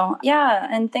 thank you. Yeah,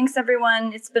 and thanks,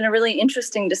 everyone. It's been a really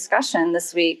interesting discussion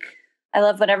this week. I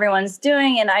love what everyone's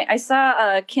doing. And I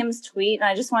saw Kim's tweet, and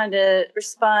I just wanted to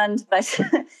respond by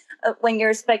when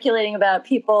you're speculating about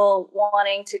people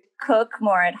wanting to cook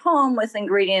more at home with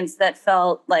ingredients that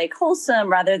felt like wholesome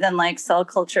rather than like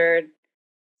cell-cultured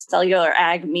cellular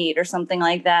ag meat or something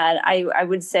like that. I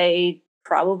would say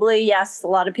probably, yes, a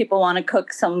lot of people want to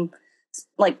cook some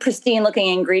like pristine looking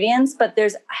ingredients, but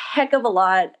there's a heck of a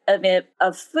lot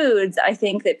of foods I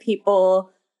think that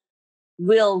people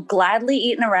will gladly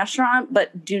eat in a restaurant,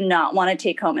 but do not want to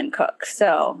take home and cook.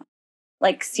 So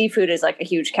like seafood is like a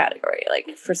huge category,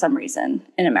 like for some reason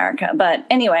in America. But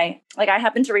anyway, like I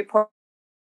happened to report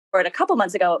a couple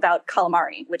months ago about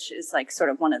calamari, which is like sort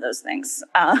of one of those things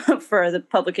for the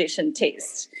publication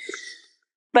Taste.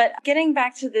 But getting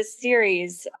back to this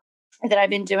series that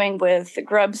I've been doing with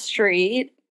Grub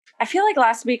Street, I feel like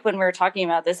last week when we were talking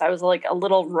about this, I was like a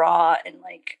little raw and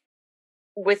like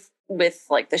with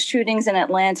like the shootings in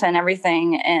Atlanta and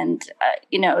everything. And,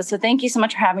 so thank you so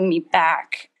much for having me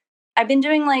back. I've been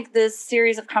doing like this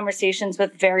series of conversations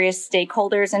with various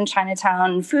stakeholders in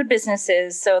Chinatown food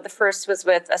businesses. So the first was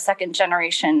with a second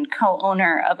generation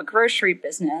co-owner of a grocery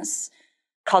business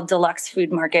called Deluxe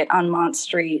Food Market on Mont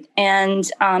Street. And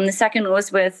the second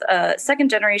was with a second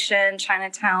generation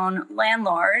Chinatown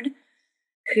landlord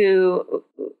who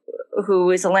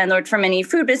is a landlord for many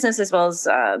food businesses as well as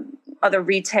other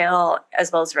retail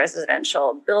as well as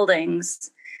residential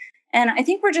buildings. And I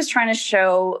think we're just trying to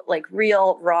show like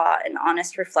real, raw and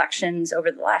honest reflections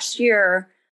over the last year.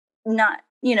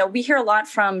 We hear a lot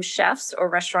from chefs or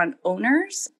restaurant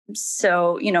owners.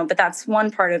 So, but that's one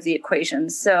part of the equation.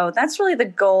 So that's really the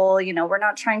goal. We're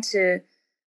not trying to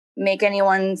make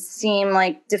anyone seem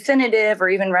like definitive or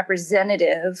even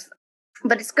representative,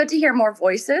 but it's good to hear more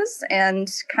voices and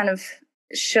kind of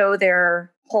show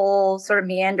their whole sort of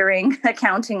meandering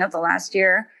accounting of the last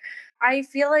year. I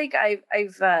feel like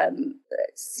I've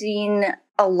seen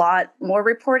a lot more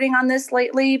reporting on this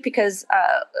lately because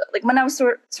like when I was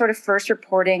sort of first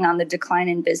reporting on the decline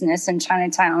in business in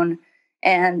Chinatown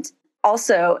and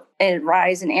also a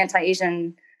rise in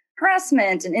anti-Asian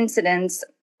harassment and incidents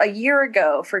a year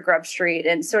ago for Grub Street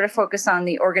and sort of focus on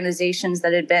the organizations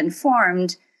that had been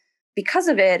formed because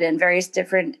of it and various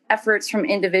different efforts from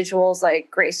individuals like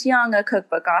Grace Young, a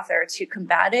cookbook author, to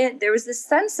combat it. There was this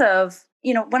sense of,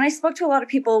 when I spoke to a lot of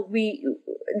people,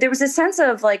 there was a sense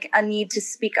of like a need to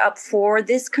speak up for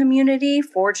this community,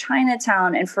 for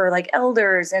Chinatown and for like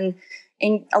elders. And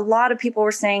a lot of people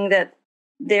were saying that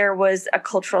there was a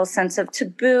cultural sense of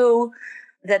taboo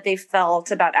that they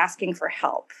felt about asking for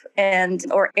help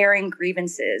or airing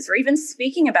grievances or even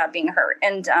speaking about being hurt.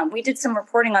 And we did some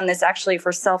reporting on this actually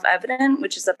for Self-Evident,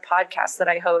 which is a podcast that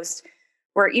I host,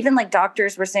 where even like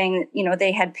doctors were saying,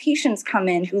 they had patients come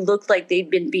in who looked like they'd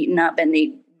been beaten up and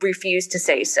they refused to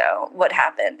say what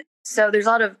happened. So there's a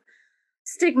lot of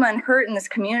stigma and hurt in this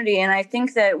community. And I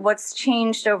think that what's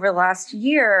changed over the last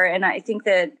year, and I think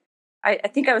that I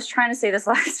was trying to say this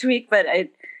last week, but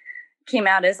it came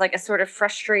out as like a sort of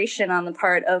frustration on the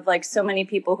part of like so many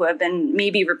people who have been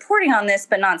maybe reporting on this,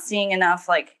 but not seeing enough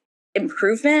like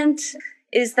improvement,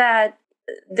 is that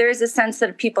there's a sense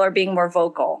that people are being more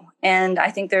vocal. And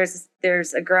I think there's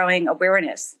a growing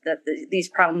awareness that these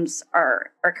problems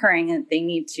are occurring and they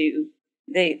need to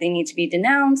be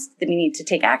denounced. That we need to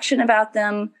take action about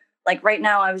them. Like right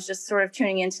now, I was just sort of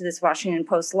tuning into this Washington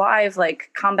Post Live,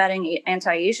 like combating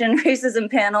anti-Asian racism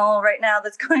panel right now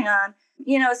that's going on.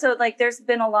 So like there's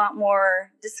been a lot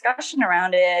more discussion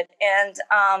around it. And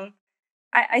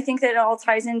I think that it all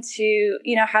ties into,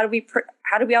 how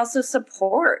do we also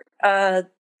support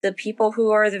the people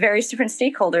who are the various different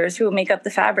stakeholders who make up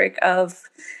the fabric of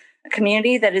a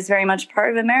community that is very much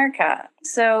part of America.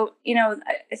 So,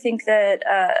 I think that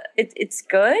it's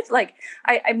good. Like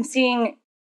I'm seeing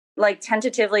like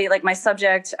tentatively, like my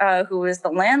subject, who was the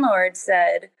landlord,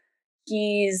 said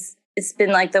it's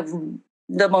been like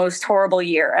the most horrible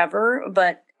year ever,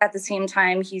 but at the same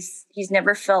time, he's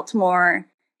never felt more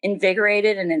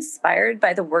invigorated and inspired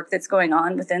by the work that's going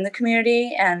on within the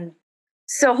community. And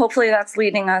so hopefully that's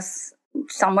leading us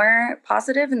somewhere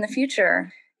positive in the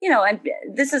future. And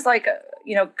this is like,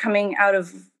 coming out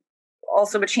of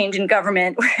also a change in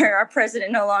government where our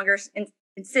president no longer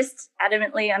insists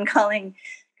adamantly on calling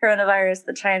coronavirus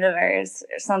the China virus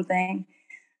or something.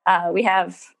 I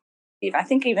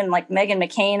think even like Meghan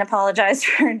McCain apologized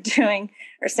for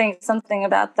saying something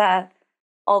about that.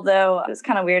 Although it was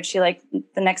kind of weird. She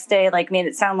the next day made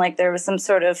it sound like there was some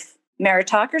sort of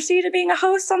meritocracy to being a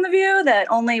host on The View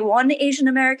that only one Asian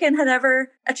American had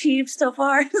ever achieved so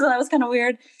far. So that was kind of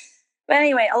weird. But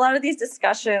anyway, a lot of these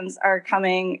discussions are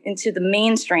coming into the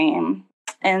mainstream.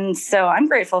 And so I'm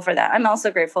grateful for that. I'm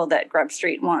also grateful that Grub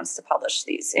Street wants to publish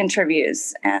these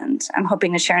interviews, and I'm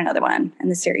hoping to share another one in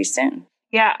the series soon.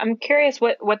 Yeah, I'm curious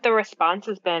what the response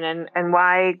has been and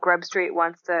why Grub Street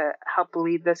wants to help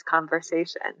lead this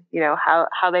conversation.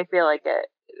 How they feel like it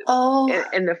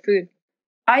in the food.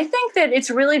 I think that it's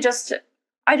really just,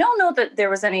 I don't know that there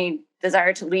was any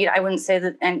desire to lead. I wouldn't say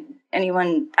that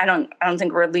anyone, I don't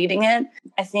think we're leading it.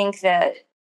 I think that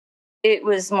it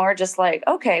was more just like,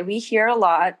 okay, we hear a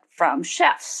lot from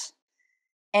chefs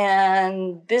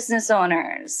and business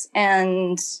owners,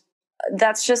 and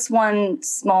that's just one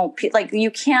small piece. Like,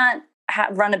 you can't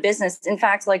run a business. In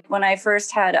fact, like when I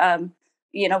first had,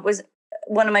 was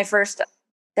one of my first,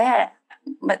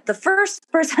 but the first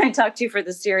person I talked to for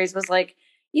the series was like,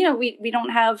 we don't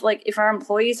have, like, if our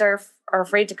employees are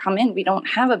afraid to come in, we don't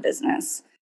have a business.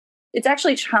 It's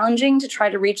actually challenging to try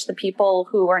to reach the people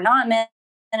who are not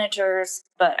managers,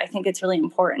 but I think it's really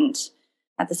important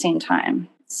at the same time.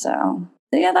 So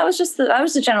yeah, that was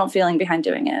the general feeling behind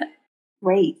doing it.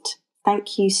 Great.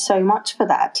 Thank you so much for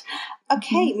that.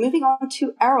 Okay, moving on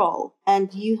to Errol.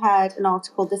 And you had an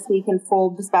article this week in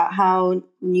Forbes about how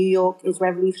New York is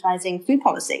revolutionizing food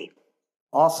policy.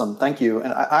 Awesome. Thank you.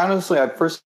 And I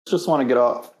first just want to get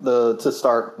off to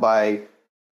start by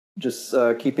just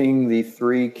keeping the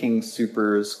 3 King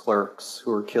Soopers clerks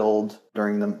who were killed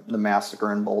during the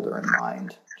massacre in Boulder in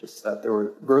mind. Just that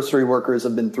grocery workers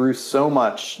have been through so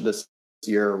much this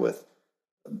year with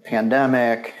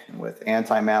pandemic, with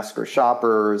anti-masker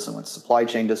shoppers, and with supply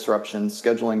chain disruptions,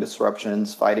 scheduling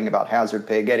disruptions, fighting about hazard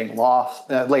pay, getting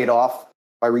laid off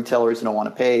by retailers who don't want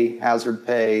to pay hazard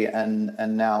pay, and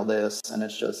now this, and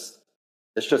it's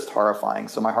just horrifying.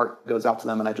 So my heart goes out to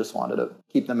them, and I just wanted to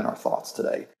keep them in our thoughts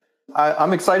today.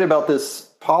 I'm excited about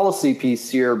this policy piece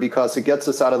here because it gets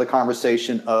us out of the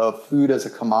conversation of food as a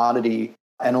commodity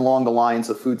and along the lines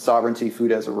of food sovereignty,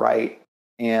 food as a right.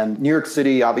 And New York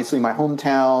City, obviously my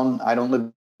hometown, I don't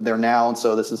live there now, and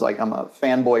so this is like I'm a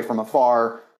fanboy from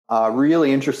afar,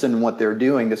 really interested in what they're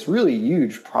doing. This really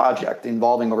huge project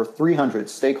involving over 300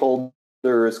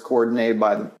 stakeholders coordinated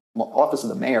by the Office of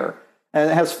the Mayor. And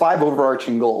it has 5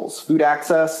 overarching goals: food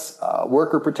access,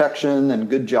 worker protection and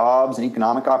good jobs and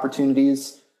economic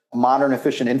opportunities, modern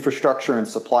efficient infrastructure and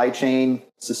supply chain,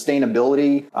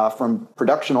 sustainability from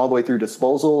production all the way through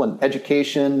disposal, and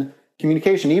education,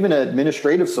 communication, even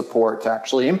administrative support to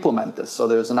actually implement this. So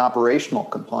there's an operational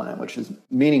component, which is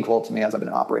meaningful to me as I've been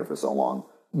an operator for so long.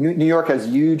 New York has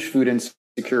huge food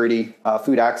insecurity,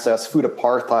 food access, food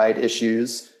apartheid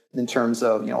issues in terms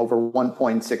of over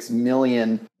 1.6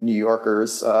 million New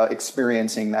Yorkers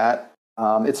experiencing that.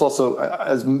 It's also,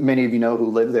 as many of you know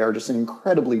who live there, just an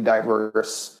incredibly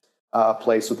diverse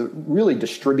place with a really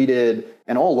distributed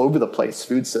and all over the place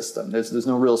food system. There's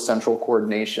no real central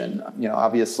coordination.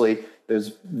 Obviously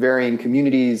there's varying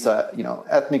communities,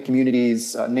 ethnic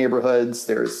communities, neighborhoods.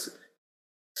 There's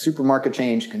supermarket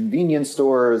chains, convenience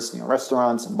stores,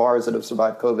 restaurants and bars that have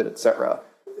survived COVID, et cetera.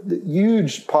 The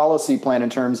huge policy plan in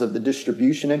terms of the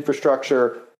distribution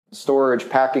infrastructure, storage,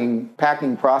 packing,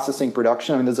 processing,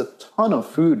 production. I mean, there's a ton of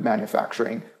food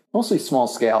manufacturing, mostly small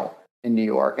scale in New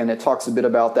York. And it talks a bit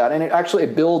about that. And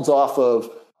it builds off of,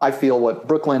 I feel, what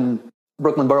Brooklyn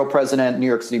Borough President, New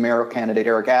York City Mayor candidate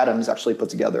Eric Adams actually put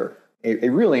together a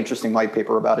really interesting white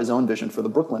paper about his own vision for the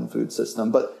Brooklyn food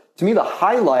system. But to me, the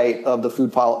highlight of the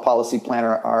food policy plan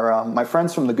are my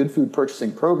friends from the Good Food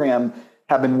Purchasing Program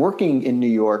have been working in New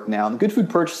York now. The Good Food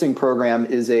Purchasing Program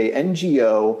is a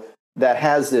NGO that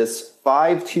has this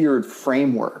 5-tiered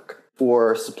framework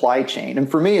for supply chain. And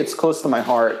for me, it's close to my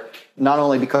heart, not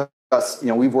only because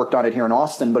we've worked on it here in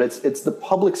Austin, but it's the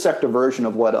public sector version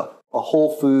of what a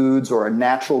Whole Foods or a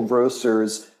natural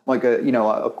grocers, like a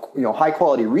high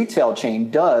quality retail chain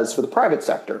does for the private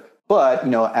sector. but,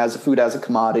 as a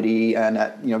commodity and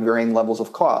at, varying levels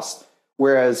of cost.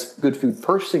 Whereas Good Food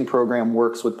Purchasing Program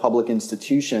works with public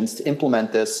institutions to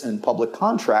implement this in public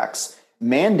contracts,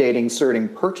 mandating certain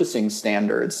purchasing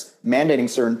standards, mandating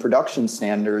certain production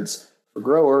standards for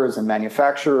growers and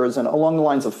manufacturers, and along the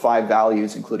lines of 5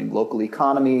 values, including local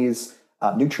economies,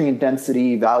 nutrient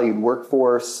density, valued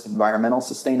workforce, environmental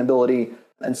sustainability.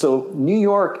 And so New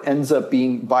York ends up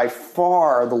being by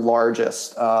far the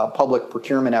largest public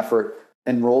procurement effort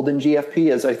enrolled in GFP,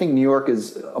 as I think New York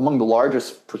is among the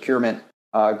largest procurement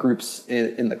groups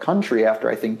in the country after,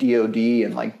 I think, DOD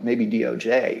and maybe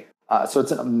DOJ. So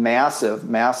it's a massive,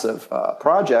 massive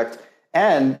project.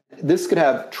 And this could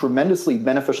have tremendously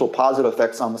beneficial positive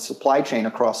effects on the supply chain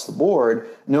across the board,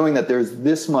 knowing that there's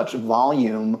this much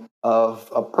volume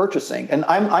of purchasing. And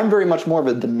I'm very much more of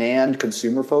a demand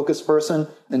consumer focused person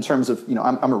in terms of,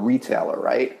 I'm a retailer,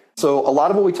 right? So a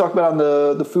lot of what we talk about on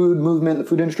the food movement, the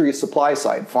food industry is supply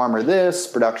side, farmer this,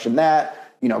 production that,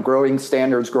 growing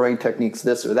standards, growing techniques,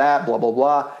 this or that, blah, blah,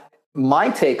 blah. My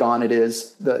take on it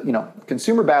is the,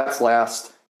 consumer bats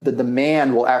last. The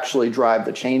demand will actually drive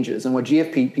the changes. And what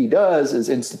GFPP does is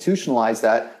institutionalize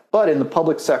that, but in the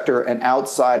public sector and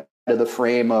outside of the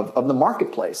frame of the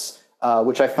marketplace,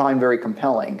 which I find very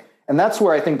compelling. And that's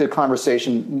where I think the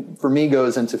conversation for me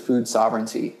goes into food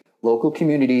sovereignty. Local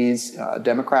communities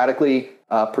democratically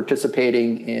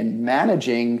participating in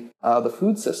managing the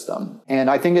food system. And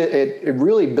I think it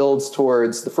really builds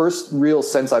towards the first real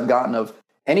sense I've gotten of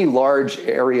any large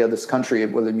area of this country,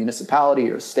 whether municipality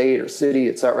or state or city,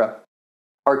 et cetera,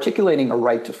 articulating a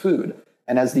right to food.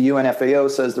 And as the UNFAO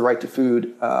says, the right to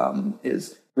food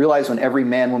is realized when every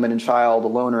man, woman, and child,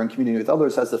 alone or in community with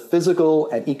others, has the physical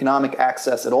and economic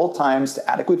access at all times to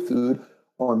adequate food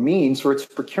or means for its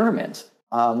procurement,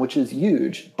 which is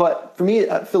huge. But for me,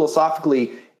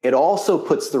 philosophically, it also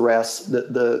puts to rest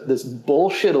this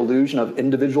bullshit illusion of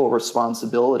individual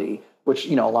responsibility, which,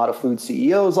 a lot of food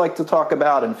CEOs like to talk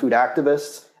about and food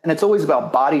activists. And it's always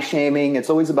about body shaming. It's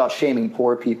always about shaming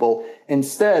poor people.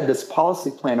 Instead, this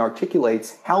policy plan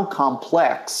articulates how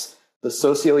complex the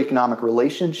socioeconomic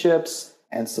relationships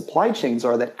and supply chains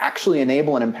are that actually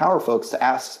enable and empower folks to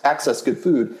access good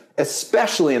food,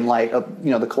 especially in light of,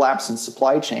 the collapse in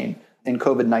supply chain in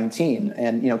COVID-19.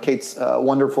 And, Kate's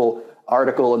wonderful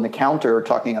article in The Counter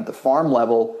talking at the farm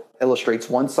level illustrates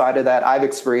one side of that. I've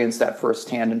experienced that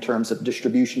firsthand in terms of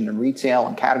distribution and retail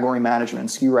and category management and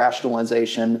SKU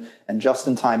rationalization and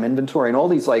just-in-time inventory and all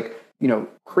these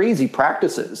crazy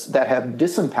practices that have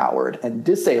disempowered and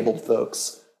disabled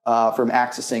folks from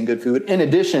accessing good food, in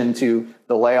addition to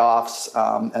the layoffs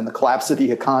and the collapse of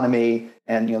the economy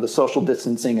and the social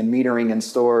distancing and metering in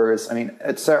stores,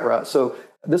 et cetera. So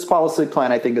this policy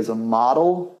plan, I think, is a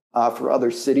model for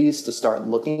other cities to start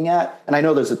looking at. And I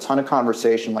know there's a ton of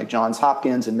conversation like Johns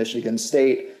Hopkins and Michigan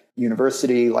State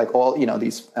University, like all,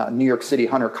 these New York City,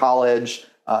 Hunter College,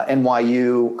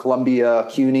 NYU, Columbia,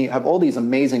 CUNY, have all these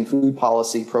amazing food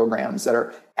policy programs that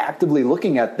are actively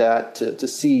looking at that to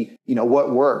see,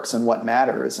 what works and what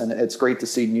matters. And it's great to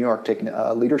see New York taking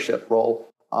a leadership role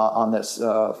on this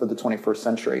for the 21st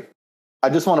century. I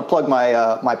just want to plug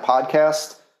my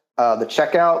podcast, The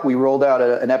Checkout. We rolled out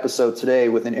an episode today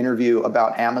with an interview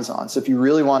about Amazon. So if you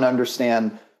really want to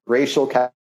understand racial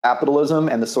capitalism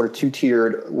and the sort of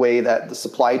two-tiered way that the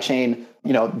supply chain,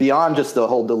 beyond just the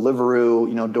whole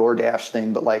Deliveroo, DoorDash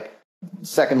thing, but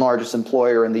second largest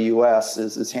employer in the US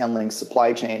is handling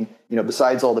supply chain,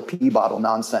 besides all the pee bottle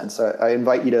nonsense. I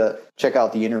invite you to check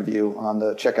out the interview on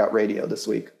the Checkout Radio this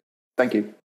week. Thank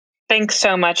you. Thanks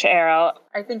so much, Errol.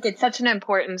 I think it's such an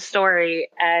important story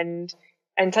and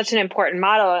such an important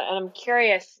model. And I'm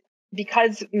curious,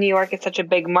 because New York is such a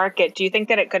big market, do you think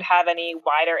that it could have any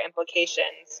wider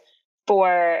implications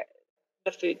for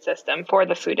the food system, for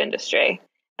the food industry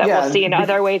that we'll see in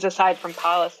other ways aside from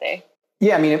policy?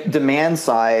 Yeah, demand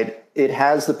side, it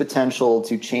has the potential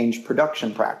to change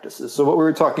production practices. So what we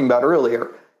were talking about earlier,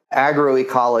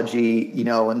 agroecology,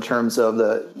 in terms of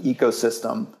the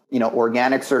ecosystem,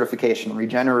 organic certification,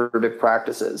 regenerative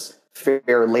practices,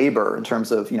 fair labor in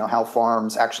terms of, how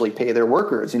farms actually pay their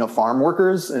workers. Farm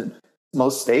workers in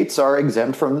most states are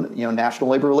exempt from,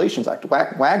 National Labor Relations Act,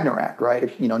 Wagner Act,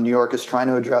 right? New York is trying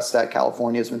to address that.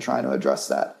 California has been trying to address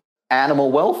that.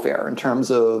 Animal welfare in terms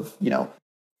of,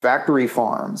 factory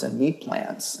farms and meat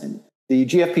plants. And the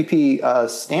GFPP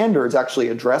standards actually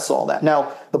address all that.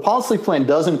 Now, the policy plan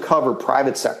doesn't cover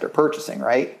private sector purchasing,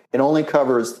 right? It only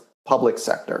covers public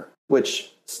sector,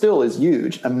 which still is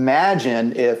huge.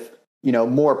 Imagine if,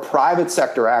 more private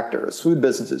sector actors, food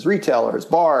businesses, retailers,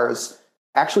 bars,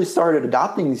 actually started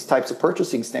adopting these types of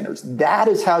purchasing standards. That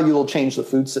is how you will change the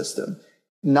food system.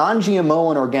 non-GMO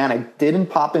and organic didn't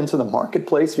pop into the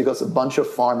marketplace because a bunch of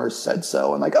farmers said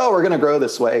so. And like, oh, we're going to grow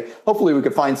this way. Hopefully we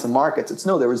could find some markets. It's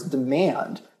no, there was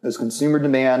demand. There was consumer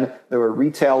demand. There were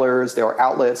retailers. There were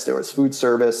outlets. There was food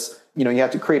service. You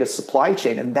have to create a supply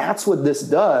chain. And that's what this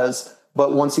does.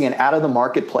 But once again, out of the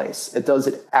marketplace, it does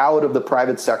it out of the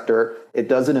private sector. It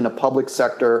does it in a public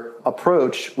sector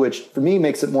approach, which for me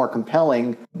makes it more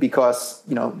compelling because,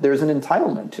 there's an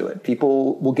entitlement to it.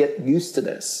 People will get used to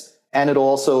this. And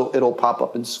it'll pop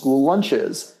up in school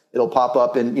lunches. It'll pop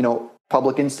up in,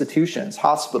 public institutions,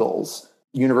 hospitals,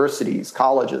 universities,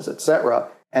 colleges, et cetera.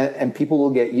 And people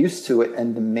will get used to it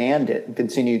and demand it and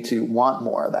continue to want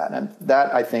more of that. And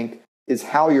that, I think, is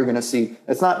how you're going to see.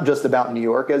 It's not just about New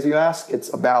York, as you ask.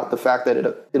 It's about the fact that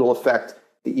it'll affect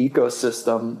the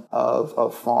ecosystem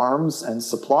of farms and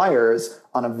suppliers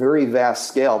on a very vast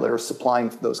scale that are supplying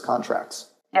those contracts.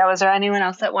 Yeah, was there anyone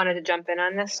else that wanted to jump in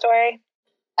on this story?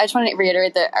 I just want to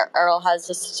reiterate that Errol has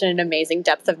just such an amazing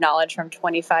depth of knowledge from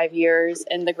 25 years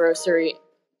in the grocery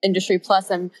industry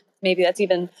plus, and maybe that's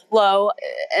even low,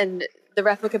 and the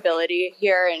replicability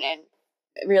here and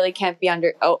really can't be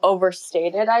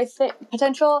overstated. I think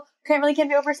potential really can't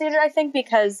be overstated. I think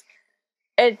because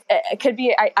it could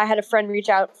be. I had a friend reach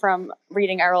out from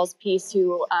reading Errol's piece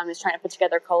who is trying to put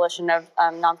together a coalition of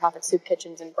nonprofit soup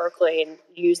kitchens in Berkeley and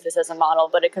use this as a model.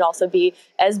 But it could also be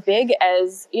as big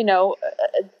as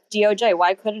DOJ.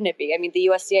 Why couldn't it be? I mean, the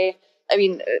USDA. I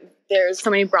mean, there's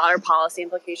so many broader policy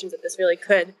implications that this really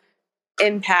could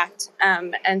impact.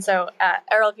 And so,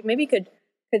 Errol, if you maybe could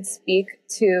speak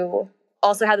to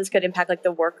also how this could impact like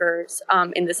the workers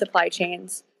in the supply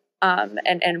chains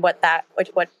and what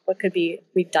could be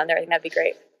done there. I think that'd be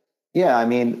great. Yeah, I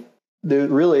mean, there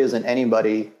really isn't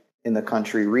anybody in the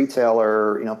country,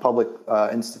 retailer, public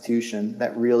institution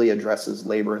that really addresses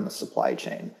labor in the supply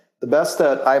chain. The best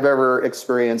that I've ever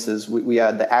experienced is we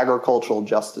had the Agricultural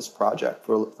Justice Project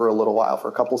for a little while for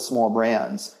a couple small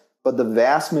brands, but the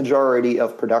vast majority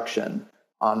of production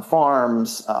on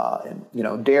farms,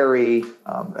 and dairy,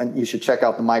 and you should check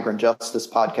out the Migrant Justice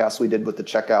podcast we did with the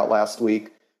Checkout last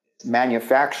week.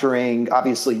 Manufacturing,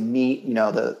 obviously meat,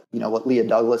 what Leah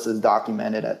Douglas has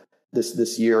documented at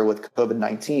this year with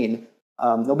COVID-19.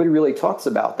 Nobody really talks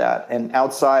about that. And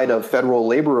outside of federal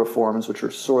labor reforms, which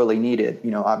are sorely needed,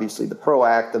 obviously the PRO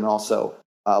Act and also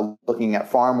looking at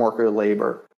farm worker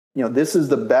labor, this is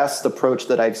the best approach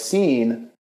that I've seen,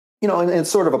 and it's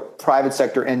sort of a private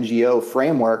sector NGO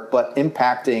framework, but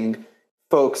impacting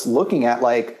folks looking at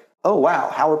like, oh, wow,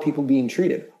 how are people being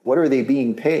treated? What are they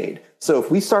being paid? So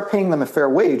if we start paying them a fair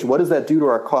wage, what does that do to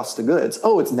our cost of goods?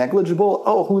 Oh, it's negligible.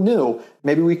 Oh, who knew?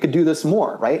 Maybe we could do this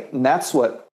more, right? And that's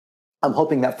what I'm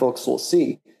hoping that folks will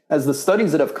see. As the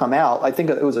studies that have come out, I think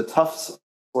it was a Tufts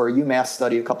or a UMass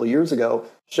study a couple of years ago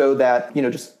showed that,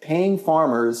 just paying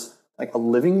farmers like a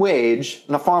living wage,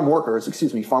 farm workers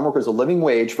a living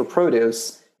wage for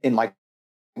produce in like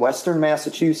Western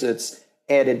Massachusetts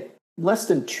added less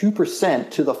than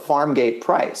 2% to the farm gate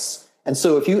price. And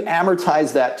so if you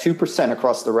amortize that 2%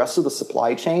 across the rest of the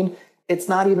supply chain, it's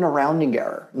not even a rounding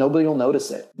error. Nobody will notice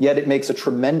it. Yet it makes a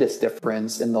tremendous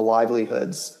difference in the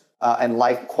livelihoods and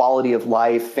quality of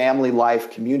life, family life,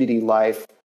 community life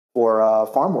for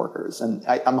farm workers. And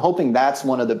I'm hoping that's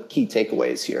one of the key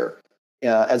takeaways here,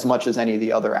 as much as any of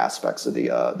the other aspects of the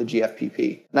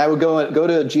GFPP. And I would go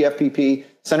to GFPP,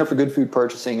 Center for Good Food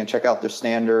Purchasing, and check out their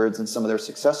standards and some of their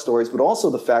success stories, but also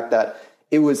the fact that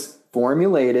it was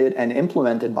formulated and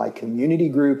implemented by community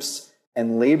groups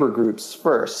and labor groups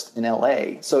first in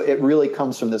LA. So it really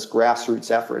comes from this grassroots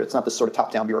effort. It's not this sort of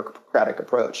top-down bureaucratic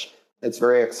approach. It's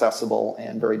very accessible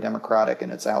and very democratic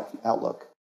in its outlook.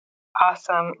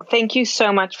 Awesome. Thank you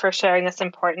so much for sharing this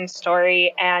important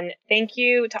story. And thank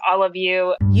you to all of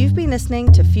you. You've been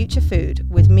listening to Future Food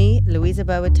with me, Louisa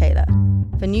Burwood-Taylor.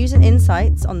 For news and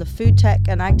insights on the food tech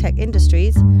and ag tech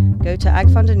industries, go to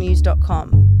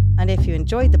agfundernews.com. And if you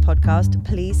enjoyed the podcast,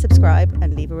 please subscribe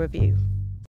and leave a review.